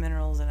best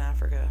minerals in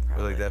Africa.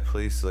 Probably. Or like that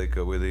place like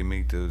where they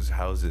make those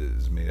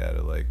houses made out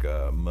of like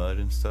mud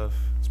and stuff.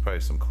 It's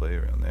probably some clay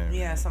around there.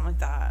 Yeah, right? something like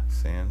that.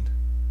 Sand.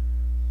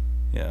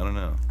 Yeah, I don't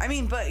know. I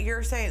mean, but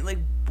you're saying like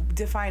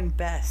define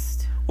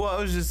best. Well,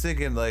 I was just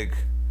thinking like.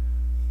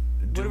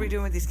 What are we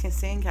doing with these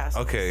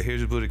sandcastles? Okay,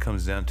 here's what it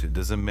comes down to.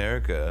 Does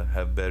America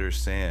have better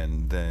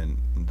sand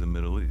than the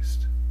Middle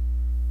East?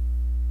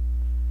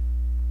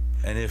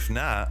 And if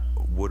not,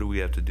 what do we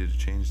have to do to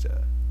change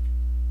that?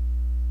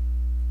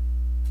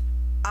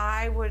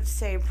 I would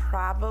say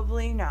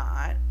probably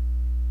not.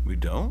 We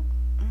don't?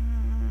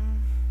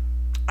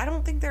 I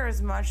don't think there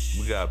is much.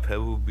 We got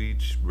Pebble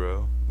Beach,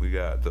 bro. We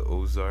got the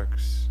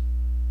Ozarks.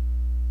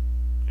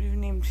 You've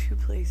named 2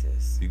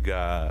 places. You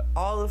got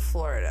all of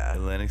Florida.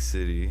 Atlantic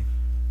City.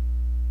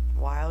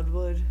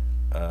 Wildwood.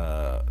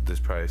 There's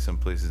probably some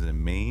places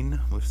in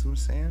Maine with some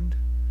sand.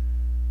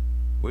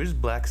 Where's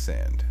black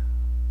sand?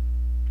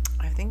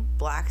 I think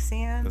black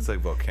sand. That's like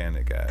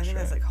volcanic ash. I think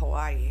that's right? like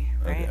Hawaii,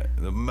 right?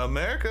 Okay.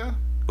 America?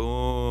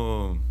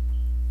 Boom.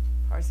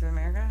 Parts of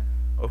America?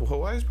 Oh,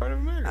 Hawaii's part of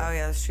America. Oh,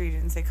 yeah, that's true. You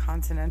didn't say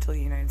continental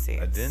United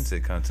States. I didn't say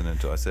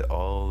continental. I said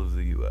all of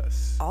the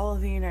U.S. All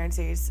of the United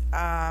States.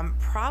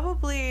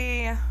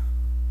 Probably.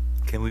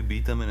 Can we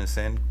beat them in a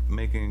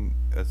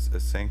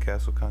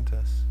sandcastle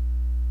contest?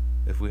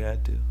 If we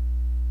had to.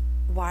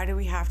 Why do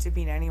we have to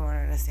beat anyone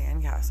in a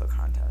sandcastle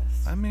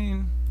contest? I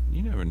mean,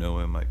 you never know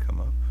when it might come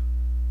up.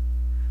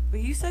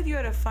 But you said you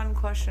had a fun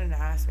question to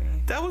ask me.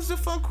 That was the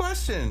fun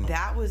question.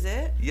 That was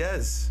it?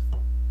 Yes.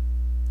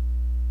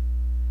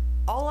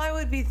 All I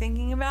would be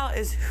thinking about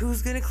is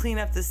who's going to clean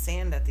up the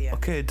sand at the end.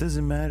 Okay, it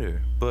doesn't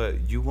matter.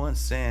 But you want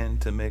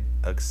sand to make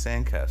a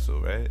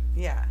sandcastle, right?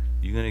 Yeah.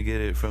 You're going to get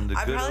it from the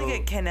I'd good probably old...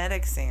 get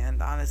kinetic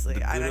sand, honestly.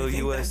 The good old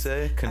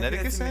USA?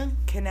 Connecticut sand?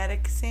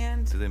 Kinetic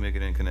sand? Do they make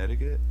it in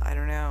Connecticut? I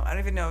don't know. I don't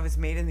even know if it's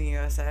made in the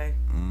USA.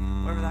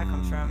 Wherever that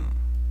comes from.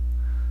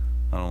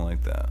 I don't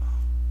like that.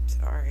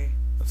 Sorry.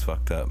 That's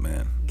fucked up,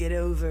 man. Get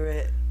over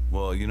it.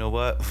 Well, you know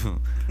what?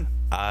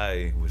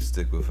 I would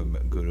stick with a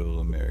good old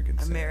American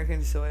sand.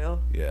 American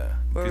soil? Yeah.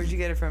 Where would you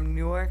get it from?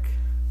 Newark?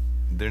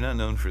 They're not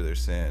known for their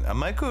sand. I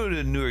might go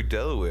to Newark,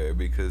 Delaware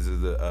because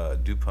of the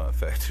DuPont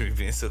factory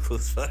being so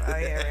close by. Oh,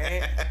 yeah,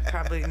 right?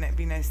 Probably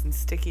be nice and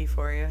sticky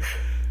for you.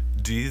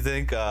 Do you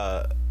think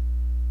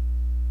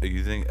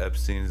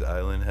Epstein's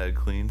island had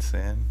clean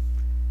sand?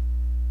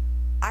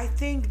 I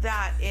think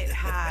that it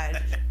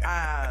had,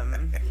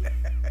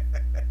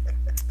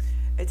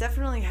 it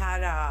definitely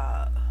had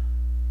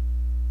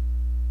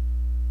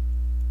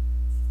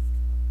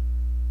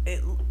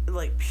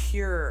like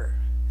pure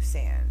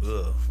sand.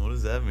 Ugh, what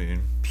does that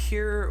mean?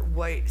 Pure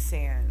white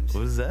sand.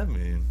 What does that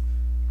mean?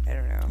 I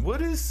don't know.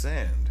 What is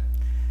sand?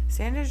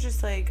 Sand is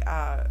just like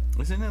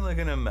Isn't it like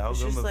an amalgam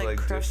it's just of like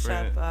crushed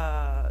different?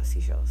 up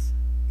seashells.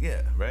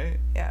 Yeah, right.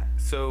 Yeah.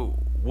 So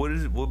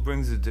what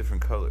brings the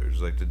different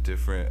colors? Like the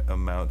different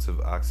amounts of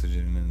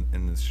oxygen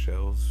in the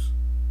shells?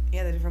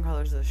 Yeah, the different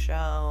colors of the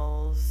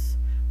shells,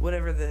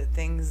 whatever the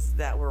things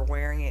that we're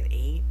wearing it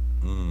ate.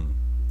 Mm.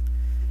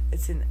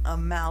 It's an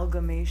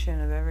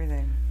amalgamation of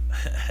everything.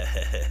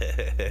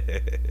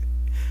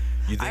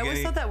 I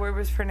always thought that word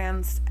was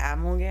pronounced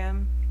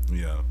amalgam.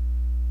 Yeah.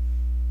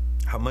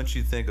 How much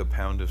you think a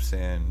pound of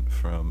sand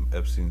from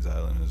Epstein's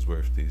Island is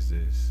worth these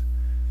days?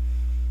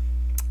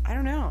 I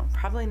don't know.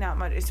 Probably not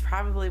much. It's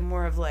probably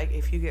more of like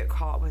if you get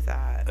caught with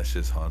that. That's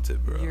just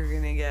haunted, bro. You're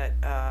gonna get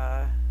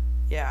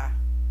yeah.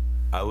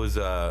 I was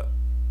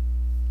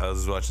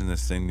watching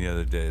this thing the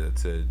other day that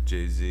said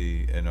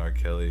Jay-Z and R.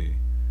 Kelly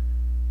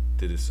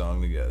did a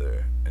song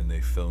together and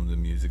they filmed a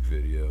music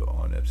video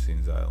on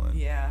Epstein's Island.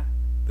 Yeah.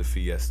 The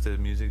Fiesta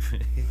music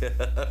video.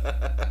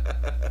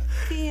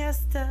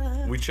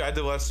 Fiesta. We tried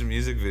to watch the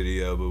music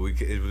video,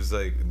 but it was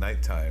like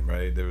nighttime,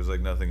 right? There was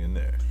like nothing in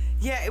there.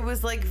 Yeah, it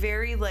was like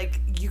very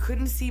like you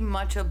couldn't see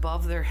much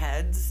above their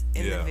heads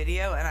in the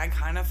video, and I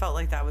kind of felt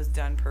like that was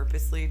done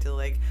purposely to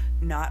like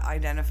not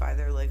identify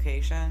their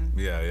location.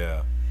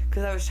 Yeah.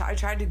 Because I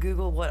tried to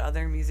Google what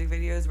other music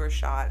videos were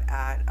shot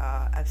at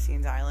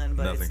Epstein's Island,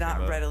 but Nothing it's not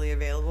came up. readily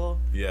available.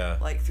 Yeah.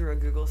 Like through a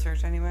Google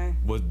search anyway.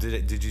 Well,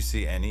 did you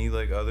see any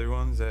like other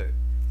ones that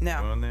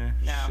No. were on there?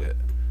 No. Shit.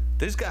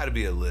 There's got to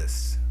be a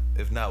list.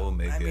 If not, we'll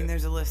make it. I mean,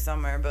 there's a list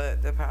somewhere,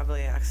 but they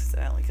probably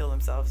accidentally killed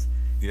themselves.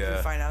 Yeah.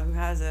 To find out who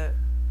has it.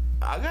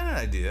 I got an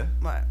idea.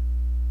 What?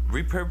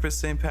 Repurpose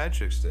St.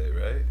 Patrick's Day,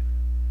 right?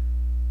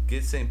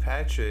 Get St.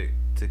 Patrick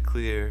to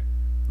clear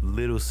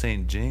Little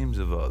St. James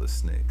of all the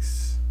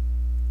snakes.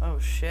 Oh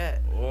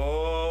shit.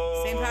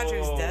 Oh. St.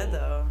 Patrick's dead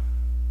though.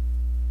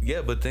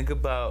 Yeah, but think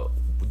about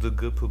the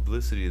good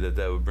publicity that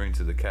would bring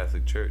to the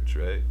Catholic Church,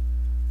 right?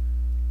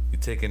 You're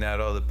taking out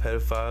all the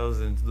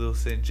pedophiles in Little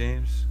St.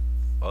 James,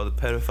 all the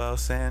pedophile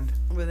sand.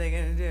 What are they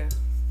gonna do?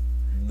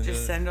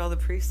 Just send all the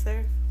priests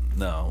there?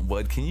 No.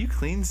 What? Can you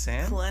clean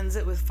sand? Cleanse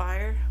it with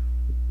fire?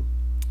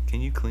 Can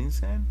you clean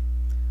sand?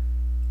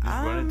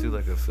 Just run it through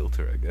like a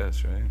filter, I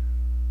guess, right?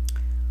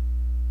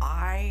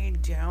 I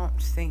don't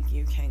think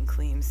you can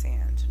clean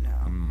sand, no.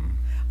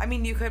 I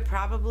mean, you could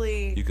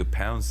probably... You could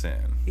pound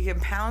sand. You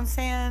can pound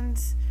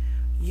sand.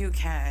 You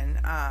can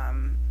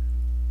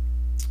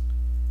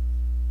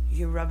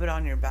rub it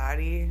on your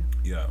body.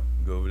 Yeah,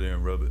 go over there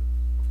and rub it.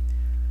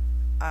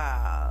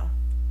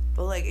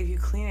 But like, if you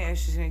clean it,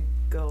 it's just gonna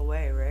go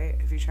away, right?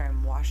 If you try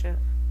and wash it.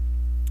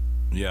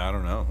 Yeah, I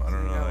don't know. I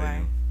don't know how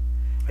you...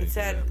 It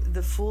said,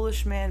 the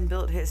foolish man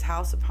built his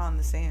house upon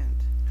the sand,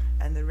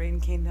 and the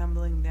rain came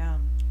tumbling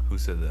down. Who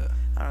said that?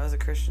 I don't know, it was a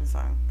Christian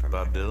song. From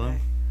Bob Dylan?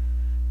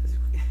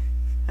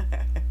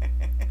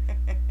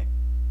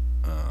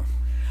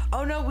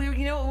 Oh no,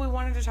 you know what we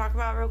wanted to talk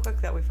about real quick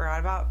that we forgot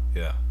about?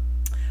 Yeah.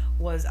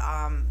 Was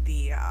them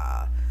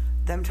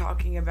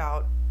talking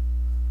about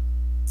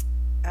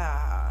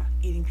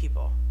eating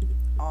people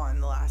on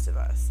The Last of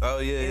Us. Oh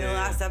yeah. In the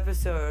last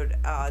episode,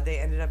 they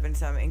ended up in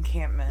some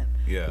encampment.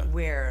 Yeah.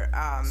 Where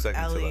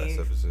second Ellie, to last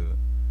episode.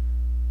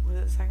 Was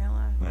it second to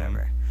last?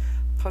 Whatever.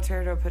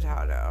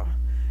 Po-tah-to.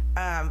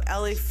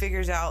 Ellie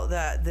figures out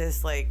that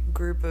this like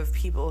group of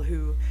people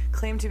who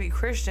claim to be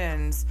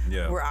Christians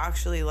were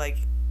actually like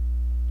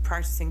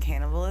practicing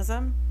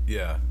cannibalism.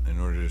 Yeah, in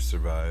order to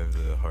survive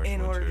the harsh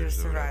winter. In order to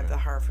survive the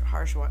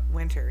harsh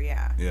winter,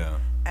 yeah. Yeah.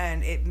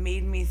 And it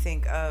made me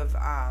think of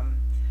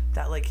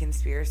that like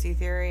conspiracy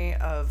theory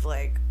of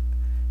like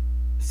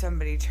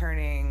somebody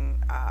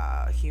turning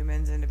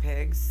humans into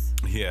pigs.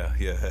 Yeah.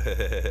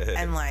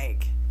 And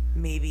like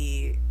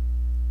maybe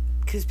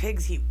because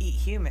pigs eat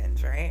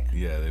humans, right?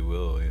 Yeah, they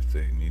will if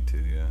they need to.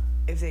 Yeah.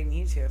 If they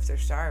need to, if they're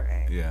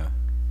starving. Yeah.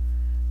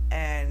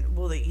 And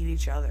will they eat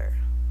each other?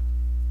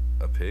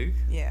 A pig?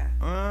 Yeah.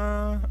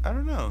 I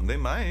don't know. They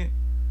might,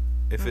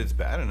 if it's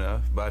bad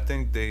enough. But I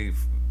think they've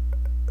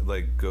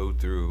like go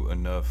through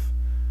enough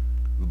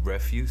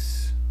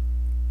refuse,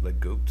 like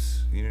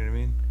goats. You know what I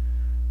mean?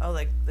 Oh,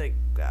 like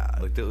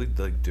they'll eat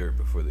like dirt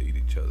before they eat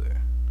each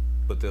other,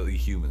 but they'll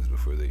eat humans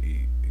before they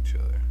eat each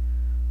other.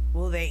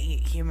 Will they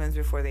eat humans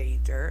before they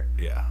eat dirt?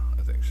 Yeah,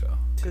 I think so.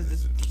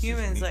 Because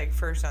humans like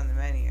first on the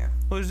menu.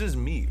 Well, it's just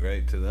meat,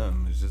 right? To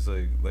them, it's just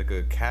like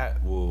a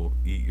cat will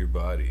eat your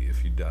body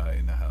if you die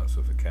in the house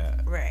with a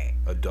cat. Right.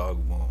 A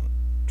dog won't.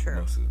 True.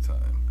 Most of the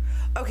time.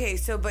 Okay,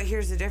 so but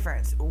here's the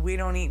difference. We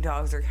don't eat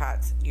dogs or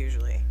cats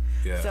usually.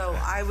 Yeah. So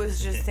I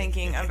was just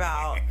thinking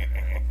about.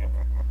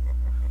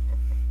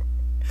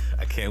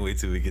 I can't wait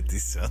till we get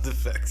these sound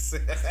effects.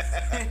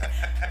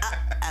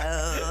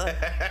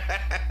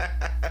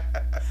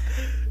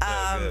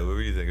 What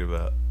were you thinking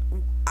about?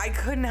 I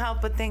couldn't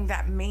help but think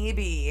that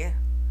maybe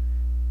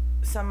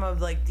some of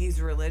like these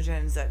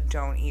religions that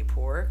don't eat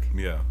pork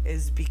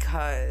is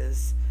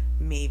because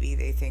maybe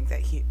they think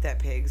that that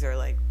pigs are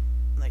like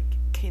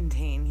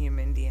contain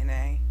human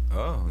DNA.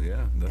 Oh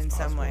yeah, that's in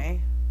possible. Some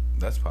way.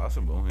 That's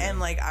possible. Yeah. And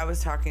like I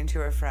was talking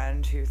to a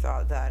friend who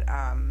thought that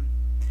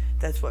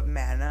that's what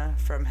manna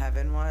from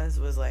heaven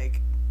was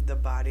like the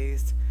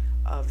bodies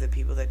of the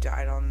people that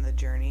died on the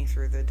journey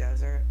through the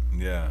desert.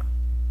 Yeah.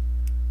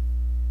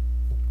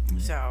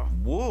 So.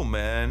 Whoa,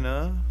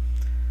 man.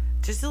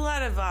 Just a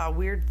lot of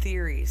weird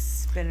theories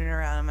spinning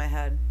around in my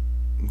head.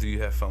 Do you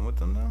have fun with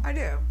them though? I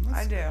do.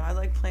 I do. I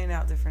like playing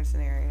out different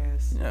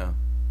scenarios. Yeah,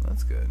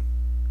 that's good.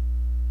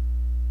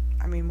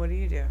 I mean, what do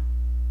you do?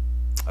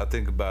 I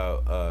think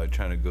about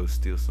trying to go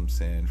steal some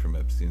sand from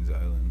Epstein's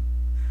island.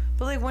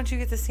 But like, once you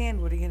get the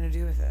sand, what are you gonna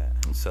do with it?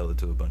 And sell it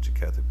to a bunch of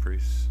Catholic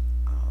priests.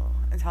 Oh,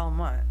 and tell them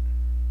what?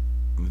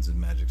 It's a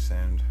magic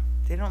sand.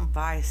 They don't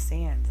buy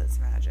sand that's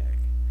magic.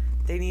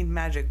 They need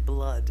magic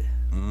blood.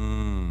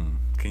 Can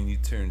you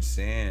turn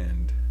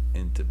sand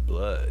into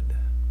blood?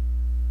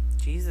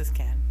 Jesus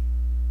can.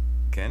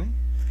 Can he?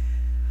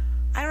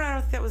 I don't know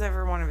if that was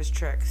ever one of his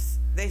tricks.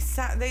 They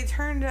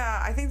turned.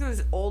 I think there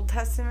was Old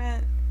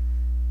Testament.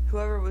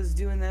 Whoever was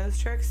doing those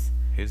tricks.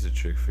 Here's a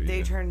trick for you.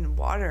 They turned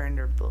water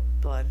into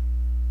blood.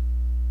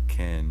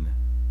 Can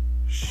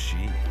she?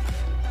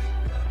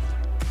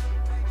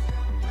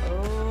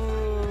 Oh.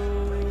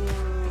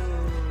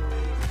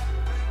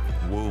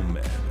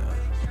 Woman.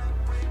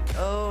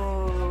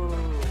 Oh.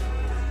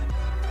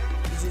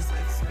 You just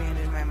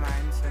expanded my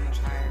mind so much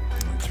higher.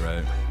 That's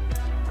right.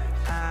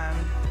 Are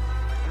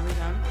we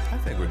done? I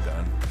think we're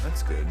done.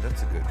 That's good.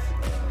 That's a good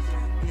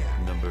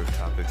number of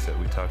topics that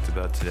we talked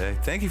about today.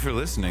 Thank you for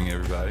listening,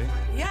 everybody.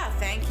 Yeah,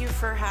 thank you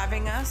for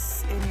having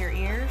us in your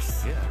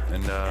ears. Yeah,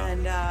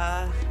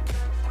 and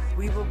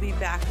we will be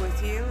back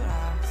with you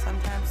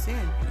sometime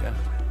soon. Yeah,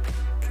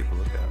 keep a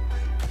lookout.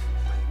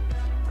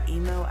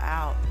 Emo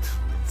out.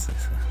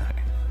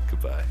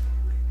 Goodbye.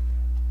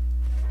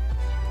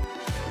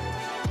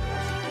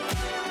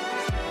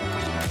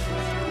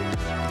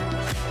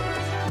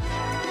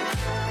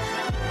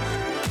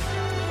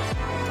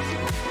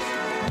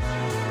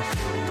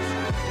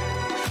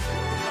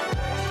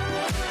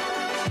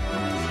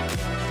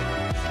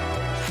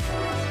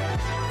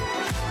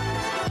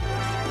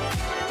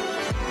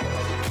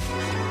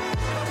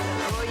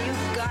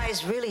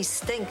 Really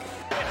stink.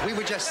 We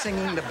were just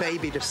singing the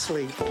baby to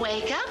sleep.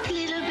 Wake up,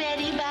 little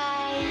Betty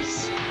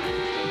Boys.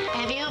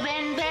 Have you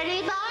been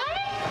Betty Boy?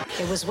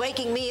 It was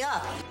waking me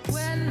up.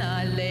 When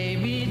I lay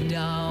me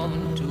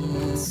down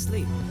to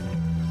sleep.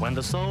 When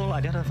the soul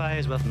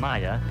identifies with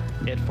Maya,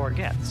 it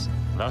forgets.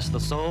 Thus the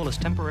soul is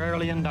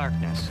temporarily in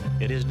darkness.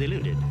 It is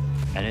deluded,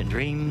 and it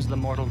dreams the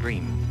mortal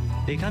dream.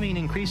 Becoming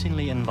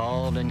increasingly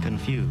involved and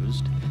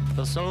confused,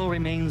 the soul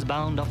remains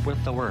bound up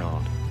with the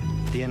world.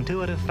 The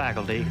intuitive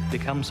faculty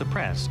becomes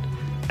suppressed,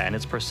 and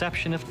its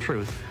perception of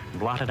truth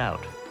blotted out.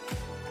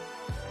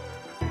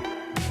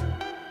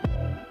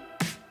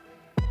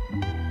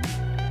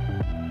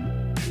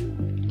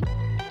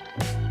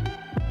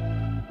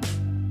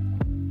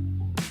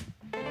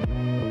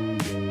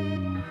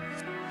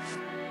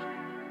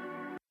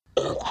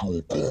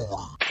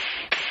 Cool.